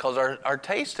doesn't, because our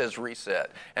taste has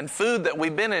reset. And food that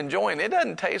we've been enjoying, it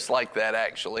doesn't taste like that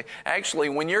actually. Actually,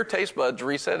 when your taste buds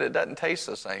reset, it doesn't taste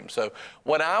the same. So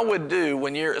what I would do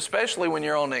especially when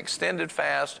you're on an extended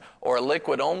fast or a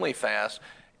liquid-only fast,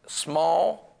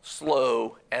 small,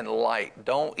 slow, and light.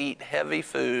 Don't eat heavy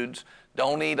foods.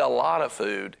 Don't eat a lot of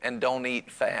food, and don't eat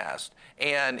fast.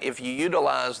 And if you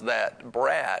utilize that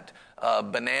BRAT,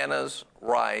 bananas,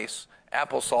 rice,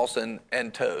 applesauce,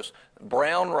 and toast,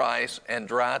 brown rice and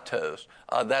dry toast,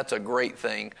 that's a great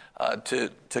thing to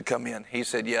come in. He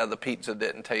said, the pizza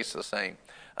didn't taste the same.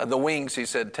 The wings, he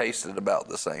said, tasted about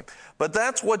the same. But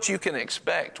that's what you can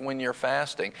expect when you're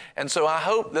fasting. And so I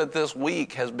hope that this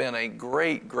week has been a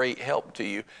great, great help to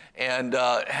you and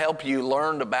help you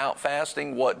learn about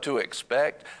fasting, what to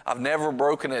expect. I've never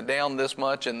broken it down this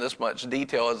much in this much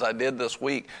detail as I did this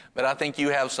week, but I think you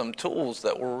have some tools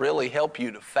that will really help you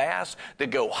to fast, to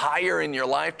go higher in your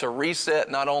life, to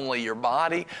reset not only your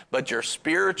body, but your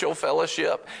spiritual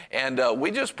fellowship. And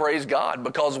we just praise God,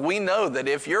 because we know that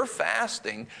if you're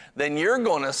fasting, then you're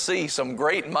going to see some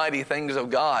great mighty things of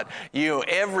God.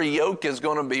 Every yoke is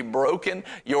going to be broken.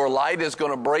 Your light is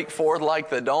going to break forth like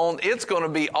the dawn. It's going to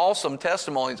be awesome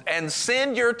testimonies. And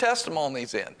send your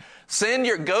testimonies in.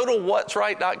 Go to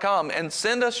what'sright.com and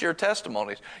send us your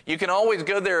testimonies. You can always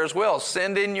go there as well.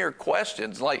 Send in your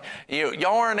questions. Like,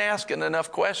 y'all aren't asking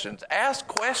enough questions. Ask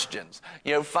questions.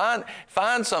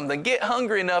 Find something. Get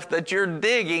hungry enough that you're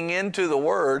digging into the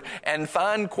Word and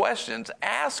find questions.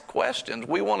 Ask questions.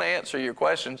 We want to answer your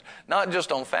questions, not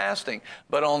just on fasting,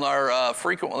 but on our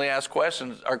frequently asked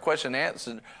questions, our question and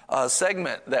answer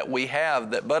segment that we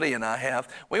have, that Buddy and I have.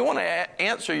 We want to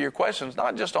answer your questions,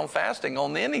 not just on fasting,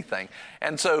 on anything.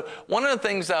 And so one of the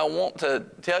things I want to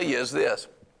tell you is this.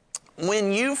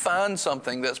 When you find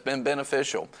something that's been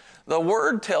beneficial, the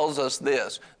Word tells us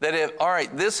this, that if, all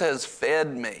right, this has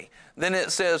fed me, then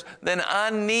it says, then I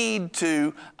need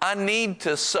to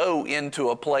sow into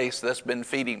a place that's been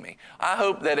feeding me. I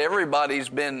hope that everybody's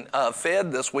been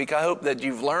fed this week. I hope that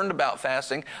you've learned about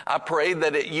fasting. I pray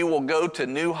that you will go to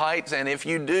new heights, and if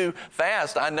you do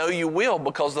fast, I know you will,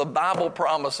 because the Bible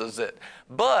promises it.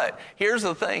 But here's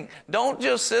the thing. Don't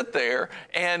just sit there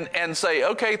and say,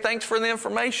 okay, thanks for the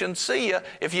information. See ya.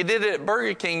 If you did it at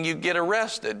Burger King, you get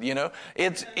arrested.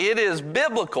 It is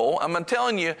biblical. I'm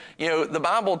telling you, the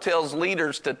Bible tells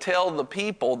leaders to tell the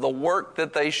people the work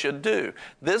that they should do.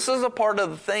 This is a part of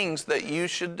the things that you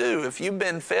should do. If you've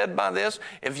been fed by this,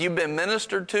 if you've been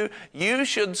ministered to, you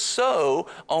should sow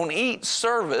on each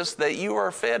service that you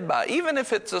are fed by, even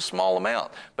if it's a small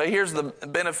amount. But here's the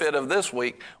benefit of this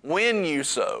week. When you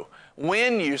sow, we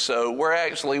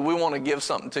want to give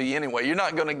something to you anyway. You're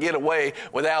not going to get away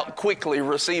without quickly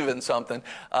receiving something.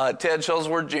 Ted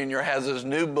Shuttlesworth Jr. has his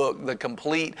new book, The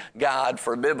Complete Guide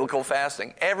for Biblical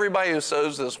Fasting. Everybody who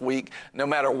sows this week, no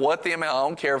matter what the amount, I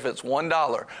don't care if it's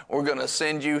 $1, we're going to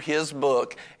send you his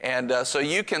book. And so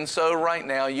you can sow right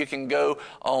now. You can go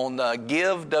on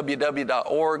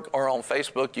giveww.org, or on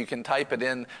Facebook. You can type it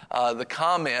in the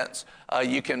comments.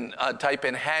 You can type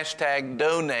in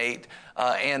 #donate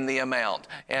and the amount.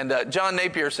 And John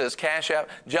Napier says Cash App.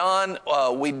 John,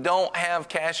 we don't have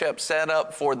Cash App set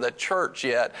up for the church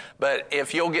yet, but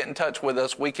if you'll get in touch with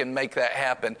us, we can make that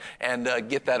happen and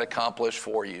get that accomplished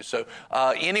for you. So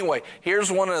anyway,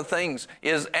 here's one of the things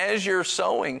is, as you're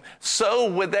sowing, sow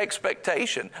with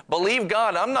expectation. Believe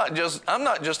God. I'm not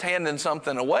just handing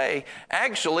something away.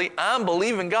 Actually, I'm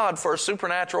believing God for a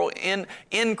supernatural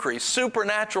increase,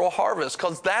 supernatural harvest,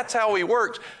 because that's how He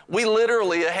works. We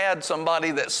literally had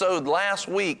somebody that sowed last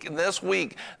week, and this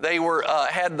week they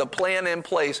had the plan in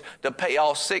place to pay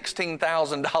off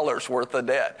 $16,000 worth of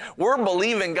debt. We're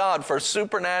believing God for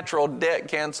supernatural debt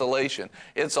cancellation.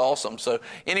 It's awesome. So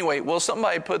anyway, will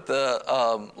somebody put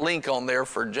the link on there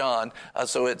for John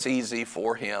so it's easy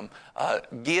for him?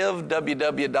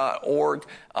 GiveWW.org.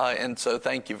 And so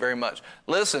thank you very much.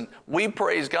 Listen, we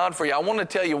praise God for you. I want to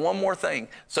tell you one more thing.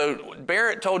 So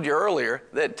Barrett told you earlier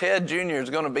that Ted Jr. is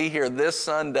going to be here this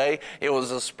Sunday. It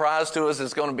was a surprise to us.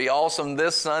 It's going to be awesome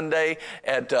this Sunday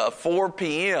at 4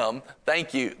 p.m.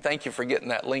 Thank you for getting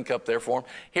that link up there for him.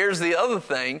 Here's the other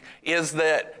thing is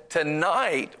that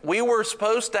tonight we were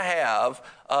supposed to have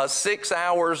 6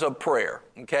 hours of prayer,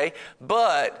 okay?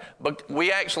 But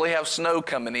we actually have snow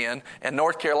coming in, and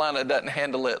North Carolina doesn't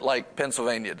handle it like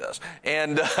Pennsylvania does.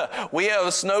 And we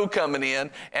have snow coming in,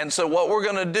 and so what we're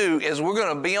going to do is we're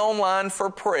going to be online for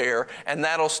prayer, and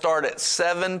that'll start at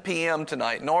 7 p.m.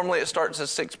 tonight. Normally it starts at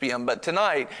 6 p.m., but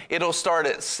tonight it'll start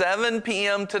at 7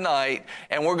 p.m. tonight,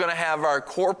 and we're going to have our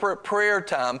corporate prayer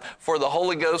time for the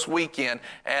Holy Ghost weekend.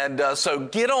 And so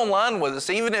get online with us.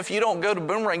 Even if you don't go to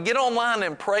Boomerang, get online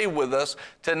and pray with us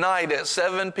tonight at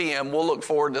 7 p.m. We'll look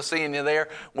forward to seeing you there.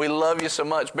 We love you so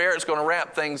much. Barrett's going to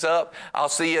wrap things up. I'll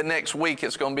see you next week.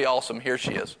 It's going to be awesome. Here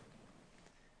she is.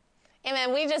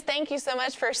 Amen. We just thank you so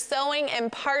much for sowing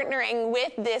and partnering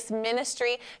with this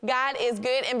ministry. God is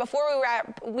good. And before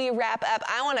we wrap up,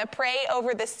 I want to pray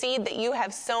over the seed that you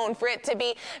have sown, for it to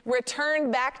be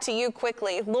returned back to you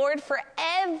quickly. Lord, for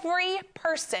every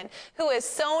person who has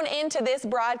sown into this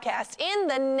broadcast, in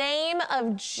the name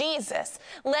of Jesus,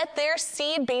 let their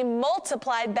seed be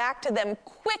multiplied back to them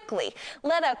quickly.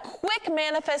 Let a quick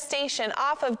manifestation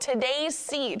off of today's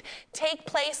seed take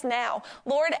place now.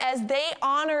 Lord, as they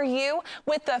honor you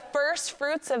with the first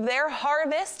fruits of their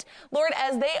harvest, Lord,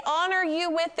 as they honor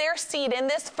you with their seed in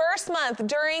this first month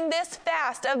during this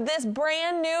fast of this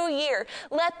brand new year,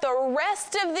 let the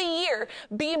rest of the year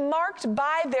be marked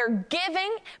by their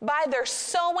giving, by their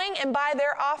sowing, and by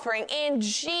their offering in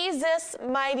Jesus'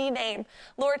 mighty name.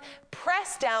 Lord,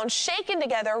 pressed down, shaken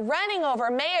together, running over,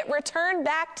 may it return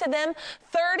back to them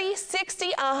 30,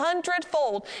 60,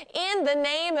 100-fold in the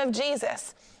name of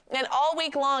Jesus. And all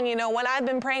week long, when I've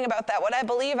been praying about that, what I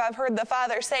believe I've heard the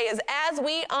Father say is, as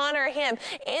we honor him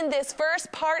in this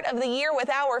first part of the year with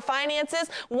our finances,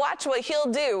 watch what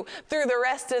he'll do through the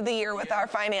rest of the year with our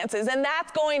finances. And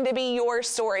that's going to be your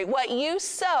story. What you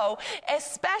sow,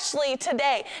 especially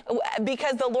today,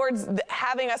 because the Lord's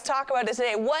having us talk about it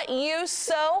today, what you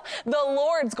sow, the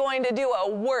Lord's going to do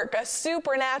a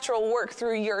supernatural work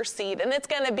through your seed. And it's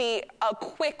going to be a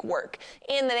quick work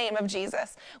in the name of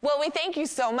Jesus. Well, we thank you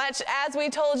so much. As we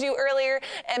told you earlier,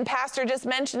 and Pastor just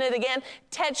mentioned it again,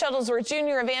 Ted Shuttlesworth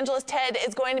Jr., Evangelist Ted,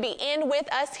 is going to be in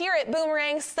with us here at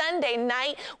Boomerang Sunday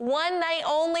night, one night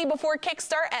only before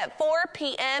Kickstart at 4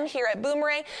 p.m. here at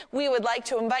Boomerang. We would like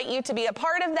to invite you to be a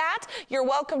part of that. You're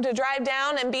welcome to drive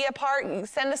down and be a part.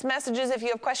 Send us messages if you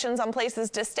have questions on places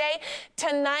to stay.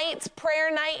 Tonight's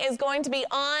prayer night is going to be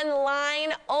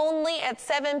online only at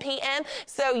 7 p.m.,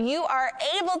 so you are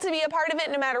able to be a part of it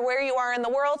no matter where you are in the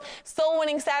world. Soul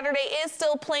Winning Saturday is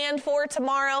still planned for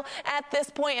tomorrow. At this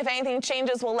point, if anything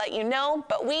changes, we'll let you know.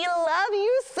 But we love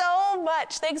you so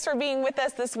much. Thanks for being with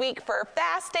us this week for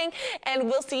fasting, and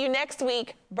we'll see you next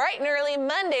week, bright and early,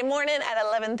 Monday morning at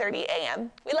 11:30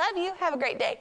 a.m. We love you. Have a great day.